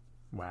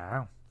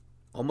 Wow.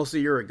 Almost a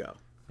year ago.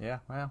 Yeah,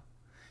 wow.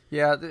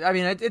 Yeah, I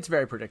mean, it's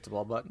very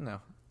predictable, but no.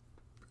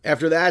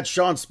 After that,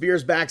 Shawn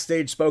Spears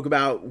backstage spoke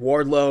about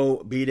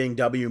Wardlow beating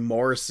W.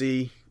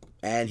 Morrissey,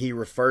 and he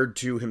referred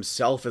to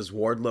himself as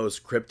Wardlow's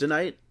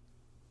kryptonite.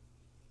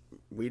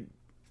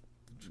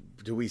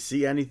 Do we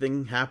see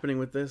anything happening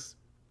with this?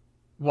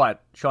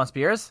 What, Shawn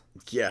Spears?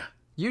 Yeah.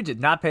 You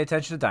did not pay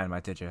attention to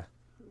Dynamite, did you?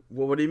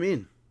 Well, what do you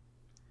mean?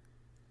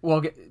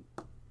 Well,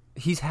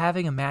 he's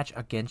having a match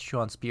against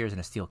Shawn Spears in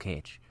a steel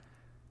cage.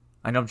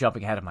 I know I'm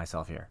jumping ahead of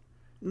myself here.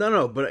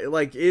 No, but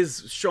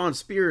is Shawn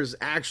Spears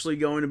actually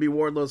going to be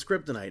Wardlow's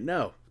kryptonite?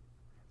 No.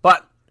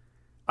 But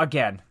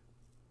again,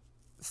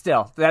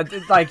 still, that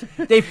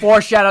they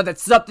foreshadowed that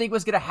something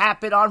was going to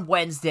happen on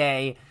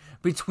Wednesday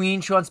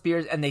between Shawn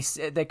Spears, and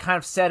they kind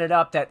of set it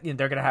up that they're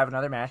going to have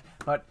another match.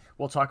 But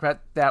we'll talk about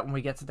that when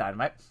we get to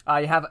Dynamite.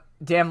 You have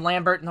Dan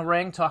Lambert in the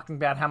ring talking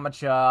about how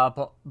much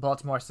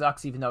Baltimore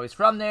sucks, even though he's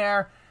from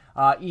there.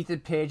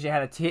 Ethan Page,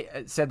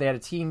 said they had a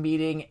team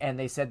meeting, and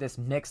they said this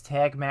mixed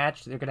tag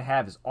match they're going to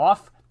have is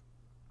off.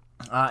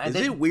 Is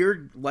it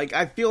weird?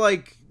 I feel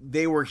like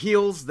they were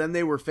heels, then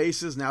they were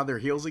faces, now they're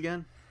heels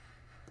again?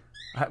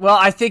 Well,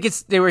 I think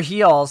they were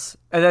heels,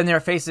 and then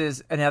they're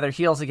faces, and now they're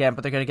heels again,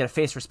 but they're going to get a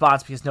face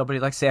response because nobody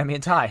likes Sammy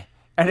and Ty.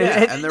 And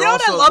and they're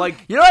also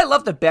you know what I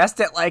love the best?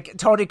 That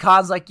Tony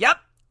Khan's yep,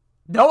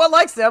 no one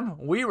likes them.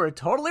 We were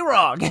totally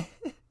wrong.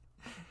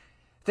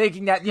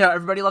 thinking that, you know,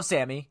 everybody loves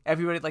Sammy,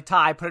 everybody like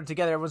Ty, put him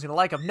together, everyone's gonna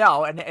like him.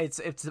 No, and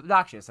it's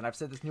obnoxious, and I've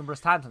said this numerous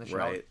times on the show.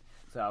 Right.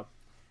 So,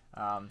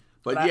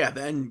 but yeah,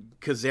 then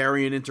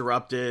Kazarian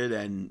interrupted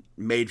and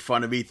made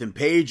fun of Ethan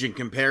Page and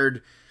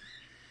compared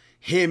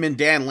him and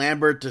Dan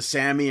Lambert to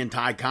Sammy and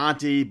Ty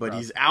Conti, but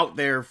he's out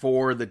there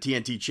for the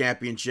TNT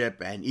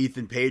Championship, and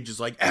Ethan Page is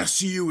like,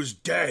 SCU is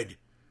dead.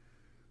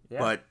 Yeah.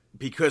 But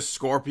because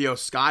Scorpio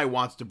Sky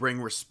wants to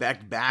bring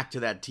respect back to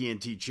that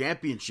TNT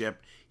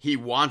Championship, he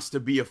wants to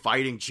be a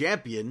fighting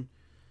champion,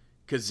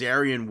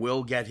 Kazarian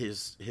will get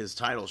his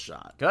title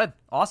shot. Good.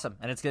 Awesome.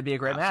 And it's going to be a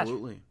great match.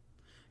 Absolutely.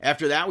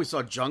 After that, we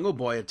saw Jungle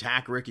Boy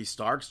attack Ricky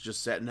Starks,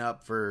 just setting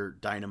up for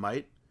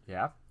Dynamite.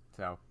 Yeah.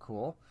 So,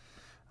 cool.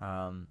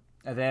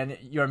 And then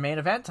your main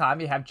event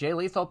time, you have Jay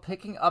Lethal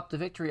picking up the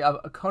victory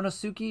of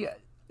Konosuke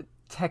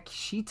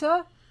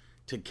Takeshita?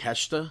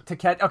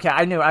 Okay,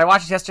 I knew. I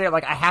watched it yesterday. I'm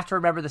like, I have to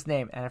remember this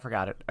name, and I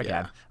forgot it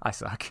again. Yeah. I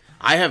suck.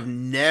 I have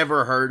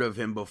never heard of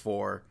him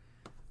before.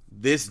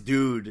 This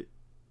dude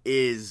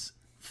is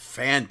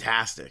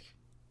fantastic.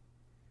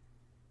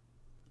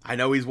 I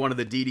know he's one of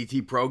the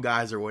DDT Pro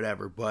guys or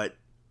whatever, but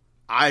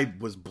I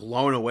was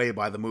blown away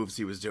by the moves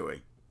he was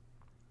doing.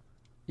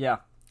 Yeah.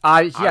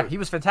 He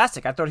was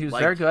fantastic. I thought he was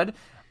very good.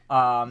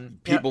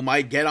 People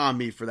might get on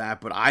me for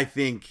that, but I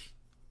think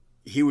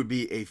he would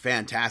be a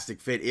fantastic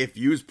fit if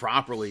used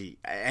properly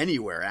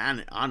anywhere.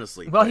 And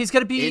honestly, well, he's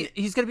gonna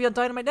be on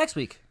Dynamite next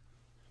week.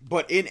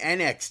 But in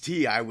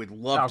NXT, I would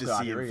love to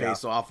see him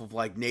face off of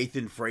like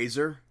Nathan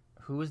Fraser.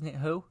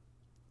 Who?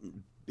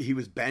 He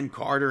was Ben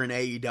Carter in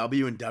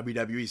AEW, and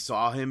WWE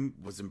saw him,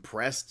 was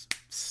impressed,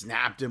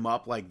 snapped him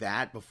up like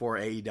that before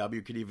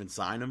AEW could even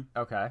sign him.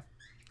 Okay.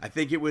 I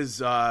think it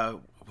was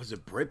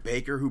it Britt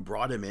Baker who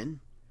brought him in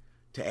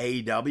to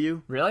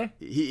AEW? Really?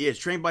 He is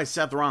trained by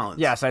Seth Rollins.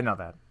 Yes, I know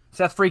that.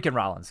 Seth freaking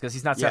Rollins, because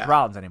he's not Seth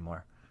Rollins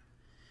anymore.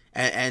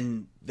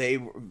 And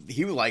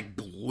he like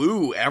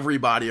blew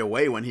everybody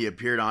away when he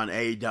appeared on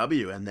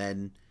AEW, and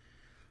then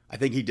I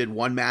think he did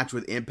one match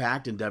with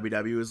Impact, and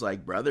WWE was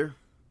like, brother,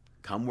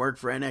 come work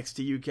for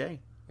NXT UK.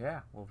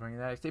 Yeah, we'll bring you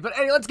that NXT. But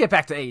anyway, let's get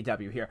back to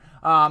AEW here.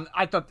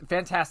 I thought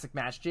fantastic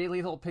match. Jay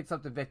Lethal picks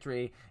up the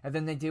victory, and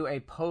then they do a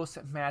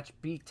post-match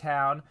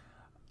beatdown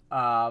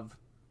of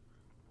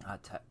I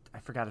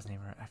forgot his name.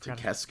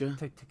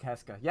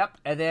 Takeska. Yep.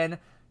 And then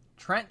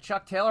Trent,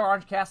 Chuck Taylor,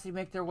 Orange Cassidy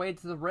make their way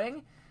to the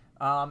ring,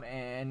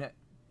 and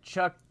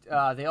Chuck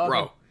they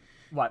all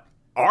what?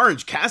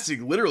 Orange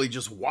Cassidy literally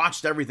just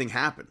watched everything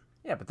happen.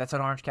 Yeah, but that's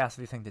an Orange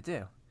Cassidy thing to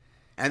do.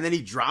 And then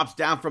he drops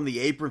down from the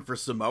apron for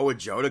Samoa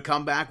Joe to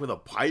come back with a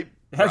pipe.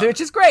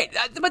 Which is great.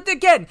 But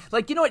again,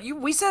 like, you know what?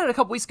 We said it a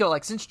couple weeks ago,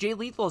 like, since Jay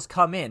Lethal has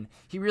come in,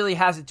 he really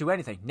hasn't do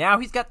anything. Now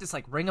he's got this,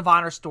 like, Ring of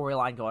Honor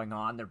storyline going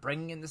on. They're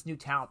bringing in this new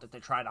talent that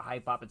they're trying to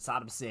hype up in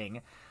Saddam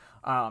Singh.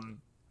 And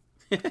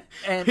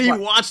he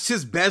watched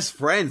his best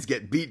friends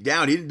get beat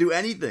down. He didn't do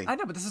anything. I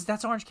know, but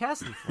that's Orange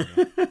Cassidy for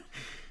you.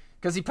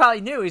 Because he probably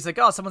knew. He's like,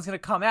 oh, someone's going to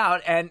come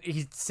out. And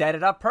he set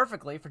it up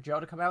perfectly for Joe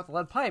to come out with a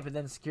lead pipe. And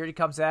then security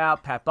comes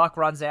out. Pat Buck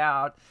runs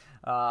out.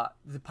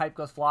 The pipe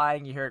goes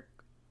flying. You hear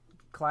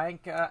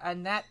clank.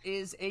 And that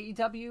is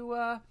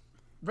AEW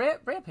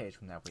Rampage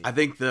from that week. I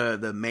think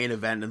the main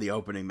event and the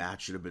opening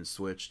match should have been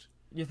switched.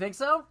 You think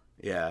so?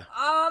 Yeah.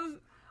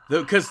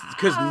 Because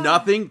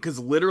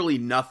literally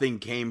nothing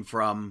came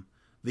from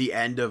the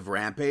end of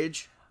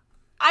Rampage.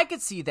 I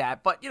could see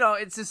that. But, you know,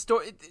 it's a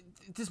story.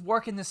 Just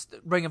working this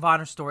Ring of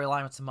Honor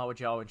storyline with Samoa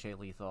Joe and Jay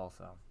Lethal,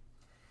 so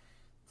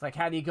it's like,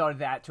 how do you go to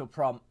that to a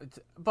problem?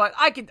 But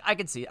I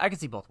can see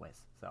both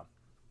ways. So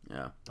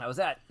yeah, that was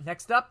that.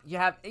 Next up, you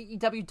have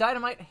AEW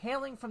Dynamite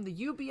hailing from the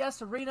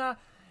UBS Arena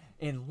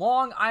in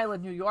Long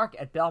Island, New York,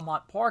 at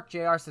Belmont Park.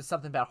 JR says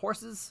something about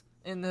horses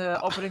in the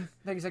opening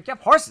thing. He's like,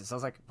 "Yep, horses." I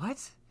was like,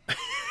 "What?"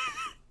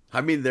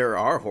 I mean, there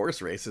are horse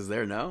races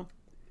there, no?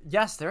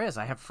 Yes, there is.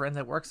 I have a friend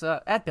that works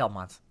at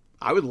Belmont.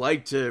 I would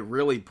like to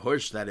really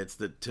push that it's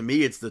the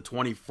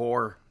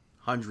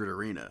 2400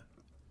 arena.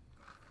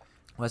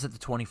 Why is it the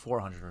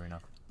 2400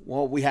 arena?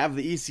 Well, we have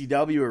the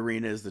ECW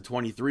arena is the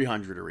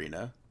 2300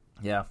 arena.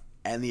 Yeah.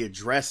 And the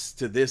address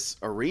to this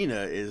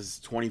arena is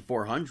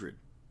 2400.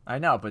 I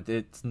know, but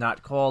it's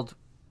not called.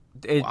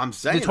 I'm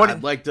saying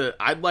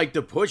I'd like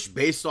to push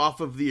based off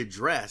of the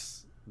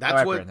address. That's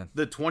right, what Brandon.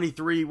 The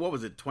 23. What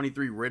was it?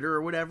 23 Ritter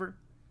or whatever.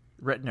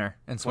 Rittner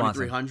and Swanson.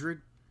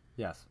 2300.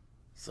 Yes.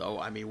 So,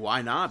 I mean,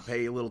 why not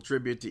pay a little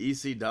tribute to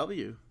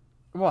ECW?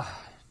 Well,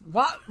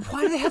 why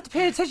do they have to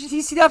pay attention to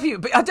ECW?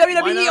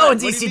 WWE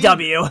owns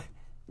ECW.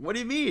 What do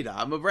you mean?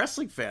 I'm a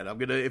wrestling fan.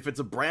 If it's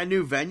a brand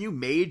new venue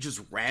made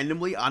just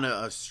randomly on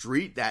a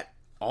street that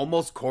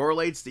almost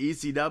correlates to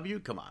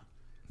ECW, come on.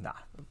 Nah,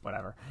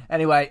 whatever.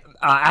 Anyway,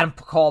 Adam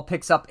Cole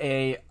picks up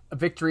a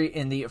victory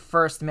in the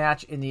first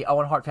match in the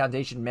Owen Hart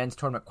Foundation Men's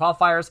Tournament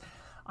qualifiers.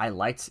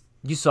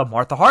 You saw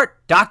Martha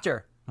Hart,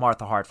 Dr.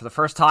 Martha Hart, for the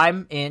first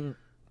time in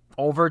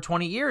over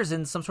 20 years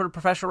in some sort of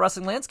professional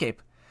wrestling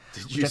landscape.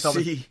 Did you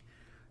see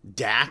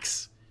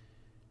Dax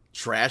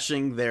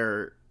trashing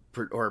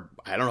or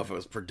I don't know if it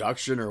was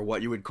production or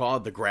what you would call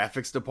it, the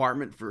graphics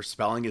department for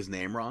spelling his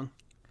name wrong?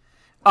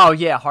 Oh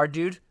yeah, hard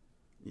dude.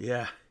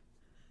 Yeah.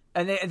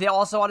 And they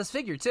also on his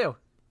figure too.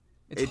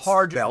 It's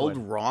hardwood. spelled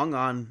wrong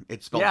on.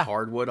 It's spelled Yeah.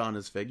 hardwood on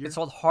his figure. It's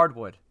called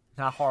hardwood,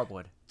 not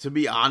hardwood. To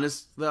be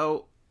honest,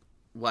 though,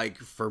 like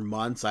for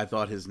months, I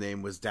thought his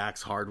name was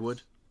Dax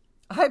Hardwood.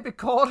 I've been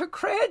called a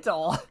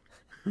Crandall.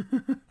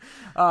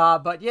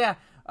 But yeah,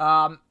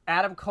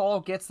 Adam Cole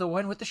gets the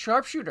win with the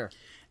sharpshooter.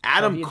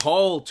 Adam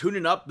Cole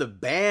tuning up the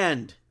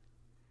band.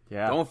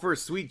 Yeah. Going for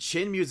sweet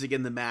chin music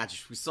in the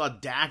match. We saw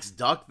Dax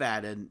duck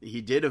that, and he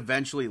did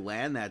eventually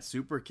land that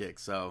super kick.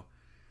 So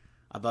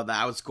I thought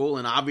that was cool.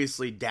 And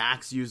obviously,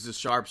 Dax used the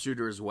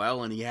sharpshooter as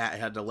well, and he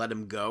had to let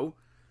him go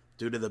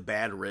due to the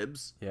bad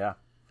ribs. Yeah,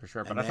 for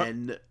sure. But And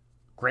then,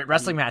 great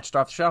wrestling match to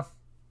start the show.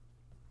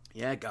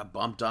 yeah, got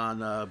bumped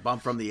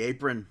from the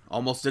apron.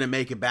 Almost didn't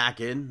make it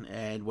back in,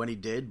 and when he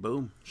did,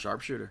 boom,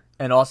 sharpshooter.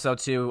 And also,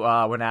 too,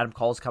 when Adam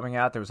Cole's coming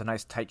out, there was a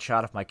nice tight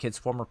shot of my kid's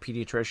former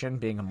pediatrician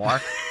being a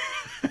Mark.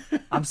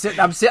 I'm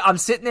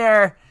sitting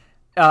there,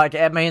 like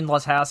at my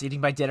in-laws' house,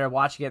 eating my dinner,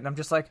 watching it, and I'm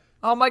just like,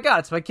 oh my god,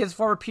 it's my kid's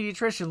former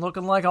pediatrician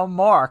looking like a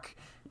Mark.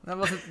 That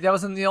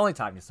wasn't the only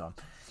time you saw him.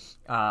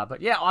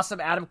 But yeah, awesome.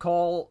 Adam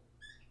Cole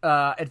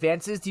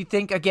advances. Do you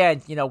think,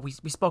 again, we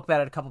spoke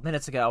about it a couple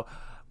minutes ago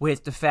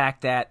with the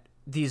fact that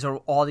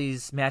all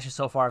these matches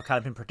so far have kind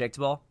of been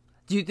predictable?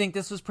 Do you think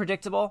this was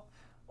predictable?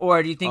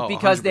 Or do you think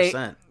because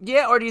 100%.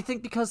 or do you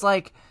think because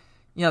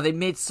they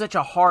made such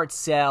a hard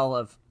sell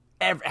of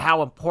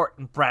how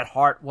important Bret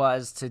Hart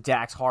was to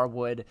Dax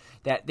Harwood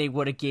that they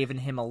would have given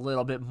him a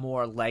little bit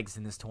more legs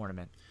in this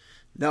tournament?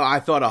 No, I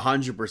thought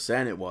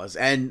 100% it was.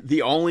 And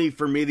the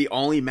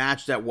only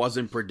match that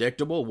wasn't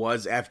predictable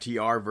was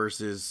FTR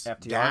versus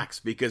Dax,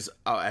 because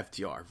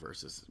FTR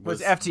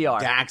was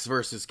FTR. Dax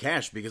versus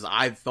Cash, because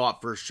I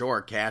thought for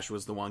sure Cash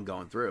was the one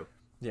going through.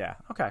 Yeah,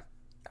 okay.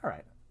 All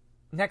right.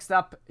 Next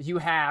up, you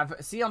have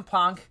CM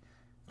Punk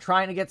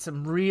trying to get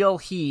some real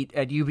heat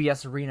at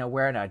UBS Arena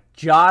wearing a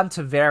John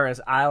Tavares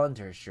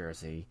Islanders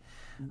jersey.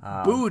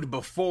 Booed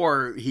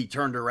before he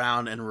turned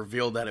around and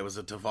revealed that it was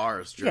a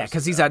Tavares jersey. Yeah,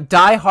 because he's a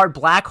diehard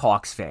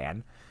Blackhawks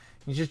fan.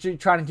 He's just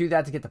trying to do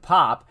that to get the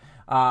pop.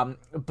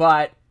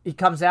 But he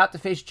comes out to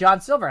face John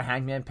Silver.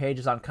 Hangman Page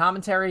is on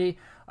commentary.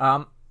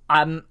 I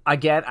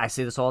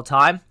say this all the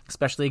time,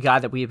 especially a guy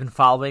that we've been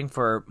following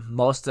for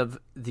most of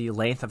the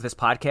length of this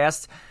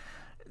podcast.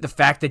 The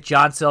fact that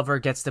John Silver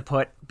gets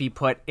to be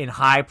put in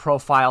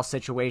high-profile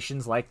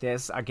situations like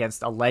this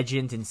against a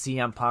legend in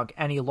CM Punk,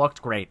 and he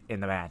looked great in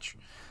the match.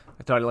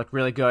 I thought he looked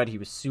really good. He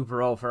was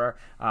super over,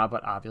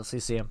 but obviously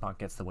CM Punk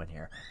gets the win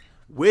here.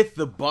 With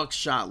the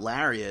buckshot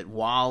lariat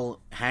while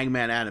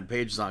Hangman Adam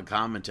Page is on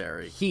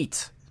commentary.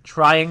 Heat.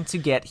 Trying to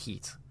get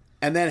heat.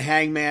 And then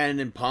Hangman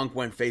and Punk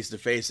went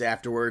face-to-face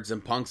afterwards,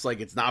 and Punk's like,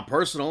 it's not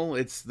personal,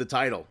 it's the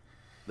title.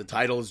 The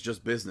title is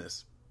just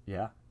business.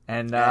 Yeah.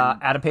 And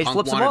Adam Page Punk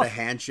flips him off. wanted a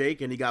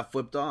handshake, and he got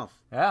flipped off.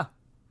 Yeah.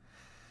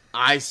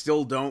 I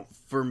still don't,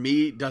 for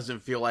me, it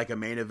doesn't feel like a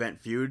main event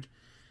feud.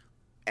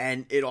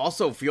 And it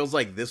also feels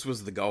like this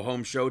was the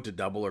go-home show to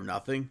Double or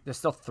Nothing. There's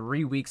still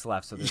 3 weeks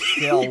left, so there's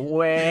still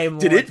way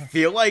more. Did it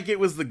feel like it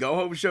was the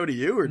go-home show to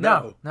you, or no?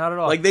 No, not at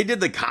all. Like, they did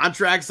the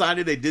contract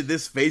signing, they did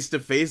this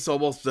face-to-face,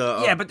 almost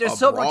yeah, but there's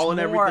so much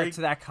more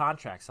to that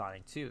contract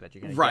signing, too, that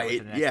you're going to get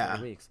within the next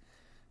 3 weeks.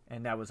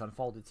 And that was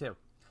unfolded, too.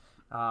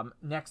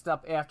 Next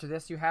up after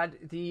this, you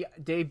had the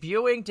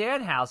debuting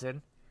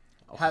Danhausen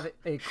have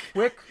a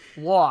quick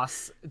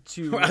loss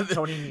to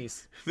Tony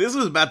Nese. This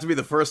was about to be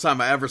the first time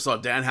I ever saw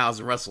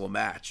Danhausen wrestle a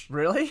match.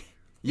 Really?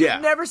 Yeah.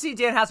 You've never seen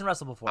Danhausen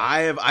wrestle before?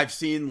 I've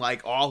seen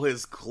like all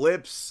his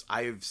clips.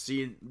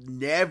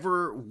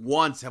 Never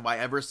once have I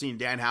ever seen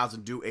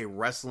Danhausen do a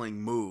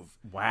wrestling move.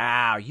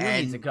 Wow, you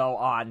need to go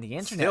on the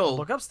internet and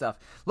look up stuff.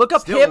 Look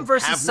up him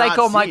versus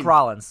Psycho Mike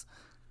Rollins.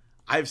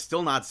 I've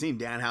still not seen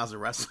Danhausen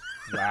wrestle.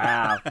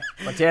 Wow.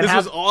 But this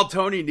was all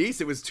Tony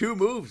Nese. It was 2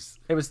 moves.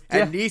 And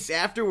Nese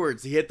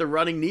afterwards, he hit the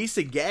running Nese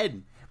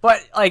again.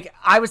 But,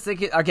 I was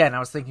thinking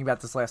about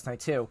this last night,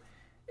 too.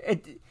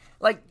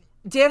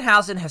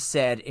 Danhausen has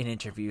said in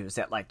interviews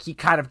that, he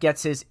kind of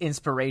gets his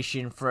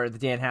inspiration for the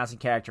Danhausen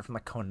character from,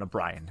 Conan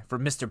O'Brien,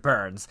 from Mr.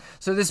 Burns.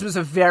 So this was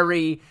a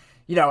very,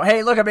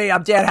 hey, look at me,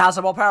 I'm Danhausen,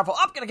 I'm all powerful,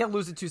 I'm going to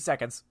lose in 2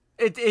 seconds.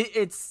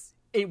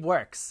 It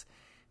works.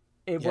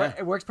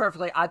 It works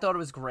perfectly. I thought it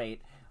was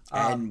great.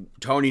 And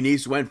Tony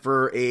Nese went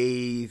for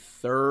a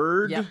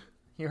third running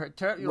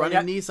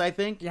Nese, I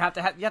think. You have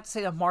to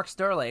say that Mark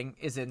Sterling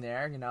is in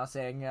there,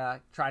 saying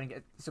trying to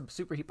get some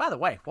super heat. By the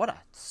way, what a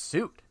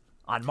suit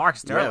on Mark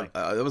Sterling.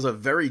 Yeah, it was a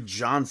very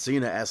John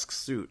Cena-esque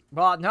suit.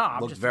 Well, no,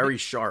 looked very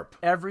sharp.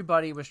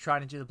 Everybody was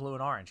trying to do the blue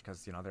and orange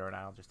because they're in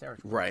Islanders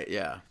territory. Right,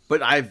 yeah.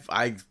 But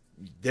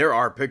there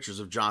are pictures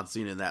of John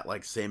Cena in that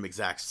same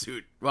exact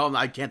suit. Well,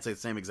 I can't say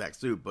same exact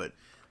suit, but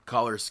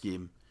color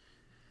scheme.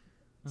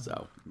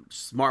 So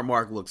Smart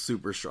Mark looks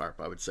super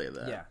sharp, I would say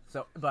that.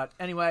 Yeah. But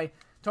anyway,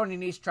 Tony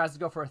Nese tries to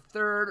go for a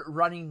third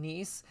running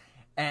Nese,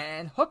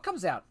 and Hook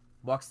comes out,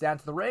 walks down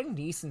to the ring.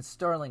 Nese and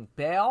Sterling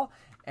bail,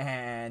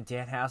 and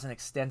Danhausen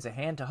extends a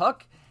hand to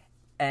Hook,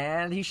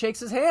 and he shakes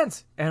his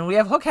hands, and we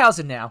have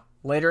Hookhausen now.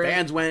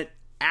 Fans went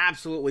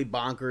absolutely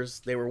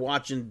bonkers. They were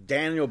watching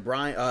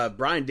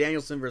Bryan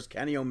Danielson versus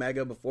Kenny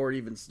Omega before it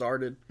even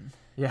started.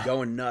 Yeah.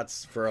 Going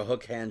nuts for a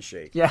hook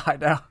handshake. Yeah, I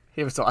know.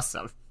 It was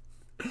awesome.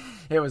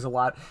 It was a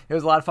lot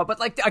of fun. But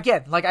like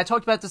again, like I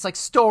talked about this like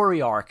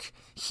story arc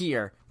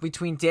here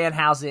between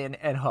Danhausen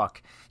and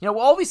Hook. You know,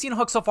 all we've seen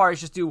Hook so far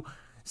is just do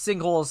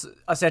singles,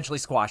 essentially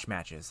squash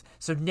matches.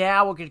 So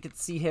now we're gonna get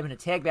to see him in a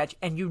tag match,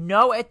 and you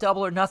know, at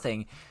Double or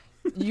Nothing,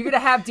 you're gonna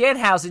have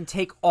Danhausen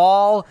take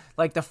all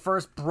like the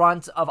first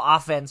brunt of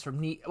offense from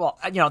well,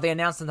 you know, they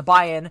announced in the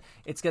buy-in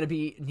it's gonna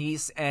be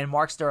Nice and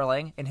Mark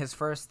Sterling in his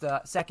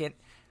second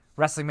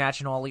wrestling match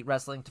in All Elite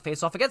Wrestling to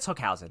face off against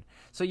Hookhausen.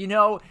 So you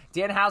know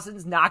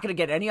Danhausen's not going to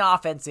get any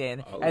offense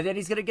in, and then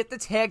he's going to get the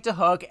tag to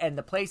Hook, and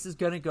the place is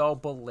going to go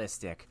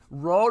ballistic.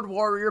 Road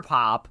Warrior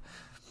pop,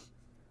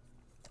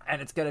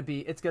 and it's going to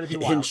be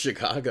wild. In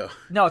Chicago.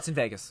 No, it's in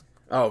Vegas.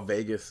 Oh,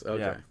 Vegas. Okay.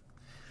 Yeah.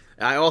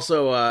 I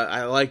also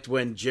I liked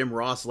when Jim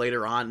Ross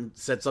later on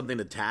said something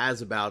to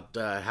Taz about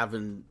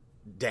having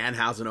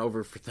Danhausen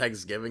over for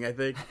Thanksgiving, I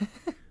think.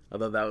 I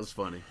thought that was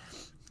funny.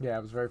 Yeah,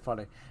 it was very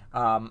funny.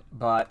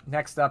 But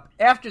next up,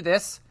 after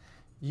this,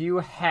 you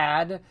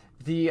had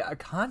the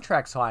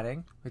contract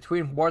signing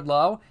between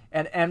Wardlow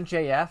and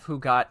MJF, who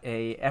got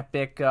a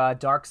epic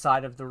Dark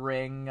Side of the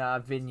Ring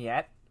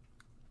vignette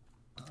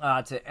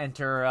to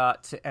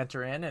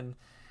enter in, and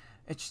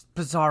it's just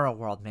Bizarro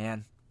World,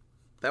 man.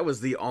 That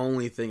was the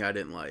only thing I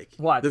didn't like.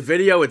 What? The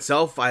video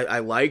itself I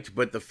liked,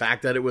 but the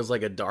fact that it was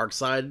like a Dark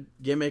Side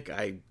gimmick,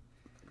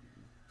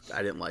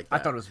 I didn't like that. I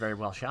thought it was very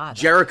well shot.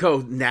 Jericho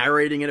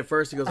narrating it at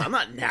first. He goes, I'm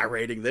not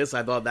narrating this.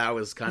 I thought that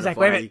was kind He's of like,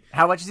 funny. wait a minute,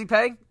 how much is he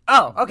paying?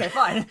 Oh, okay,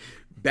 fine.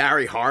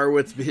 Barry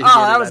Horowitz being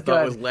that was I thought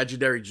good. was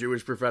legendary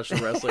Jewish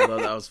professional wrestler. I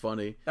thought that was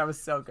funny. That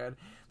was so good.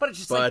 But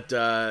it's just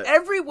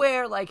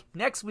everywhere, like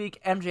next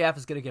week, MJF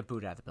is going to get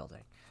booed out of the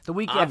building. The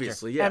week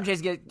obviously, after,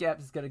 yeah.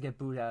 is going to get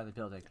booed out of the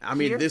building. I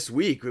mean, this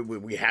week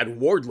we had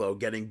Wardlow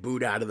getting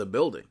booed out of the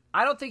building.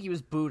 I don't think he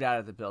was booed out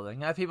of the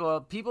building.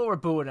 People were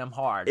booing him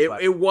hard.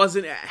 It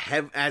wasn't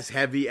as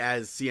heavy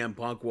as CM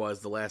Punk was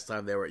the last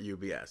time they were at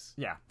UBS.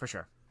 Yeah, for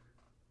sure.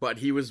 But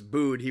he was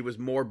booed. He was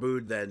more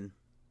booed than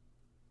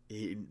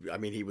he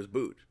was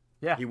booed.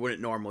 Yeah. He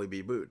wouldn't normally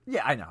be booed.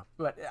 Yeah, I know.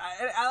 But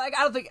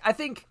I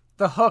think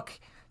the Hook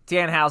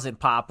Danhausen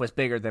pop was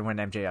bigger than when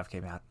MJF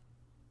came out.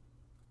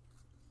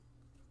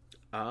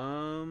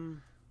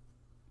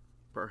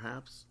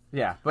 Perhaps.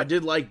 Yeah, but I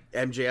did like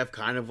MJF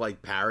kind of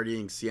like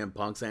parodying CM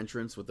Punk's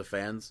entrance with the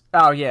fans.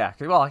 Oh yeah,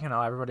 well, you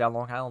know, everybody on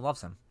Long Island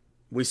loves him.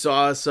 We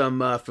saw some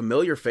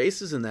familiar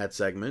faces in that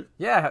segment.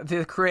 Yeah,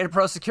 the Creative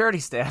Pro security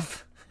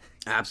staff.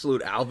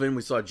 Absolute Alvin.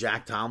 We saw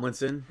Jack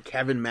Tomlinson.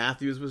 Kevin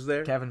Matthews was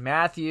there.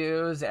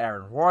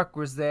 Aaron Rourke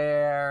was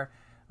there.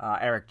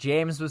 Eric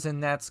James was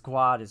in that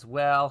squad as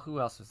well. Who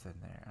else was in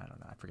there? I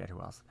don't know. I forget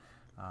who else.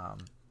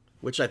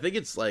 Which I think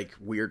it's like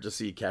weird to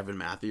see Kevin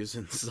Matthews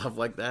and stuff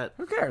like that.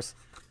 Who cares?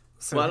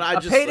 So, but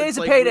a payday's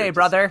a payday,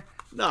 brother.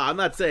 No, I'm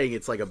not saying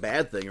it's like a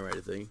bad thing or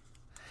anything.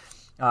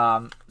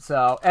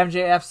 So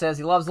MJF says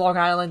he loves Long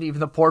Island, even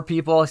the poor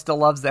people. He still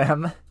loves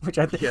them, which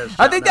I think. Yeah,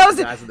 I think that was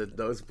the guys in the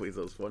nosebleeds.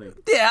 That was funny.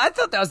 Yeah, I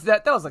thought that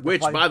was like. Which,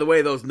 by the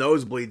way, those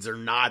nosebleeds are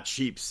not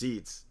cheap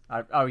seats.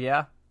 Oh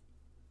yeah.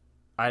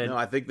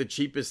 I think the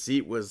cheapest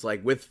seat was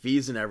like with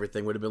fees and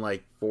everything would have been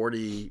like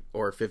 $40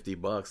 or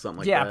 $50, something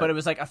like that. Yeah, but it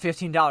was like a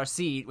 $15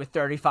 seat with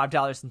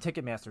 $35 in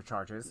Ticketmaster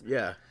charges.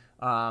 Yeah.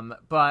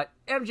 But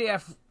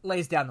MJF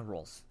lays down the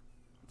rules.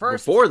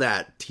 First, before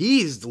that,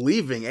 teased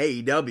leaving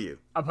AEW.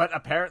 But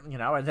apparently, you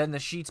know, and then the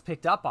sheets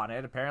picked up on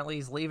it. Apparently,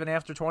 he's leaving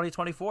after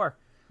 2024.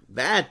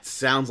 That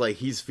sounds like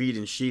he's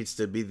feeding sheets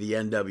to be the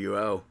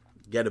NWO,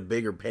 get a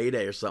bigger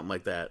payday or something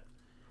like that.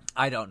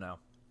 I don't know.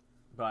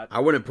 But I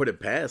wouldn't put it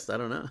past. I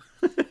don't know.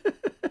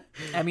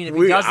 I mean, if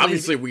he does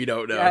obviously leave, we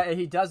don't know. Yeah,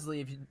 he does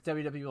leave.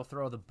 WWE will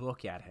throw the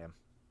book at him.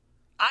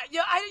 I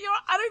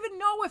don't even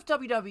know if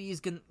WWE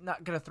is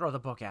not going to throw the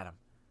book at him.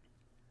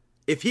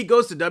 If he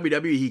goes to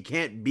WWE, he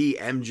can't be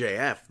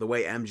MJF the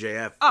way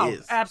MJF is. Oh,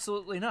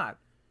 absolutely not.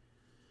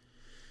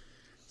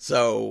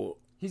 So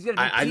he's going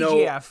to be PGF. I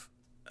know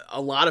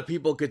a lot of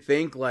people could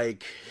think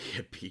like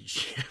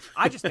PGF.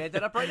 I just made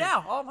that up right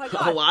now. Oh my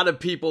god! A lot of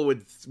people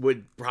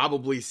would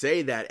probably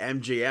say that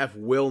MJF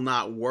will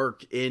not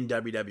work in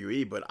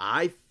WWE, but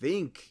I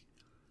think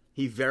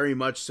he very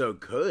much so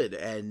could,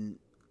 and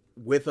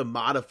with a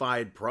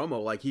modified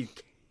promo, like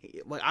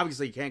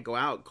obviously he can't go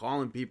out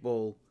calling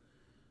people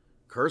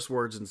curse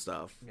words and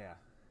stuff. Yeah.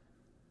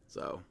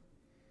 So,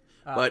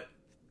 but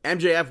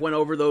MJF went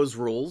over those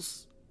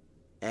rules,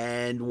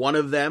 and one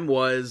of them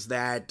was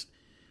that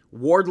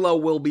Wardlow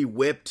will be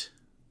whipped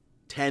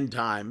 10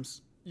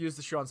 times. Use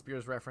the Sean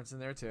Spears reference in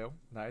there too.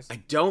 Nice. I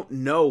don't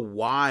know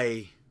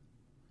why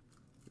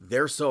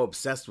they're so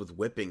obsessed with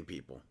whipping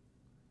people.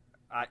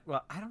 I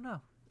don't know.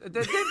 They've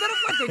done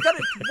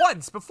it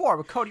once before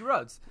with Cody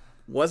Rhodes.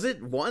 Was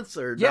it once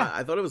or yeah? Not?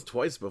 I thought it was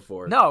twice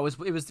before. No, it was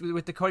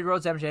with the Cody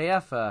Rhodes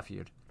MJF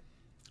feud.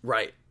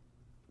 Right,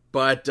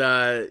 but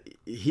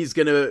he's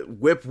gonna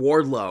whip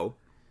Wardlow,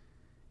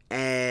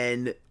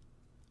 and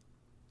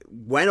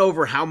went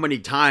over how many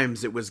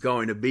times it was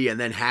going to be and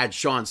then had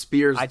Sean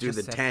Spears do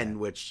the 10, that.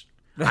 which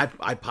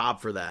I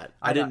popped for that.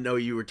 I didn't know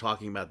you were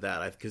talking about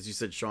that because you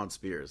said Sean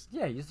Spears.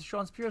 Yeah, use the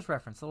Sean Spears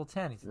reference, little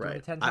 10. He's doing the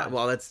 10 times.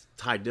 Well, that's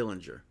Ty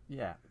Dillinger.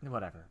 Yeah,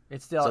 whatever.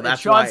 It's still so that's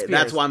it's Sean why Spears.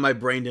 That's why my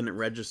brain didn't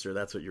register.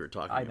 That's what you were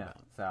talking I know. about.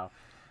 So,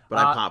 but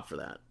I popped for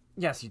that.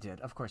 Yes, you did.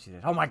 Of course you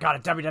did. Oh my god, a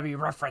WWE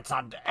reference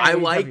on.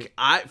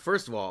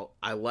 First of all,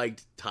 I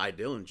liked Ty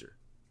Dillinger.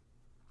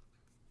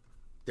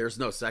 There's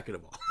no second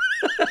of all.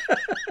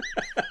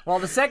 Well,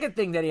 the second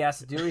thing that he has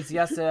to do is he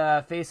has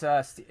to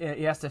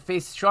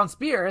face Sean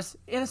Spears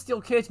in a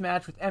steel cage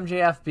match with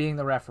MJF being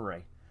the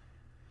referee.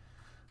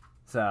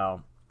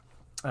 So,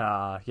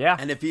 yeah.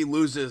 And if he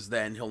loses,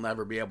 then he'll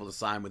never be able to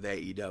sign with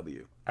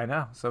AEW. I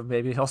know. So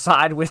maybe he'll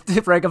sign with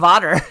the Ring of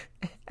Honor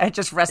and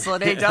just wrestle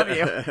in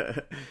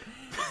AEW.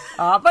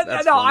 But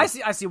That's no,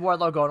 funny. I see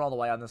Wardlow going all the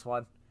way on this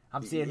one.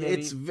 I'm seeing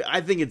maybe.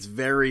 I think it's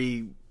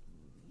very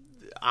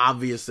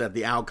obvious that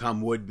the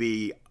outcome would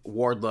be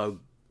Wardlow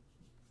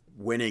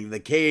winning the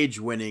cage,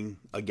 winning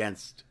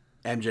against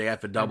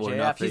MJF at Double or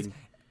Nothing.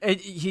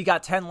 He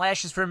got 10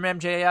 lashes from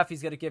MJF.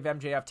 He's going to give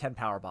MJF 10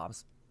 power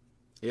bombs.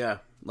 Yeah,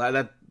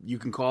 that you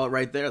can call it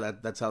right there.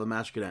 That's how the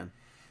match could end.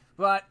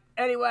 But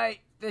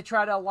anyway, they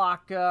try to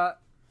lock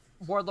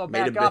Wardlow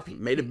back up.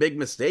 Made a big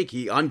mistake.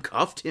 He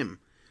uncuffed him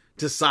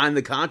to sign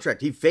the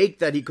contract. He faked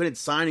that he couldn't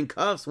sign in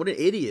cuffs. What an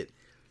idiot.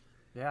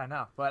 Yeah, I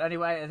know. But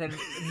anyway, and then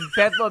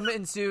Bedlam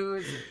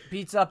ensues,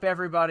 beats up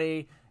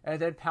everybody, and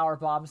then power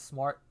bombs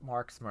Smart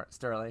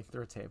Sterling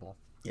through a table.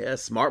 Yeah,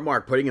 Smart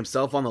Mark putting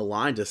himself on the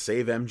line to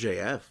save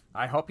MJF.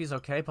 I hope he's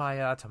okay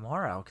by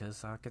tomorrow,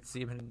 because I could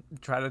see him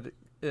try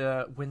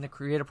to win the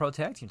Creator Pro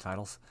Tag Team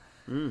titles.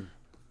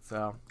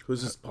 So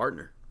who's his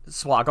partner?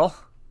 Swoggle.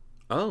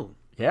 Oh,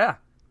 yeah.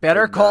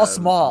 Better Call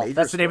Small. Major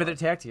That's the name of Squad. the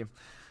tag team.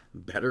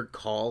 Better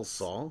Call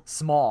Saul?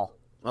 Small.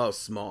 Oh,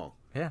 Small.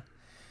 Yeah.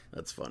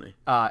 That's funny.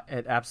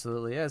 It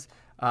absolutely is.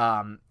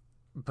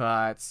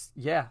 But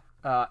yeah,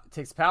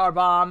 takes a power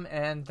bomb,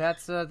 and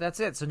that's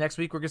it. So next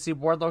week we're gonna see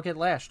Wardlow get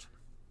lashed.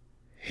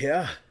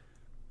 Yeah.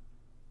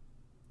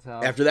 So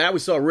After that, we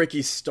saw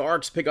Ricky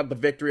Starks pick up the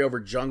victory over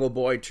Jungle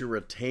Boy to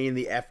retain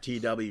the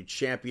FTW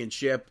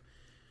Championship.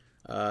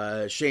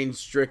 Shane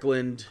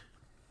Strickland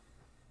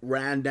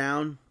ran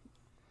down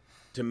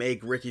to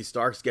make Ricky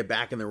Starks get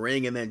back in the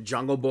ring, and then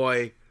Jungle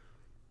Boy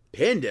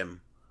pinned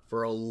him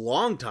for a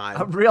long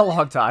time. a real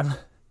long time.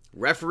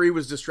 Referee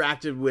was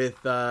distracted with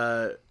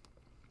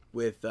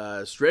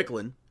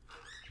Strickland,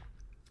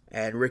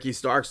 and Ricky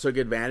Starks took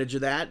advantage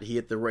of that. He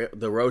hit the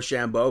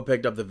Rochambeau,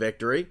 picked up the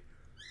victory.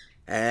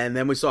 And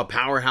then we saw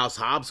Powerhouse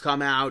Hobbs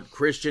come out.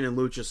 Christian and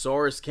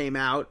Luchasaurus came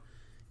out.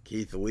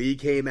 Keith Lee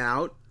came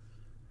out.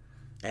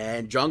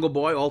 And Jungle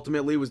Boy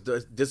ultimately was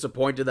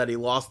disappointed that he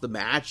lost the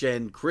match.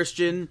 And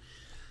Christian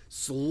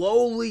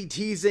slowly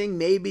teasing,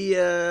 maybe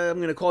I'm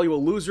going to call you a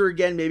loser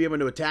again. Maybe I'm going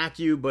to attack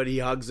you. But he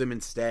hugs him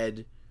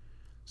instead.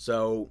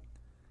 So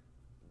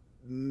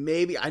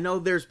maybe, I know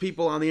there's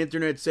people on the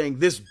internet saying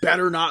this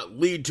better not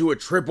lead to a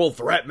triple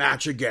threat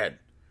match again.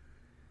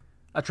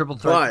 A triple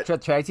threat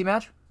tag team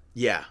match?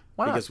 Yeah,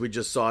 Why not? because we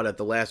just saw it at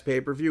the last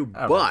pay-per-view.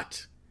 Oh,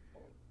 but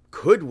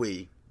could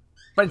we?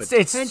 But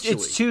Potentially.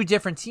 it's two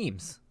different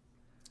teams.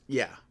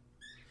 Yeah.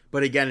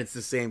 But again, it's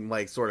the same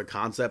like sort of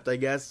concept, I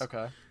guess.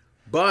 Okay.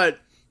 But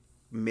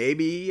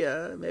maybe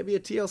a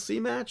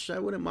TLC match. I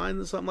wouldn't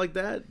mind something like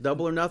that.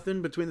 Double or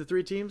nothing between the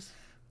three teams.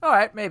 All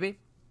right, maybe.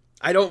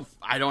 I don't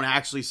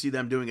actually see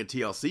them doing a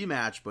TLC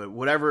match, but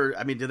whatever.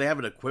 I mean, do they have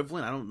an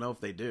equivalent? I don't know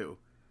if they do.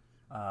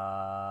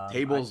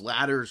 Tables,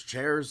 ladders,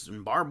 chairs,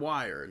 and barbed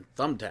wire and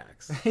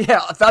thumbtacks. Yeah,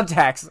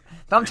 thumbtacks,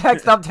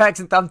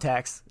 and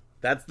thumbtacks.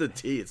 That's the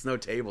T. It's no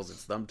tables.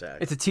 It's thumbtacks.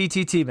 It's a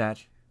TTT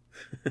match.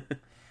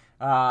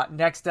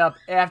 Next up,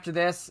 after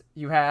this,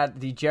 you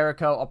had the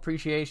Jericho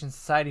Appreciation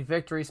Society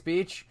victory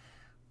speech,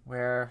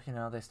 where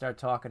they start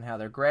talking how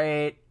they're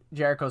great.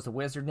 Jericho's the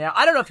wizard now.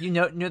 I don't know if you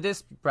knew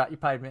this. You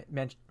probably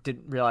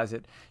didn't realize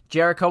it.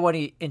 Jericho, when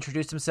he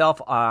introduced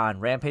himself on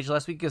Rampage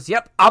last week, goes,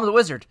 "Yep, I'm the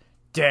wizard."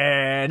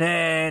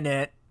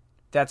 It.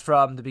 That's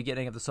from the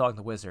beginning of the song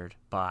 "The Wizard"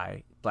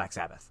 by Black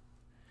Sabbath.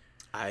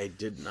 I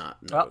did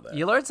not know that.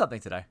 You learned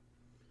something today.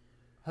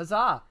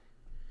 Huzzah!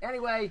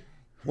 Anyway,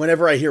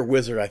 whenever I hear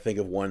wizard, I think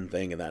of one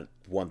thing, and that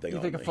one thing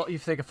only. You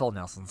think of full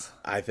Nelsons.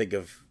 I think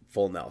of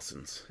full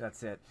Nelsons.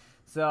 That's it.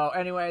 So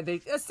anyway, they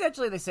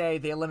say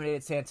they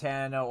eliminated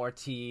Santana,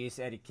 Ortiz,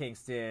 Eddie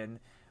Kingston.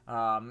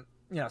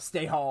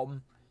 Stay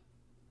home,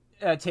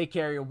 take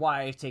care of your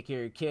wife, take care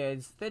of your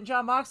kids. Then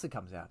Jon Moxley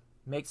comes out,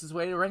 makes his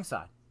way to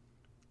ringside,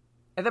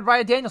 and then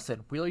Bryan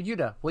Danielson, Wheeler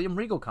Yuta, William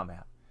Regal come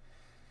out,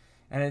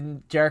 and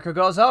then Jericho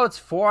goes, "Oh, it's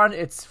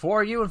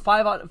four you and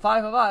five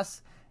of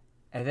us,"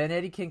 and then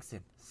Eddie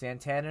Kingston,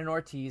 Santana, and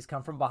Ortiz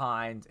come from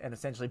behind, and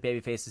essentially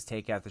babyfaces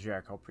take out the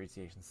Jericho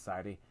Appreciation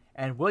Society,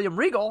 and William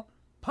Regal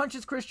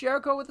punches Chris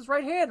Jericho with his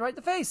right hand right in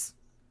the face.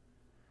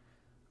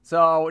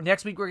 So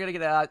next week we're going to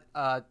get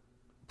a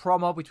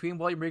promo between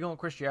William Regal and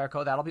Chris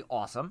Jericho. That'll be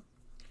awesome.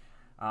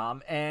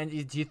 And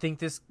do you think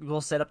this will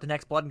set up the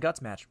next Blood and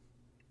Guts match?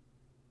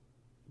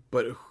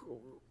 But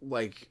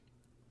like,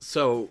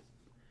 so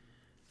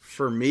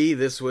for me,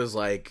 this was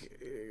like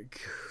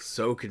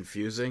so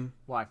confusing.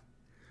 Why?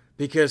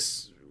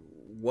 Because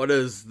what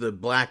does the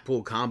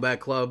Blackpool Combat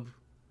Club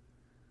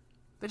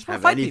They just wanna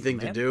have fight anything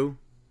people, to man. do?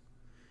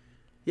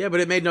 Yeah,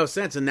 but it made no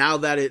sense. And now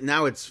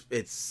it's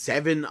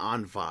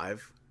 7-on-5.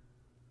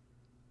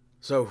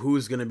 So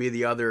who's going to be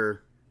the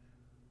other,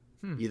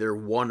 either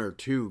one or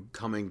two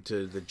coming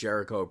to the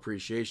Jericho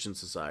Appreciation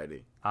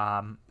Society?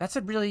 That's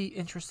a really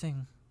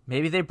interesting.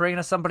 Maybe they bring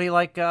in somebody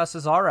like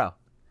Cesaro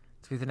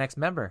to be the next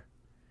member.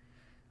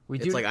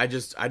 It's like I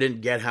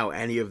didn't get how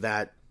any of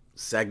that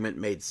segment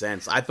made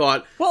sense. I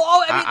thought, Well,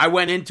 I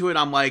went into it.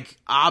 I'm like,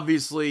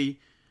 obviously,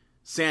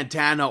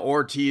 Santana,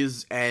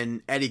 Ortiz,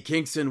 and Eddie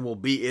Kingston will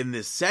be in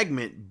this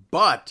segment,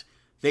 but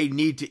they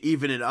need to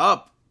even it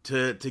up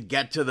to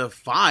get to the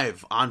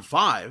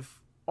 5-on-5.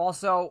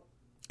 Also,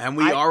 And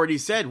we already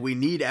said we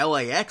need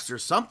LAX or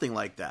something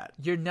like that.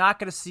 you're not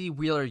going to see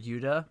Wheeler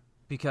Yuta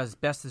because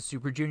Best of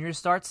Super Juniors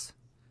starts.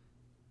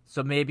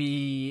 So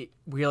maybe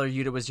Wheeler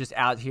Yuta was just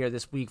out here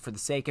this week for the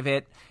sake of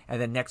it, and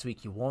then next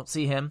week you won't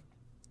see him.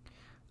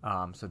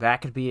 So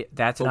that's an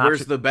But option.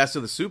 where's the Best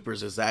of the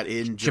Supers? Is that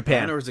in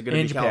Japan or is it going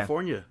to be Japan.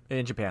 California?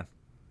 In Japan.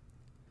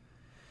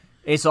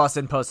 Ace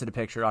Austin posted a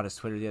picture on his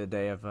Twitter the other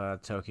day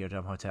of Tokyo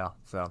Dome Hotel.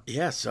 So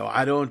Yeah, so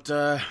I don't,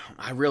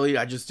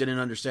 I just didn't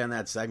understand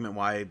that segment,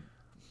 why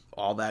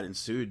all that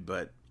ensued,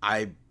 but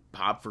I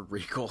popped for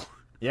Regal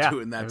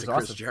doing it that was to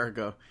Chris awesome.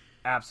 Jericho.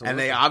 absolutely. And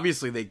they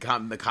obviously, the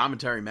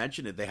commentary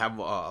mentioned it, they have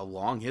a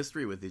long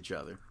history with each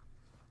other.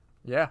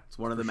 yeah, It's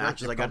one of the for sure.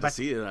 matches They're I got going to back-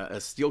 see, a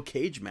steel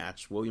cage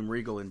match, William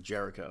Regal and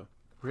Jericho.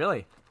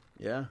 Really?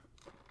 Yeah.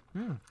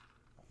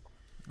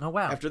 Oh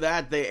wow. After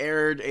that, they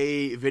aired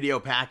a video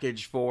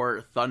package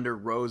for Thunder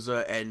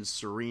Rosa and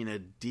Serena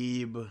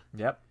Deeb.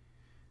 Yep.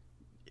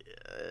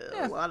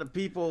 A lot of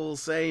people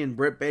saying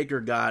Britt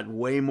Baker got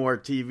way more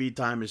TV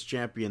time as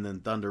champion than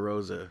Thunder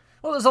Rosa.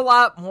 Well, there's a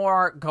lot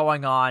more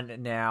going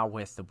on now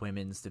with the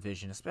women's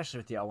division, especially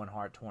with the Owen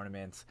Hart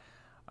tournament.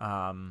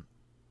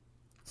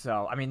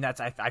 So, I mean,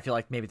 I feel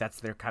like maybe that's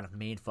their kind of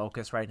main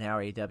focus right now.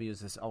 AEW is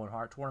this Owen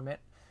Hart tournament,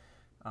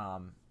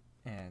 and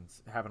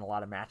having a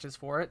lot of matches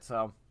for it.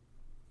 So,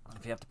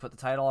 if you have to put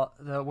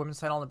the women's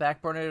title on the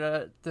back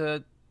burner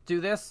to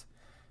do this,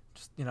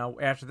 just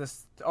after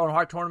this Owen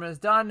Hart tournament is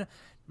done,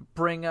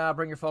 bring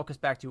your focus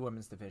back to your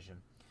women's division.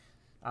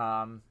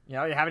 You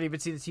haven't even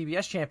seen the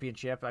TBS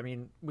championship. I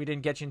mean, we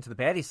didn't get you into the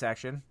baddie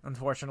section,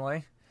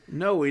 unfortunately.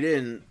 No, we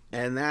didn't.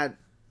 And that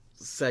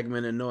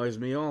segment annoys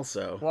me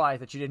also. Why?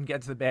 That you didn't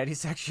get to the baddie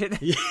section?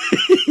 Yeah,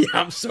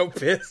 I'm so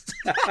pissed.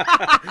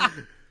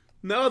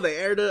 No, they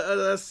aired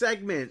a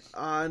segment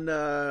on,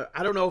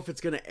 I don't know if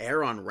it's going to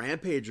air on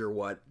Rampage or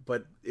what,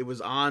 but it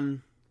was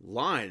online.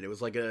 It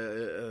was like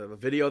a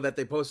video that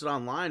they posted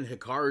online.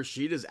 Hikaru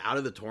Shida's out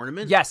of the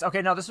tournament. Yes.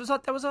 Okay. No,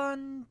 that was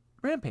on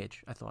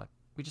Rampage. I thought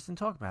we just didn't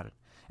talk about it.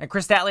 And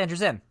Chris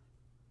Statlander's in,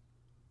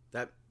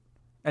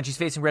 and she's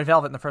facing Red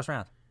Velvet in the first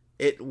round.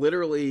 It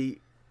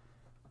literally,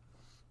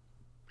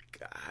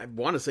 I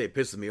want to say it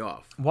pisses me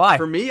off. Why?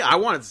 For me, I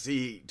wanted to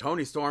see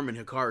Tony Storm and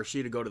Hikaru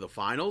Shida go to the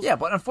finals. Yeah,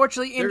 but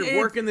unfortunately, They're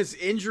working this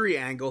injury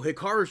angle.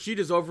 Hikaru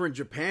Shida's over in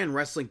Japan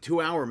wrestling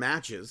 2-hour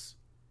matches.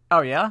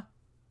 Oh yeah.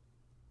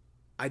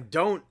 I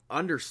don't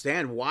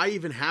understand why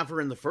even have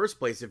her in the first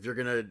place if you're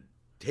gonna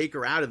take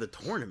her out of the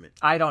tournament.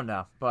 I don't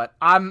know, but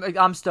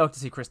I'm stoked to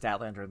see Chris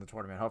Statlander in the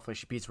tournament. Hopefully,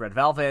 she beats Red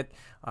Velvet.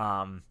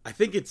 I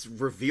think it's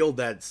revealed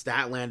that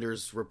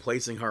Statlander's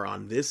replacing her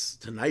on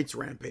tonight's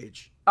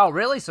Rampage. Oh,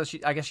 really? So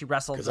I guess she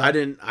wrestled. Because I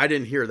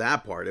didn't hear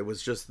that part. It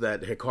was just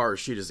that Hikaru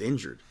Shida's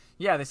injured.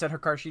 Yeah, they said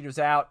Hikaru Shida's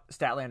out,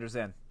 Statlander's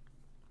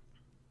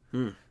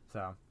in.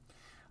 So,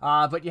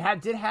 but you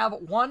did have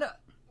one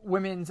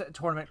women's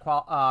tournament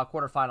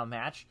quarterfinal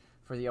match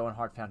for the Owen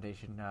Hart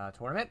Foundation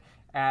tournament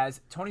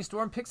as Toni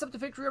Storm picks up the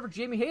victory over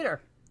Jamie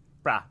Hayter.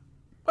 Bruh,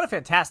 what a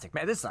fantastic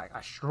man! This is like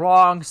a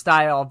strong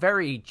style,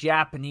 very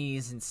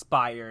Japanese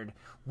inspired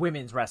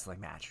women's wrestling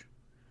match.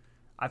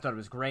 I thought it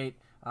was great.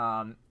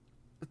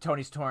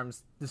 Toni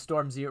Storm's the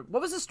Storm Zero.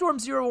 What was the Storm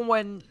Zero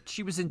when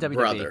she was in WWE?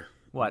 Brother.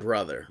 What?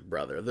 Brother.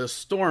 The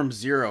Storm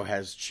Zero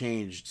has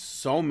changed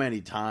so many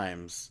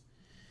times.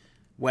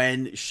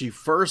 When she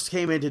first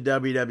came into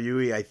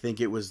WWE, I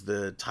think it was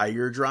the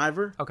Tiger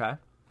Driver. Okay.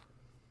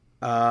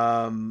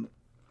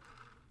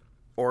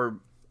 Or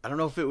I don't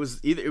know if it was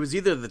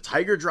either the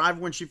Tiger Driver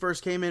when she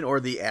first came in or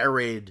the Air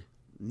Raid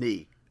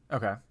knee.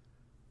 Okay.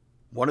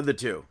 One of the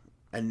two.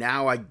 And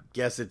now I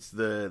guess it's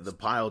the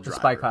pile driver.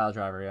 The spike pile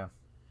driver, yeah.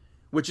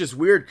 Which is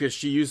weird because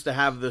she used to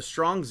have the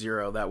Strong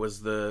Zero. That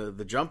was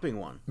the jumping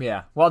one.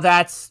 Yeah. Well,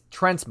 that's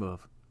Trent's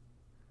move.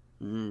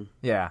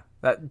 Yeah.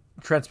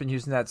 Trent's been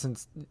using that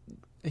since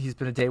he's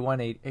been a day one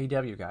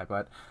AEW guy.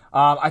 But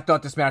I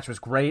thought this match was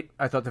great.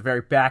 I thought the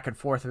very back and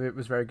forth of it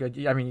was very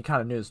good. I mean, you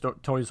kind of knew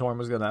Toni Storm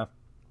was going to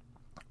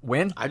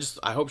win. I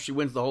hope she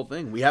wins the whole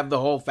thing. We have the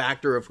whole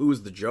factor of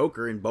who's the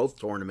Joker in both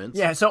tournaments.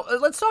 Yeah, so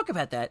let's talk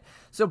about that.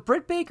 So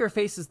Britt Baker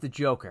faces the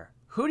Joker.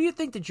 Who do you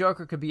think the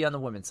Joker could be on the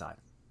women's side?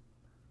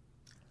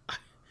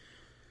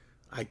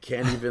 I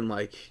can't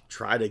even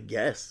try to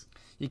guess.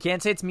 You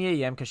can't say it's Mia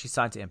Yim because she's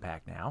signed to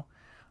Impact now.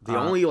 The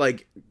only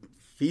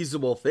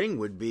feasible thing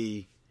would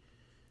be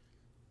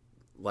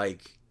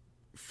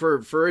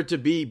for it to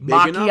be big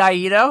Maki enough.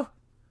 Aito?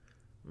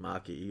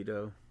 Maki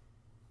Ito.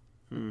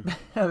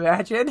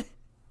 Imagine.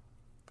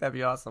 That'd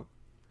be awesome.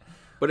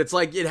 But it's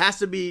it has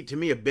to be, to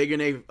me, a big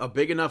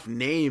enough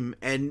name.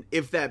 And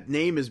if that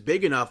name is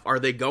big enough, are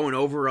they going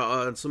over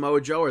on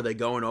Samoa Joe? Are they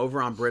going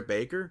over on Britt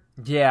Baker?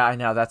 Yeah, I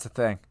know. That's the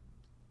thing.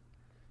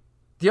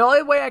 The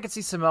only way I could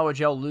see Samoa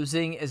Joe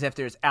losing is if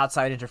there's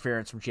outside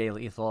interference from Jay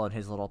Lethal and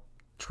his little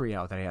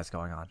trio that he has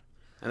going on.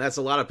 And that's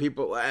a lot of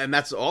people. And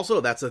that's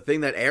a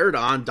thing that aired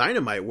on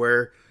Dynamite,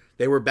 where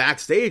they were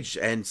backstage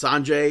and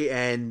Sanjay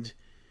and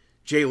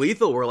Jay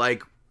Lethal were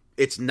like,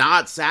 it's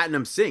not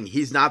Satnam Singh.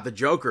 He's not the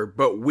Joker,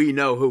 but we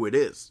know who it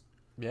is.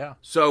 Yeah.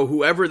 So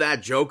whoever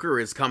that Joker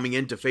is coming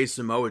in to face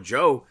Samoa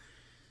Joe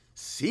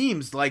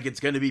seems like it's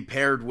going to be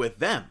paired with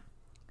them.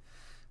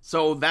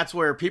 So that's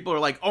where people are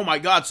like, oh my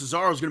God,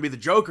 Cesaro's going to be the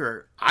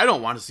Joker. I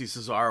don't want to see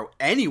Cesaro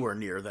anywhere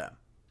near them.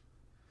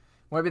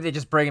 Maybe they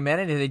just bring him in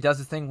and he does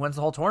his thing, wins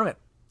the whole tournament.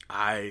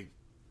 I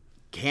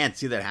can't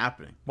see that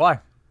happening. Why?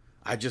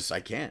 I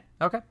can't.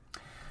 Okay.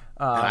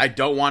 And I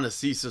don't want to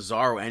see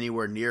Cesaro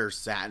anywhere near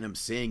Satnam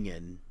Singh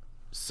and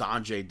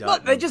Sanjay Dutt.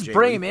 Look, they just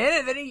bring him in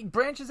and then he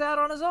branches out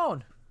on his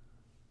own.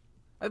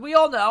 We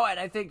all know, and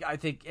I think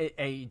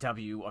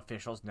AEW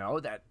officials know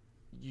that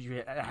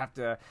you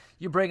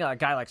bring a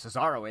guy like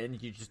Cesaro in,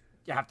 you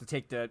have to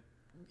take the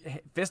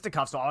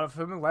fisticuffs off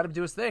of him and let him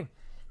do his thing.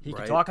 He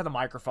can talk on the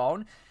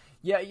microphone.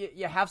 Yeah,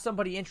 you have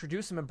somebody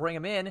introduce him and bring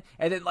him in,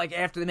 and then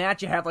after the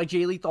match, you have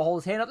Jay Lethal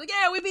hold his hand up,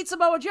 yeah, we beat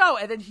Samoa Joe,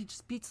 and then he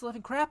just beats the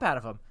living crap out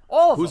of him.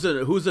 All of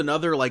them. Who's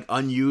another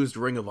unused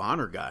Ring of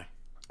Honor guy?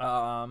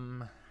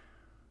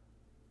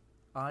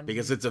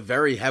 Because it's a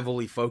very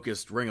heavily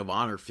focused Ring of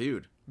Honor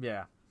feud.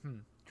 Yeah.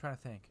 Trying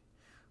to think,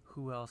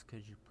 who else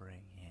could you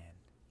bring in?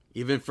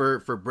 Even for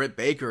Britt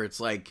Baker,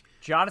 it's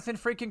Jonathan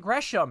freaking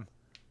Gresham.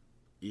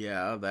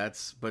 Yeah,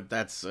 that's.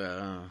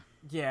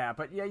 Yeah,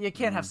 but you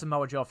can't have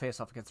Samoa Joe face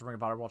off against the Ring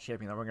of Honor World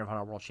Champion. The Ring of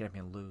Honor World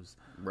Champion lose.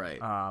 Right.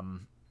 I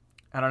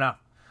don't know.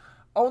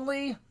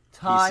 Only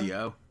time.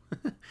 PCO.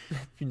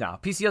 No,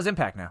 PCO's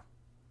Impact now.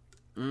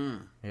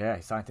 Yeah,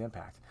 he signed to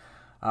Impact.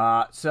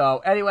 So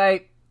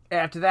anyway,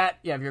 after that,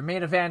 you have your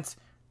main event.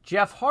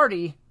 Jeff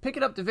Hardy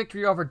picking up the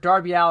victory over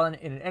Darby Allin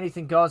in an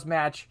Anything Goes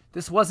match.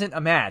 This wasn't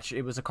a match.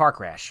 It was a car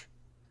crash.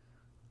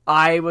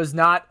 The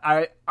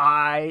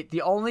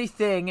only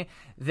thing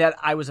that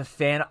I wasn't a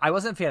fan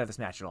of this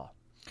match at all.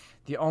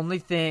 The only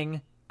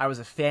thing I was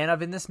a fan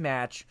of in this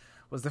match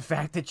was the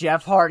fact that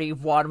Jeff Hardy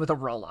won with a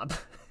roll-up.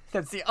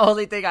 That's the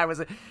only thing I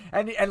was,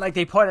 and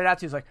they pointed out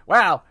to us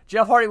wow,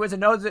 Jeff Hardy was a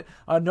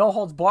no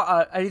holds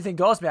bar, Anything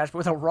Goes match, but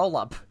with a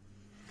roll-up.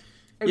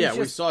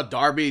 We saw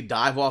Darby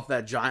dive off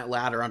that giant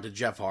ladder onto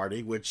Jeff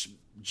Hardy, which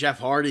Jeff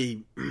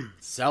Hardy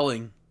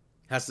selling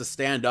has to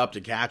stand up to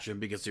catch him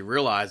because he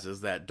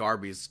realizes that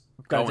Darby's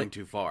going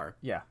too far.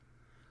 Yeah.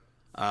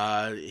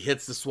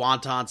 Hits the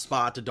swanton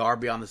spot to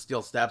Darby on the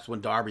steel steps when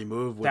Darby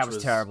moved. Which that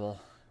was terrible.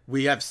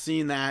 We have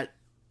seen that.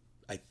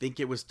 I think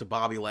it was to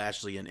Bobby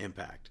Lashley in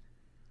Impact.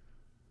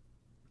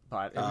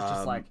 But it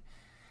was just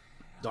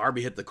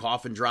Darby hit the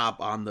coffin drop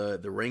on the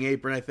ring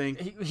apron, I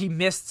think. He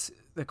missed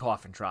the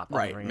coffin drop.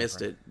 Right,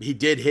 missed it. He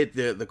did hit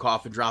the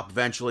coffin drop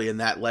eventually,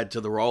 and that led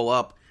to the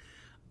roll-up.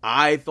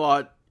 I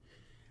thought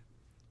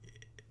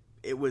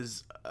it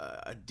was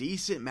a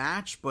decent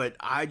match, but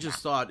I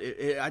just thought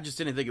I just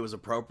didn't think it was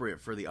appropriate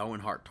for the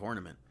Owen Hart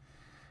tournament.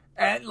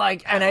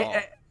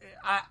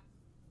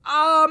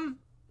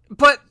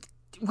 But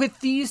with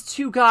these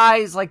two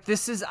guys, I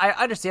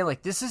understand,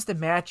 this is the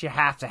match you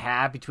have to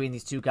have between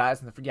these two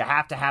guys, and you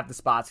have to have the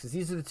spots, because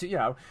these are the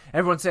two,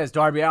 everyone says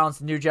Darby Allin's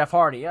the new Jeff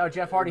Hardy. Oh,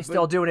 Jeff Hardy's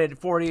still doing it at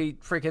 40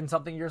 freaking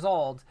something years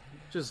old.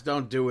 Just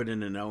don't do it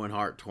in an Owen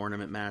Hart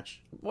tournament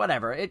match.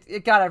 Whatever.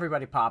 It got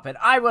everybody popping.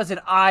 I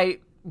wasn't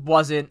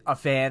a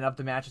fan of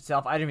the match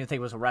itself. I didn't even think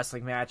it was a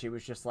wrestling match. It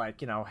was just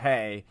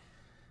hey,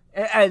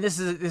 and this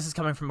is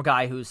coming from a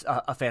guy who's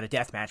a fan of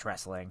deathmatch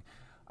wrestling.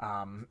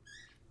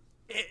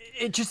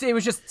 It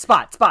was just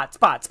spot.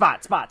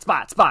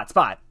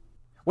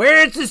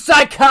 Where's the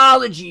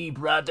psychology,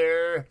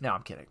 brother? No,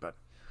 I'm kidding, but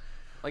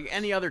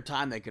any other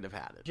time they could have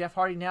had it. Jeff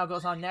Hardy now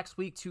goes on next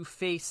week to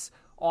face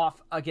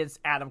off against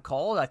Adam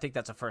Cole. I think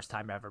that's a first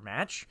time ever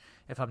match,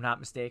 if I'm not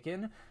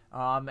mistaken.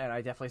 And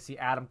I definitely see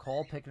Adam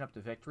Cole picking up the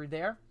victory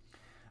there.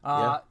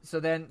 So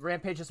then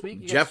Rampage this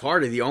week. Jeff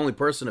Hardy, the only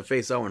person to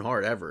face Owen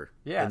Hart ever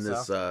in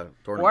this tournament.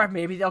 Or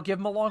maybe they'll give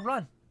him a long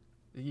run.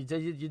 You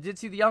did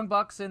see the Young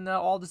Bucks and the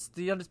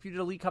Undisputed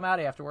Elite come out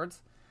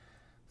afterwards.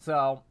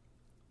 So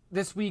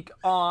this week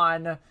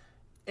on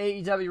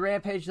AEW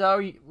Rampage, though,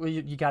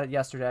 you got it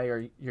yesterday,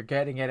 or you're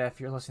getting it if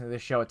you're listening to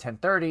this show at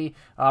 10:30.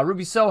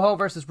 Ruby Soho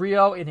versus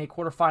Rio in a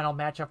quarterfinal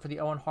matchup for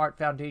the Owen Hart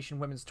Foundation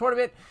Women's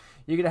Tournament.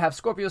 You're going to have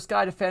Scorpio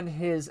Sky defend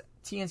his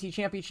TNT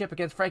Championship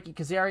against Frankie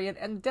Kazarian,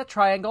 and the Death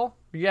Triangle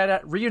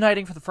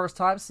reuniting for the first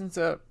time since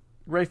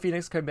Ray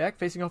Phoenix came back,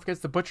 facing off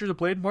against the Butcher, the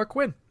Blade, and Mark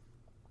Quinn.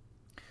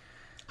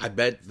 I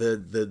bet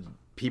the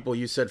people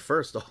you said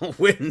first all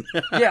win.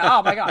 Yeah.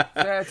 Oh my God.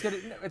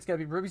 It's gonna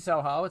be Ruby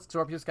Soho. It's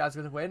Scorpio Sky's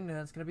gonna win, and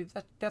it's gonna be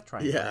Death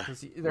Triangle. Yeah.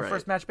 Because their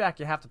first match back,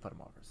 you have to put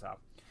them over. So.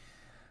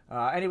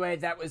 Anyway,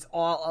 that was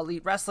all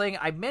Elite Wrestling.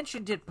 I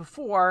mentioned it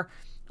before.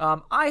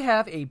 I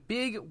have a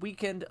big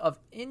weekend of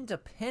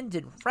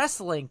independent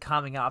wrestling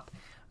coming up.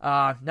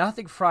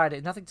 Nothing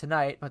Friday, nothing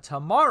tonight, but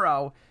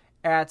tomorrow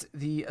at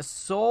the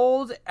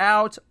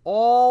sold-out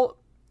All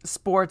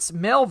Sports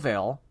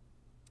Melville,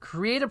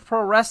 Creative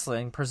Pro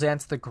Wrestling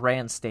presents the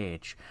Grand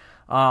Stage.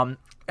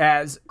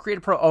 As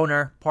Creative Pro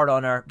part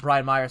owner,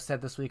 Brian Myers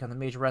said this week on the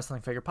Major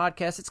Wrestling Figure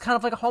podcast, it's kind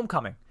of like a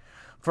homecoming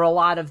for a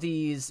lot of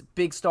these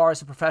big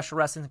stars of professional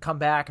wrestling to come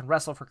back and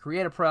wrestle for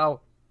Creative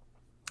Pro.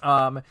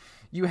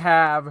 You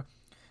have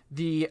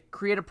the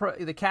Creative Pro,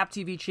 the Cap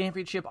TV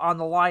Championship on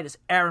the line as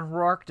Aaron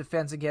Rourke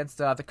defends against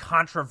the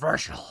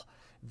controversial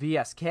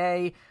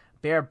VSK,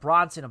 Bear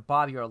Bronson and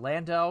Bobby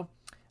Orlando.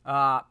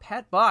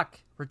 Pat Buck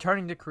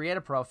returning to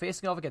Creative Pro,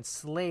 facing off against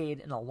Slade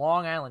in a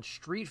Long Island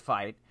street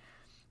fight.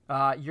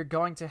 You're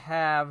going to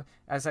have,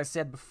 as I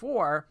said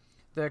before,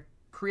 the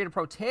Creative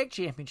Pro Tag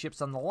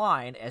Championships on the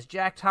line as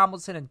Jack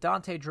Tomlinson and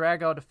Dante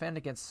Drago defend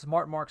against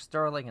Smart Mark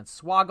Sterling and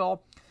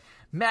Swoggle.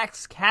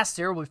 Max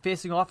Caster will be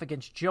facing off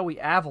against Joey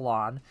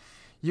Avalon.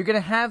 You're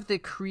going to have the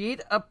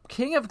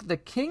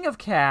King of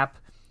Cap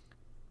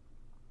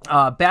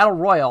Battle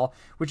Royal,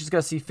 which is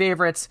going to see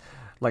favorites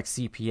like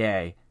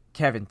CPA,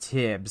 Kevin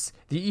Tibbs,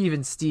 the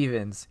Even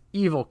Stevens,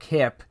 Evil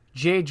Kip,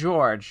 Jay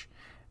George,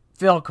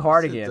 Phil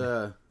Cardigan,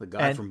 the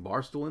guy from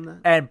Barstool in that,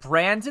 and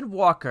Brandon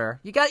Walker.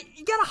 You got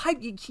to hype.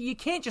 You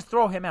can't just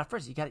throw him out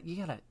first. You got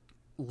to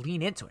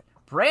lean into it.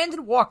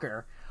 Brandon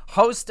Walker,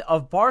 host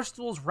of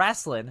Barstool's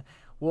Wrestling,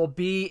 will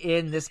be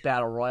in this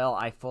battle royal.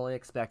 I fully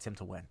expect him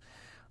to win,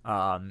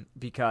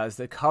 because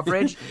the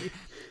coverage,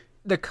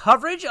 the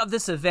coverage of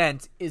this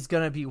event is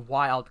going to be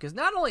wild. Because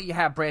not only you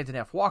have Brandon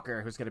F.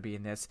 Walker, who's going to be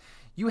in this,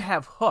 you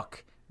have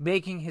Hook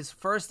making his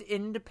first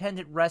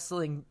independent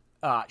wrestling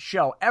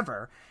show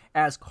ever,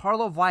 as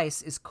Carlo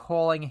Weiss is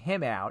calling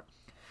him out.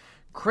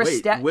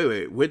 Wait.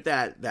 With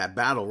that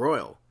battle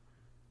royal,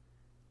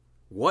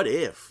 what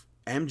if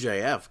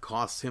MJF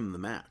costs him the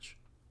match?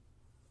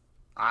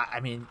 I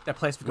mean, that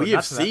place would go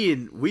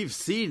We've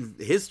seen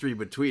history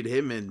between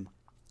him and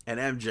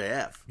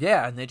MJF.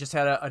 Yeah, and they just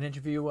had an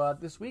interview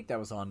this week that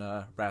was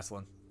on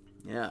wrestling.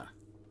 Yeah,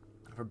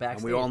 for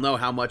backstage. And we all know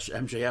how much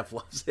MJF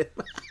loves him.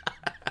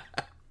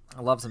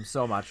 I loves him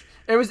so much.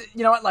 It was,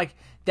 you know what, like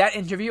that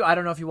interview. I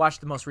don't know if you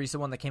watched the most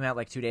recent one that came out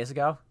like 2 days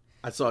ago.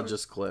 I saw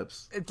just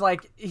clips. It's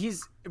like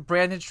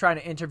Brandon's trying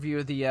to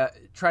interview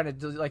trying to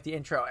do like the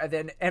intro, and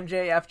then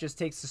MJF just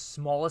takes the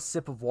smallest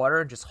sip of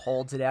water and just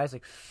holds it out. He's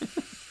like,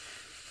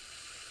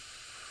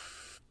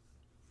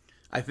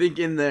 I think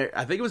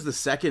it was the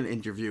second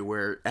interview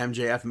where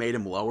MJF made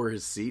him lower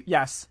his seat.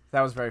 Yes,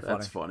 that was very funny.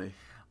 That's funny.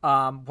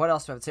 What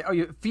else do I have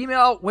to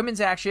say?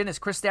 Women's action as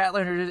Chris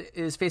Statler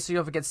is facing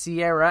off against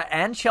Sierra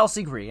and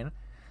Chelsea Green.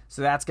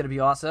 So that's going to be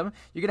awesome.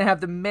 You're going to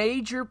have the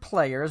major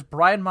players,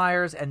 Brian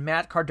Myers and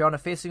Matt Cardona,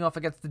 facing off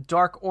against the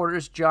Dark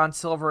Orders, John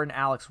Silver and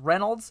Alex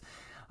Reynolds.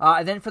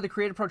 And then for the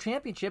Creative Pro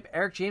Championship,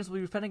 Eric James will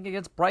be defending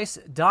against Bryce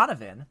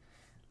Donovan.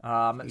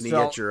 You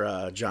get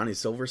your Johnny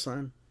Silver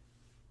sign?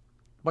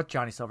 What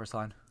Johnny Silver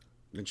sign?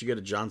 Didn't you get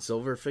a John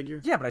Silver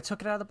figure? Yeah, but I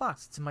took it out of the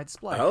box. It's in my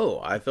display. Oh,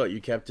 I thought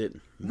you kept it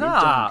mint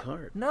on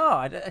card.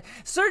 No.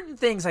 Certain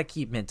things I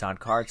keep mint on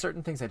card.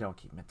 Certain things I don't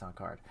keep mint on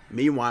card.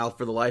 Meanwhile,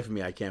 for the life of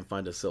me, I can't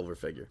find a Silver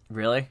figure.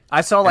 Really?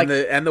 I saw like...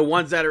 And the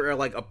ones that are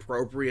like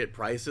appropriate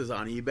prices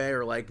on eBay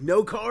are like,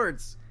 no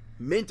cards.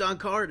 Mint on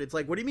card. It's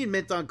like, what do you mean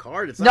mint on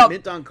card? It's not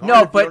mint on card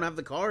if you don't have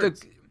the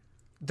cards.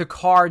 The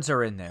cards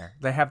are in there.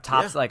 They have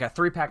tops, like a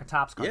 3-pack of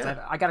Topps cards.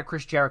 Yeah. I got a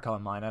Chris Jericho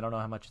in mine. I don't know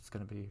how much it's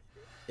going to be.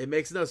 It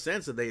makes no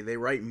sense that they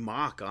write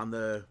mock on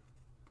the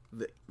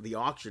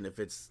auction if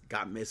it's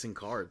got missing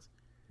cards.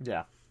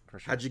 Yeah, for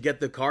sure. How'd you get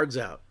the cards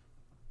out?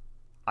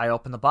 I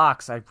opened the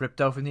box. I ripped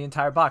open the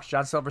entire box.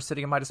 John Silver's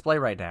sitting in my display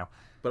right now.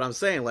 But I'm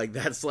saying, like,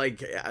 that's like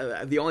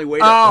the only way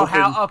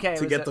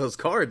to get those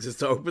cards is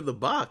to open the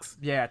box.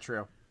 Yeah,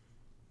 true.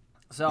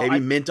 So maybe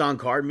mint on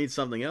card means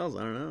something else.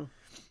 I don't know.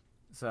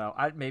 So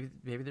maybe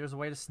there's a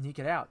way to sneak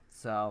it out.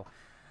 So.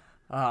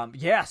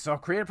 So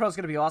Creative Pro is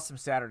going to be awesome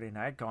Saturday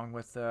night, going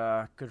with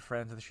good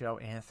friends of the show,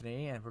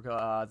 Anthony, and we're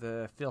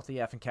the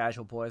Filthy F and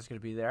Casual Boys are going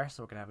to be there,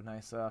 so we're going to have a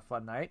nice,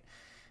 fun night.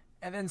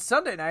 And then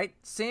Sunday night,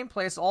 same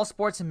place, All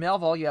Sports in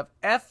Melville, you have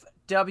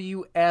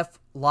FWF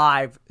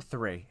Live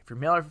 3. If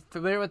you're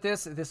familiar with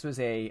this was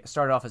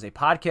started off as a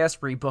podcast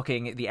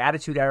rebooking the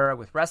Attitude Era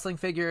with wrestling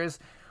figures,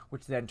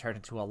 which then turned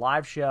into a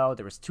live show.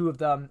 There was 2 of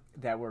them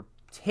that were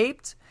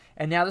taped,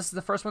 and now this is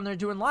the first one they're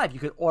doing live. You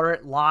could order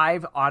it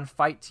live on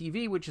Fight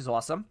TV, which is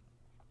awesome.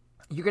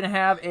 You're going to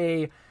have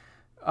a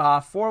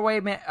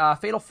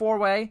fatal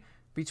 4-way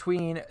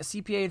between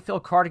CPA and Phil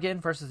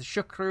Cardigan versus the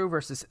Shook Crew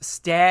versus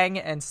Stang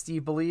and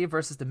Steve Believe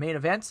versus the main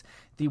event.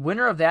 The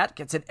winner of that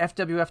gets an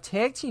FWF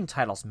Tag Team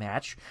Titles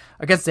match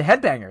against the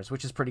Headbangers,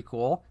 which is pretty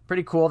cool.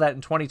 Pretty cool that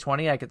in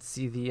 2020 I get to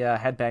see the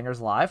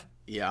Headbangers live.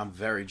 Yeah, I'm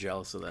very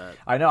jealous of that.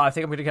 I know. I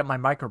think I'm going to get my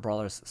Micro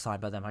Brawlers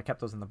signed by them. I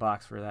kept those in the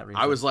box for that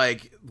reason. I was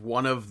like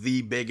one of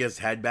the biggest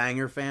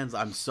Headbanger fans.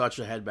 I'm such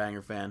a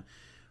Headbanger fan.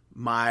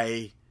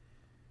 My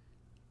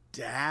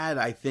dad,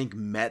 I think,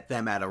 met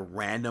them at a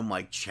random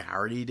like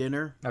charity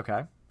dinner.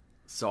 Okay.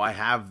 So I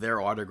have their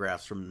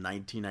autographs from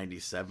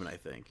 1997, I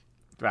think.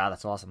 Wow,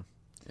 that's awesome.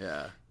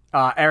 Yeah.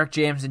 Eric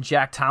James and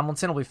Jack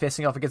Tomlinson will be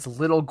facing off against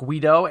Little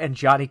Guido and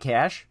Johnny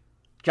Clash.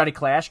 Johnny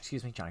Cash,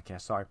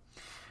 sorry.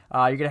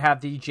 You're gonna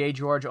have the J.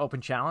 George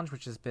Open Challenge,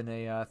 which has been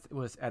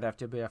was at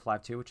FWF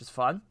Live 2, which is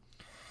fun.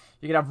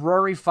 You're gonna have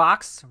Rory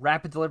Fox,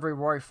 Rapid Delivery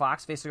Rory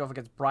Fox, facing off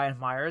against Brian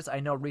Myers. I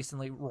know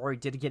recently Rory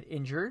did get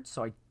injured,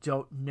 so I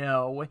don't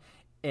know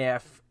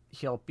if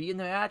he'll be in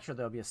the match or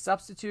there'll be a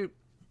substitute.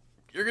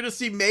 You're gonna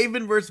see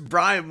Maven versus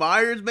Brian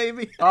Myers,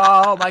 maybe?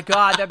 Oh my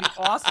god, that'd be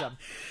awesome.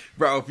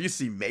 Bro, if you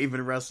see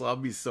Maven wrestle, I'll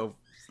be so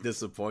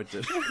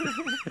disappointed.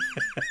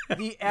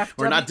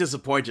 Or not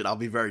disappointed, I'll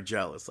be very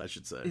jealous, I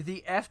should say.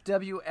 The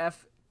FWF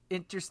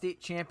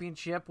Interstate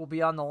Championship will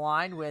be on the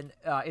line when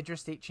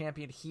Interstate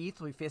Champion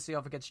Heath will be facing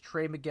off against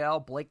Trey Miguel,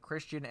 Blake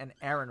Christian, and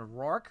Aaron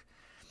Rourke.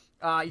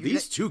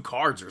 These two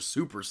cards are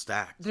super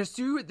stacked.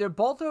 They're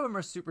both of them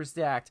are super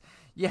stacked.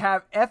 You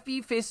have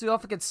Effie facing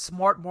off against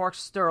Smart Mark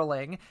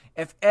Sterling.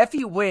 If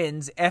Effie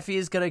wins, Effie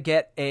is gonna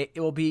it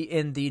will be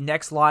in the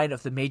next line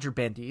of the Major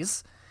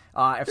Bendies.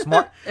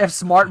 If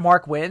Smart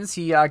Mark wins,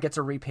 he gets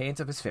a repaint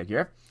of his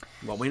figure.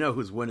 Well, we know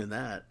who's winning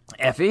that.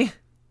 Effie.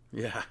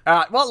 Yeah.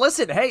 Well,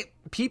 listen, hey,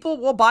 people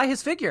will buy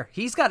his figure.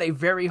 He's got a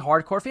very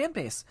hardcore fan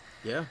base.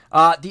 Yeah.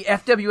 The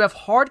FWF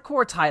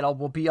Hardcore title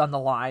will be on the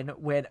line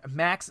when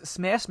Max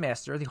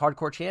Smashmaster, the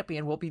Hardcore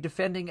Champion, will be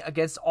defending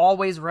against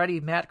Always Ready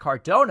Matt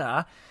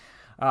Cardona.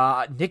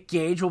 Nick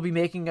Gage will be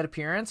making an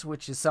appearance,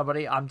 which is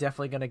somebody I'm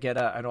definitely going to get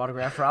an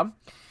autograph from.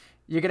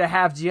 You're going to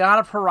have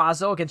Gianna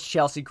Perrazzo against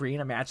Chelsea Green,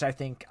 a match I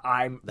think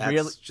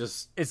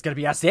it's going to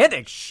be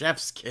outstanding.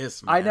 Chef's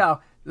kiss, man. I know.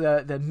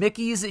 The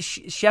Mickey's,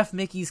 Chef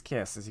Mickey's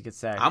kiss, as you could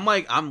say.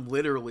 I'm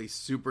literally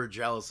super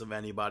jealous of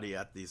anybody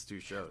at these two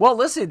shows. Well,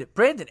 listen,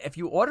 Brandon, if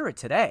you order it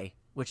today,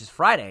 which is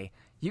Friday,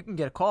 you can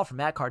get a call from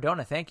Matt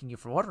Cardona thanking you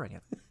for ordering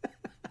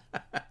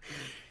it.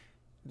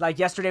 Like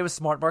yesterday was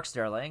Smart Mark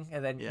Sterling,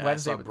 and then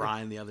Wednesday I saw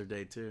Brian the other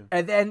day too.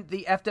 And then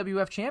the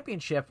FWF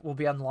Championship will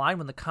be on the line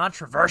when the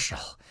controversial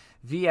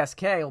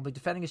VSK will be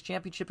defending his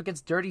championship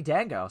against Dirty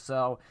Dango.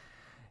 So,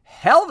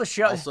 hell of a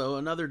show. Also,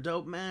 another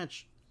dope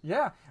match.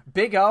 Yeah,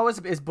 Big O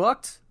is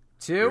booked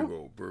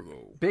too.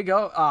 Big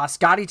O.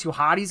 Scotty Too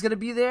Hotty's gonna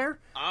be there.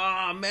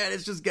 Ah, man,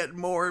 it's just getting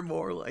more and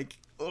more like.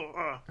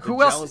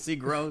 Who else? Jealousy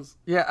grows.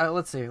 Yeah,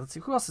 let's see.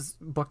 Who else is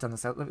booked on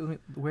this?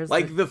 Where's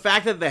the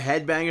fact that the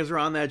Headbangers are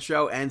on that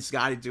show and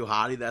Scotty Too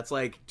Hotty, that's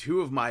like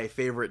two of my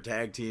favorite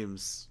tag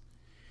teams.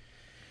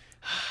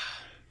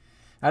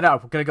 I know.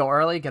 We're gonna go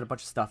early, get a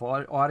bunch of stuff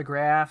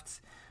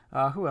autographed.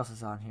 Who else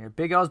is on here?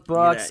 Big O's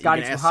booked.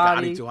 Scotty Too Hotty.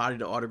 Scotty Too Hotty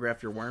to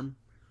autograph your worm.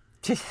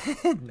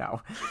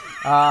 No.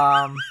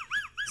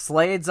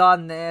 Slade's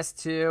on this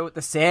too.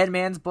 The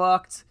Sandman's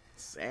booked.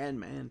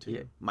 Sandman too.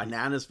 Yeah. My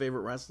Nana's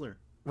favorite wrestler.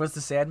 Was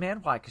the Sandman?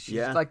 Why? Because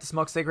she like to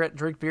smoke cigarette and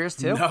drink beers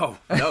too? No,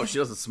 she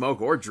doesn't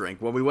smoke or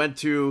drink. When we went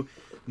to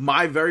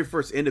my very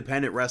first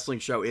independent wrestling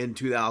show in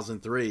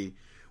 2003,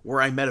 where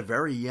I met a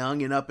very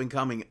young and up and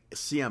coming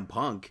CM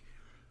Punk.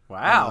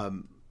 Wow.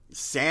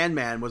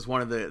 Sandman was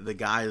one of the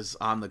guys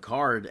on the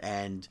card,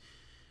 and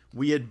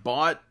we had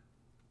bought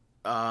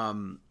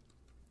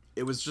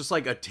it was just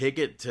like a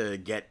ticket to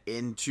get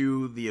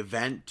into the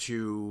event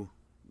to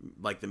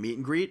like the meet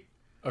and greet.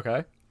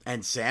 Okay.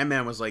 And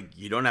Sandman was like,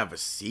 "You don't have a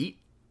seat?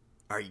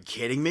 Are you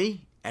kidding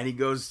me?" And he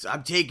goes,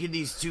 "I'm taking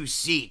these two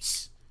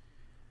seats."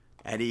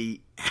 And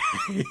he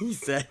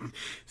said,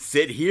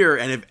 "Sit here,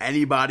 and if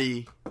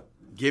anybody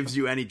gives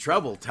you any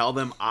trouble, tell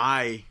them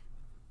I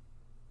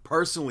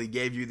personally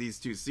gave you these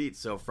two seats."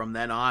 So from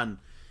then on,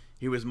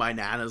 he was my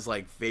Nana's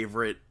like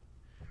favorite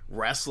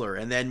wrestler.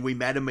 And then we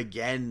met him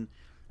again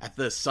at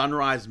the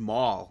Sunrise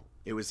Mall.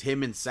 It was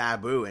him and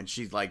Sabu, and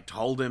she like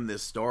told him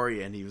this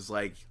story, and he was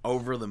like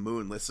over the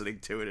moon listening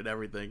to it and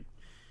everything.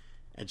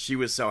 And she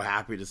was so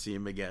happy to see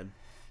him again.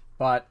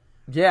 But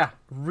yeah,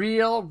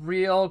 real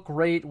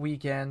great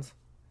weekend.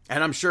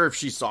 And I'm sure if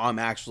she saw him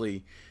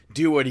actually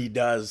do what he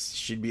does,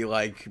 she'd be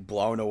like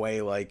blown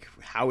away. Like,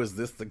 how is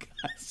this the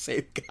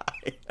same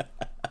guy?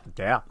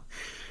 Yeah.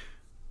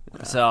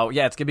 So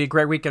yeah, it's gonna be a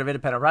great weekend of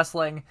independent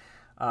wrestling.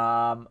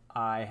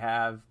 I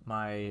have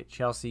my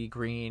Chelsea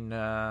Green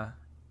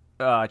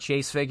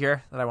Chase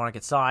figure that I want to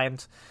get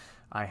signed.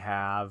 I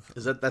have.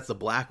 That's the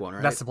black one,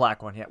 right? That's the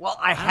black one. Yeah. Well,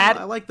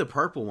 I like the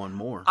purple one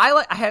more. I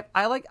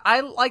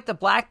like the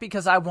black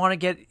because I want to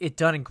get it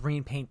done in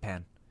green paint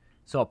pen,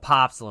 so it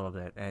pops a little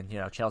bit. And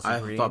Chelsea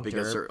Green. I thought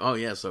because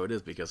so it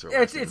is because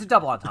it's a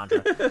double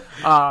entendre.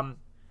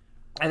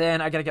 And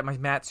then I got to get my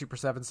Matt Super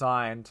 7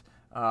 signed.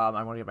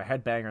 I want to get my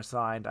Headbanger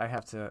signed. I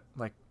have to,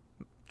 like,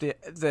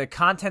 the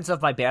contents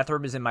of my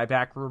bathroom is in my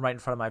back room right in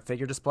front of my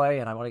figure display,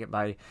 and I want to get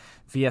my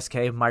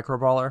VSK Micro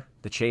Brawler,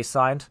 the Chase,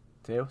 signed,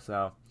 too.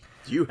 So,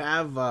 do you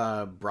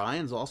have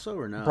Brian's also,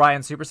 or no?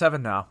 Brian Super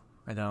 7? No,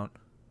 I don't.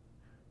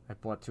 I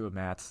bought 2 of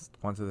Matt's,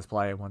 one to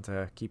display and one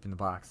to keep in the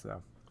box,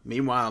 so.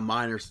 Meanwhile,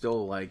 mine are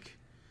still, like,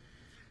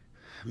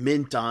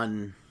 mint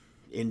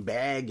in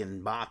bag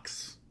and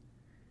box.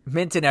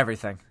 Mint and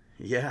everything.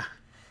 Yeah.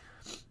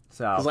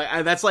 So. 'Cause,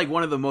 like, that's, like,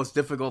 one of the most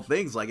difficult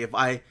things. Like, if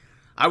I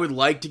would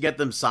like to get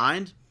them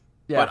signed,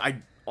 but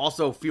I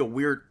also feel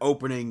weird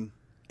opening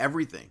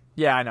everything.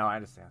 Yeah, I know. I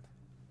understand.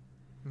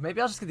 Maybe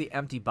I'll just get the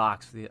empty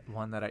box for the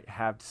one that I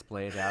have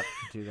displayed out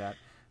and do that.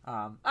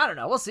 I don't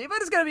know. We'll see. But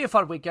it's going to be a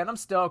fun weekend. I'm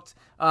stoked.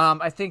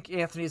 I think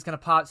Anthony's going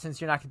to pop, since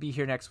you're not going to be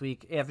here next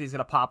week. Anthony's going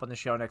to pop on the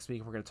show next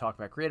week. We're going to talk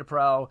about Creative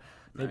Pro.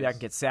 Maybe I can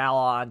get Sal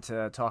on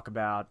to talk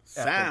about...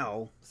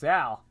 Sal?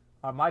 Sal.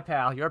 My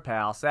pal, your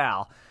pal,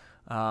 Sal.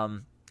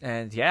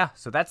 And yeah,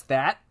 so that's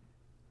that.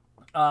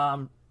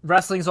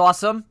 Wrestling's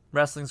awesome.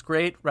 Wrestling's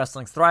great.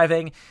 Wrestling's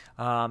thriving.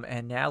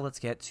 And now let's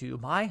get to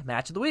my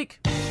match of the week.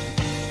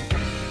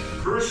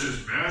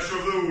 Chris's match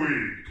of the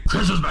week.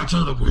 Chris's match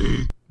of the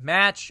week.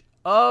 Match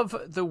of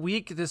the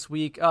week this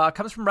week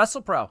comes from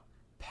WrestlePro.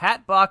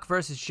 Pat Buck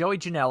versus Joey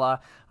Janela.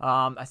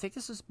 I think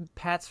this was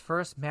Pat's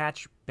first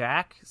match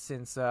back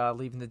since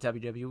leaving the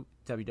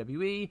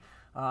WWE.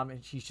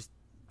 And she's just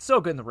so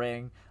good in the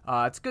ring.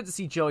 It's good to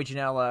see Joey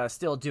Janela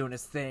still doing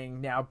his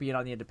thing, now being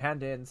on the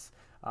independents.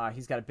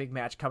 He's got a big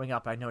match coming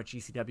up, I know, at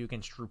GCW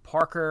against Drew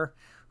Parker,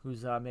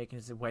 who's making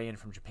his way in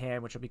from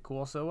Japan, which will be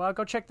cool. So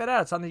go check that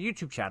out. It's on the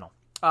YouTube channel.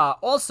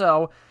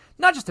 Also,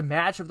 not just a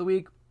match of the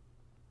week,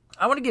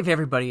 I want to give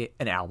everybody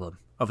an album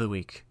of the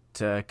week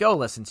to go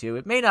listen to.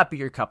 It may not be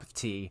your cup of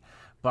tea,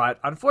 but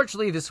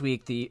unfortunately this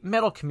week the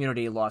metal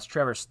community lost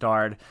Trevor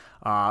Starr,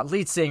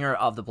 lead singer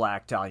of the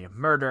Black Dahlia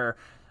Murder.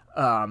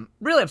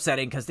 Really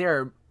upsetting because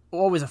they're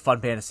always a fun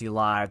band to see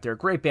live. They're a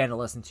great band to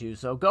listen to,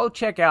 so go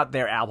check out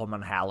their album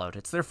Unhallowed.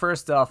 It's their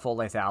first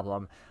full-length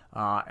album,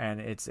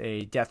 and it's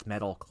a death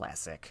metal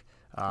classic.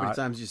 How many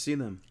times have you seen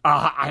them?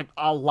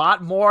 A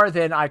lot more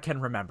than I can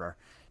remember,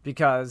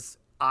 because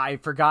I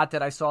forgot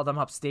that I saw them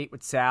upstate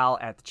with Sal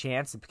at the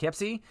Chance in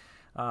Poughkeepsie.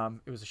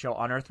 It was a show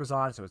Unearthed was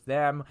on, so it was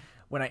them.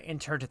 When I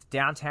interned at the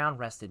Downtown,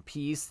 rest in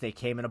peace, they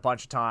came in a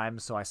bunch of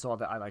times, so I saw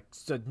that. I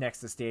stood next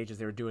to the stage as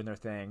they were doing their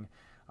thing.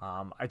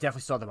 I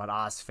definitely saw them on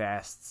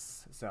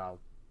Ozfests, so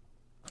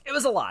it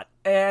was a lot.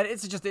 And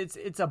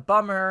it's a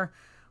bummer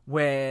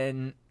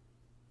when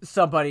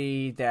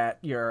somebody that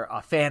you're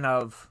a fan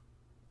of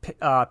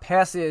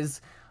passes.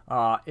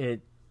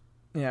 And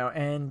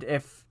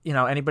if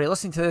anybody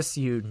listening to this,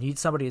 you need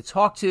somebody to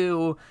talk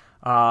to.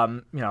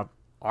 Our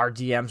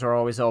DMs are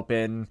always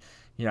open.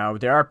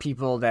 There are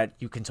people that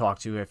you can talk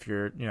to if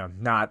you're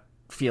not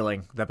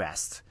feeling the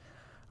best.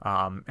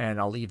 And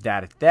I'll leave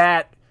that at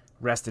that.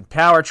 Rest in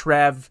power,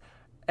 Trev.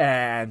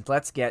 And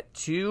let's get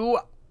to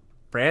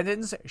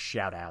Brandon's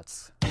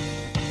shout-outs.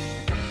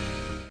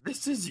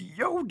 This is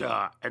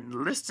Yoda, and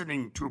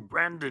listening to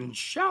Brandon's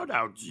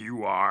shout-outs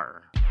you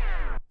are.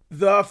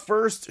 The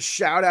first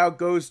shout-out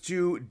goes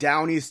to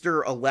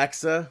Downeaster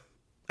Alexa.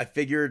 I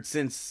figured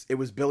since it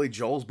was Billy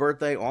Joel's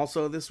birthday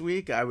also this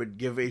week, I would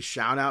give a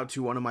shout-out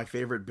to one of my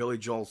favorite Billy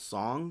Joel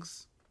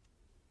songs.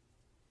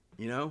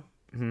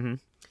 Mm-hmm.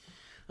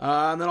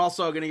 And then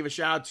also I'm going to give a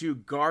shout out to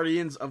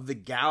Guardians of the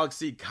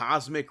Galaxy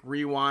Cosmic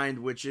Rewind,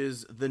 which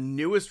is the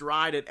newest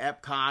ride at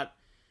Epcot.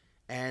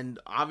 And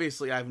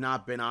obviously I've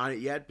not been on it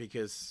yet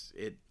because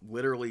it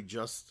literally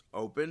just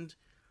opened.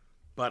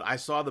 But I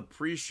saw the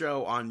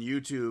pre-show on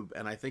YouTube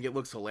and I think it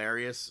looks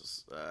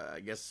hilarious. I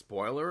guess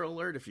spoiler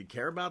alert if you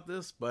care about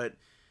this. But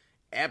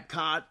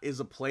Epcot is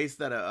a place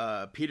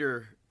that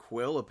Peter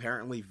Quill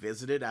apparently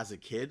visited as a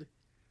kid.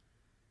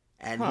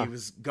 And he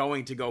was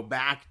going to go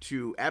back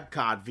to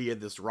Epcot via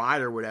this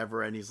ride or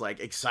whatever. And he's like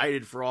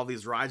excited for all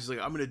these rides. He's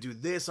like, I'm going to do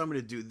this. I'm going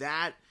to do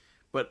that.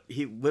 But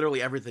literally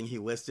everything he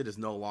listed is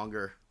no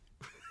longer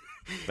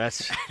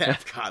That's at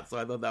Epcot. So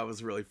I thought that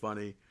was really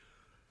funny.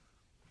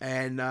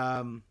 And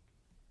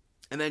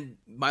then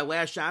my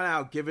last shout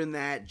out, given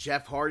that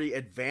Jeff Hardy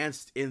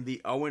advanced in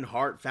the Owen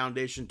Hart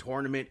Foundation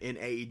Tournament in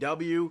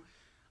AEW,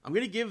 I'm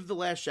going to give the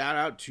last shout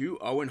out to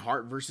Owen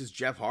Hart versus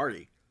Jeff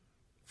Hardy.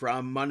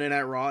 From Monday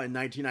Night Raw in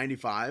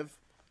 1995.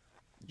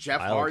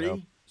 Jeff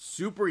Hardy,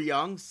 super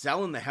young,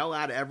 selling the hell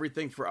out of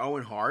everything for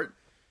Owen Hart.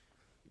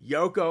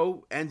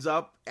 Yoko ends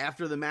up,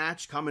 after the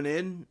match, coming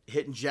in,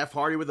 hitting Jeff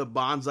Hardy with a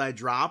bonsai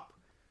drop.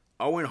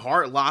 Owen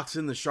Hart locks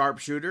in the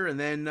sharpshooter, and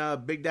then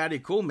Big Daddy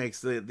Cool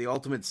makes the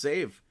ultimate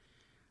save.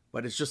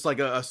 But it's just like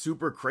a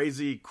super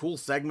crazy, cool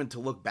segment to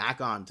look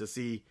back on, to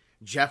see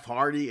Jeff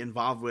Hardy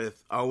involved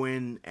with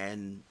Owen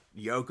and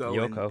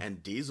Yoko.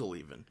 And Diesel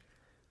even.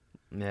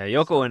 Yeah,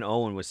 Yoko and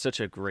Owen was such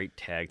a great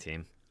tag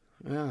team.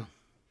 Yeah.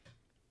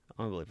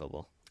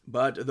 Unbelievable.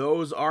 But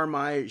those are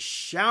my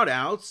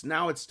shout-outs.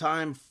 Now it's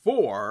time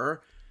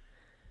for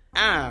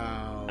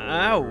our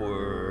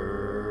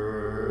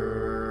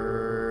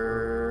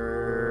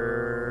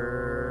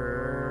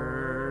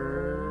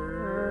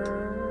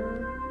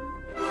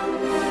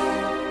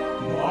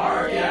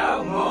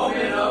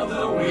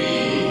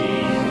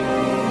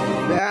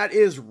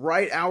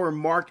right, our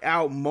Mark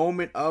Out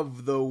moment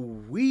of the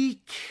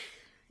week.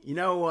 You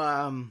know,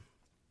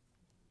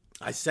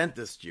 I sent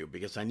this to you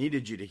because I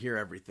needed you to hear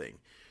everything.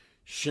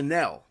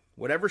 Chanel,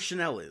 whatever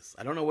Chanel is,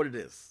 I don't know what it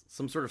is.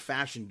 Some sort of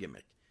fashion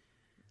gimmick.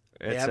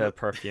 It's a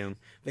perfume.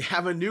 They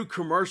have a new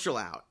commercial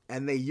out,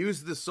 and they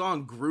use the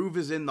song Groove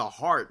is in the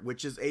Heart,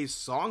 which is a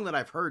song that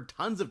I've heard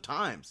tons of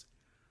times.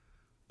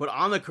 But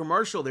on the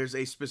commercial, there's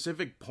a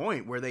specific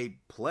point where they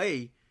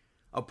play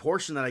a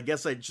portion that I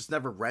guess I just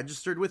never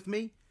registered with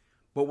me.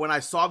 But when I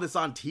saw this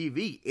on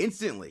TV,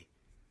 instantly,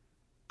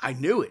 I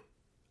knew it.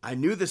 I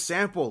knew the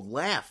sample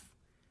laugh.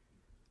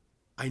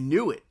 I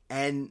knew it.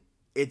 And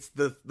it's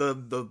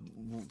the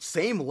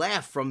same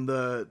laugh from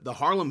the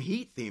Harlem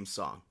Heat theme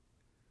song.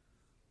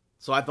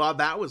 So I thought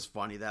that was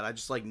funny that I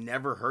just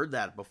never heard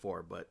that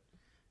before, but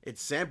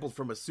it's sampled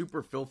from a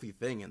super filthy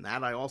thing, and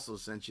that I also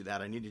sent you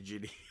that. I needed you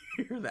to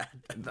hear that.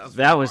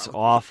 That was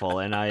awful,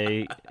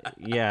 and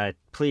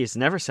please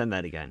never send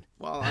that again.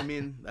 Well, I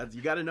mean,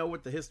 you got to know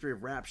what the history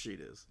of Rap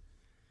Sheet is.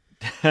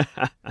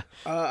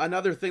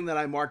 Another thing that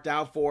I marked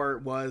out for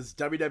was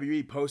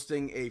WWE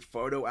posting a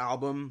photo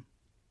album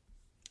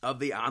of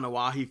the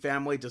Anawahi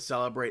family to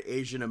celebrate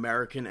Asian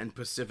American and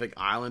Pacific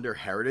Islander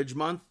Heritage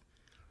Month.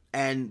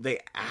 And they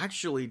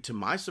actually, to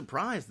my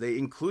surprise, they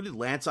included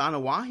Lance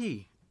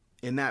Anawahi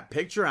in that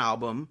picture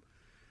album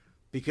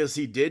because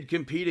he did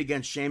compete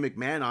against Shane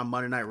McMahon on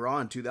Monday Night Raw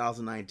in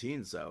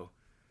 2019. So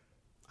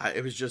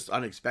it was just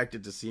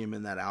unexpected to see him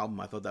in that album.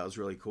 I thought that was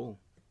really cool.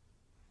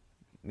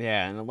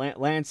 Yeah, and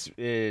Lance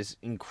is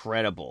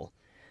incredible.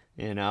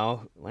 You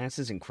know, Lance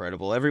is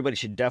incredible. Everybody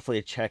should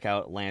definitely check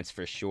out Lance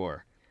for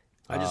sure.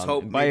 I just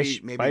hope buy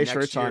his next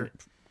shirts year, on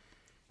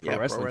Pro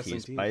Wrestling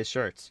Tees. Buy his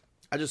shirts.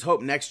 I just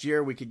hope next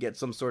year we could get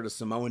some sort of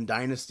Samoan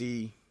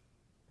Dynasty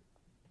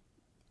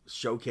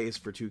showcase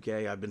for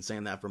 2K. I've been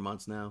saying that for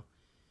months now.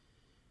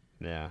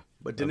 Yeah.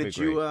 But didn't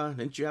you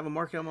have a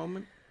mark out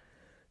moment?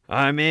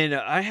 I mean,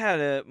 I had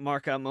a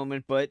mark out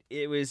moment, but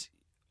it was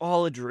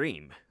all a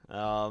dream.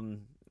 I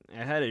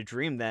had a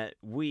dream that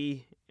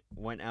we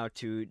went out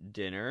to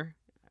dinner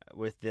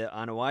with the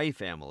Anawahi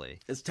family.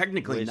 It's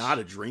technically not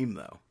a dream,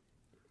 though.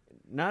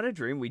 Not a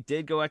dream. We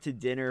did go out to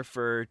dinner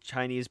for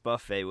Chinese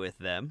buffet with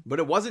them. But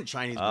it wasn't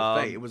Chinese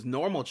buffet. It was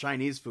normal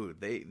Chinese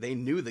food. They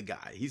knew the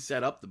guy. He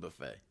set up the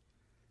buffet.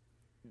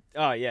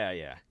 Oh,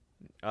 yeah.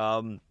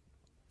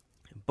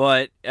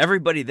 But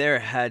everybody there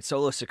had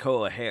Solo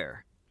Sikoa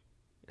hair.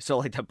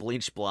 So, the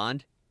bleached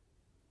blonde.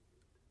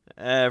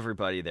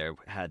 Everybody there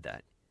had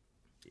that.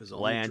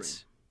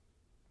 Lance,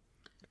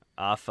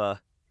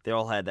 Afa, they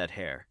all had that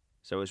hair.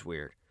 So it was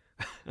weird.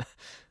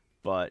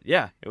 But,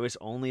 yeah, it was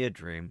only a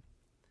dream.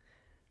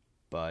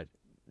 But,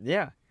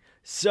 yeah.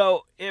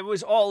 So, it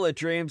was all a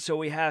dream, so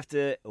we have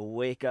to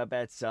wake up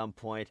at some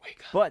point.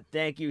 But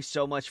thank you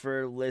so much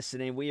for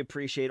listening. We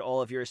appreciate all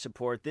of your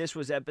support. This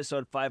was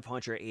episode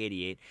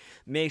 588.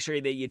 Make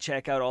sure that you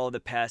check out all of the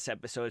past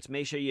episodes.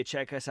 Make sure you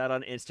check us out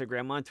on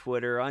Instagram, on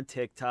Twitter, on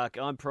TikTok,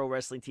 on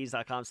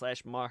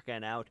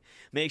ProWrestlingTees.com/MarkinOut.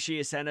 Make sure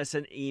you send us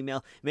an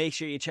email. Make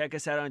sure you check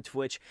us out on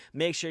Twitch.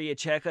 Make sure you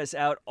check us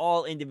out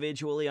all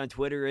individually on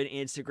Twitter and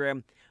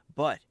Instagram.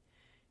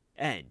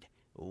 And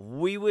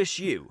we wish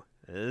you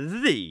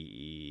the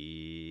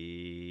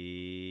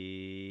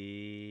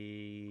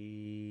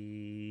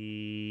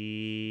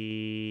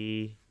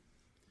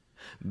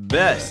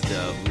best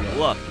of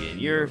luck in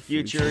your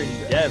future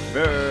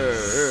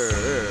endeavors.